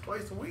sometimes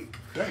twice a week.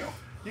 Damn.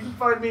 You can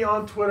find me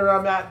on Twitter.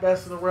 I'm at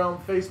Best in the Realm.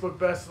 Facebook,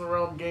 Best in the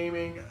Realm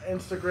Gaming.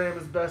 Instagram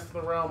is Best in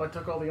the Realm. I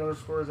took all the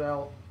underscores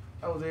out.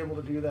 I was able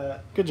to do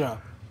that. good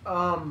job.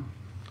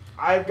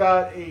 I've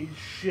got a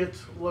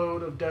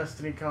shitload of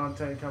Destiny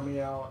content coming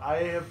out.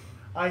 I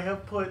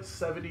have put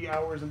 70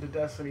 hours into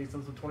Destiny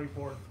since the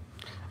 24th.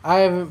 I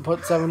haven't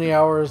put 70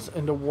 hours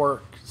into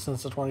work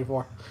since the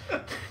 24th.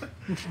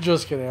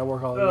 Just kidding. I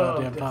work all the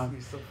goddamn time.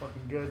 Destiny's so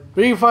fucking good.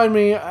 But you can find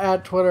me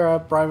at Twitter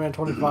at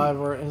BrianMan25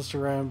 or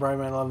Instagram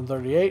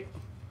BrianMan1138.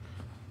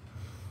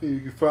 You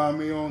can find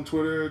me on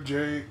Twitter,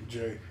 Jeremy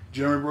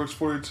Brooks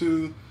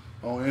 42,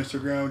 on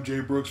Instagram,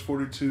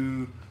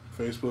 JBrooks42,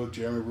 Facebook,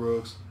 Jeremy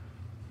Brooks.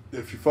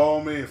 If you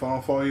follow me, if I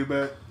don't follow you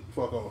back,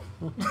 fuck off.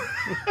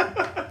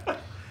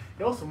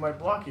 He also might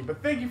block you.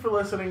 But thank you for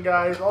listening,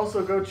 guys.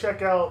 Also, go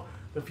check out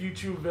the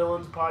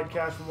FewTrueVillains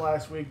podcast from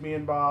last week. Me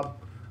and Bob,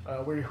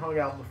 we hung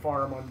out in the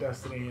farm on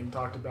Destiny and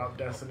talked about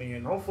Destiny.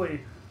 And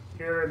hopefully,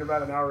 here in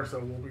about an hour or so,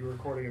 we'll be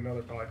recording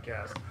another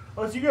podcast.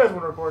 Unless you guys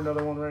want to record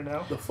another one right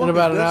now. In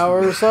about an hour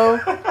or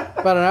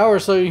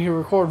so, you can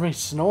record me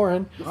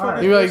snoring.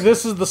 Right. You're like,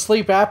 this is the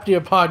sleep apnea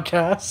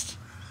podcast.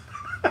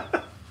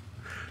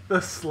 The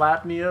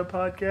Slapnea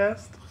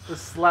podcast? The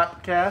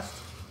Slapcast?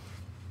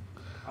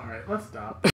 Alright, let's stop.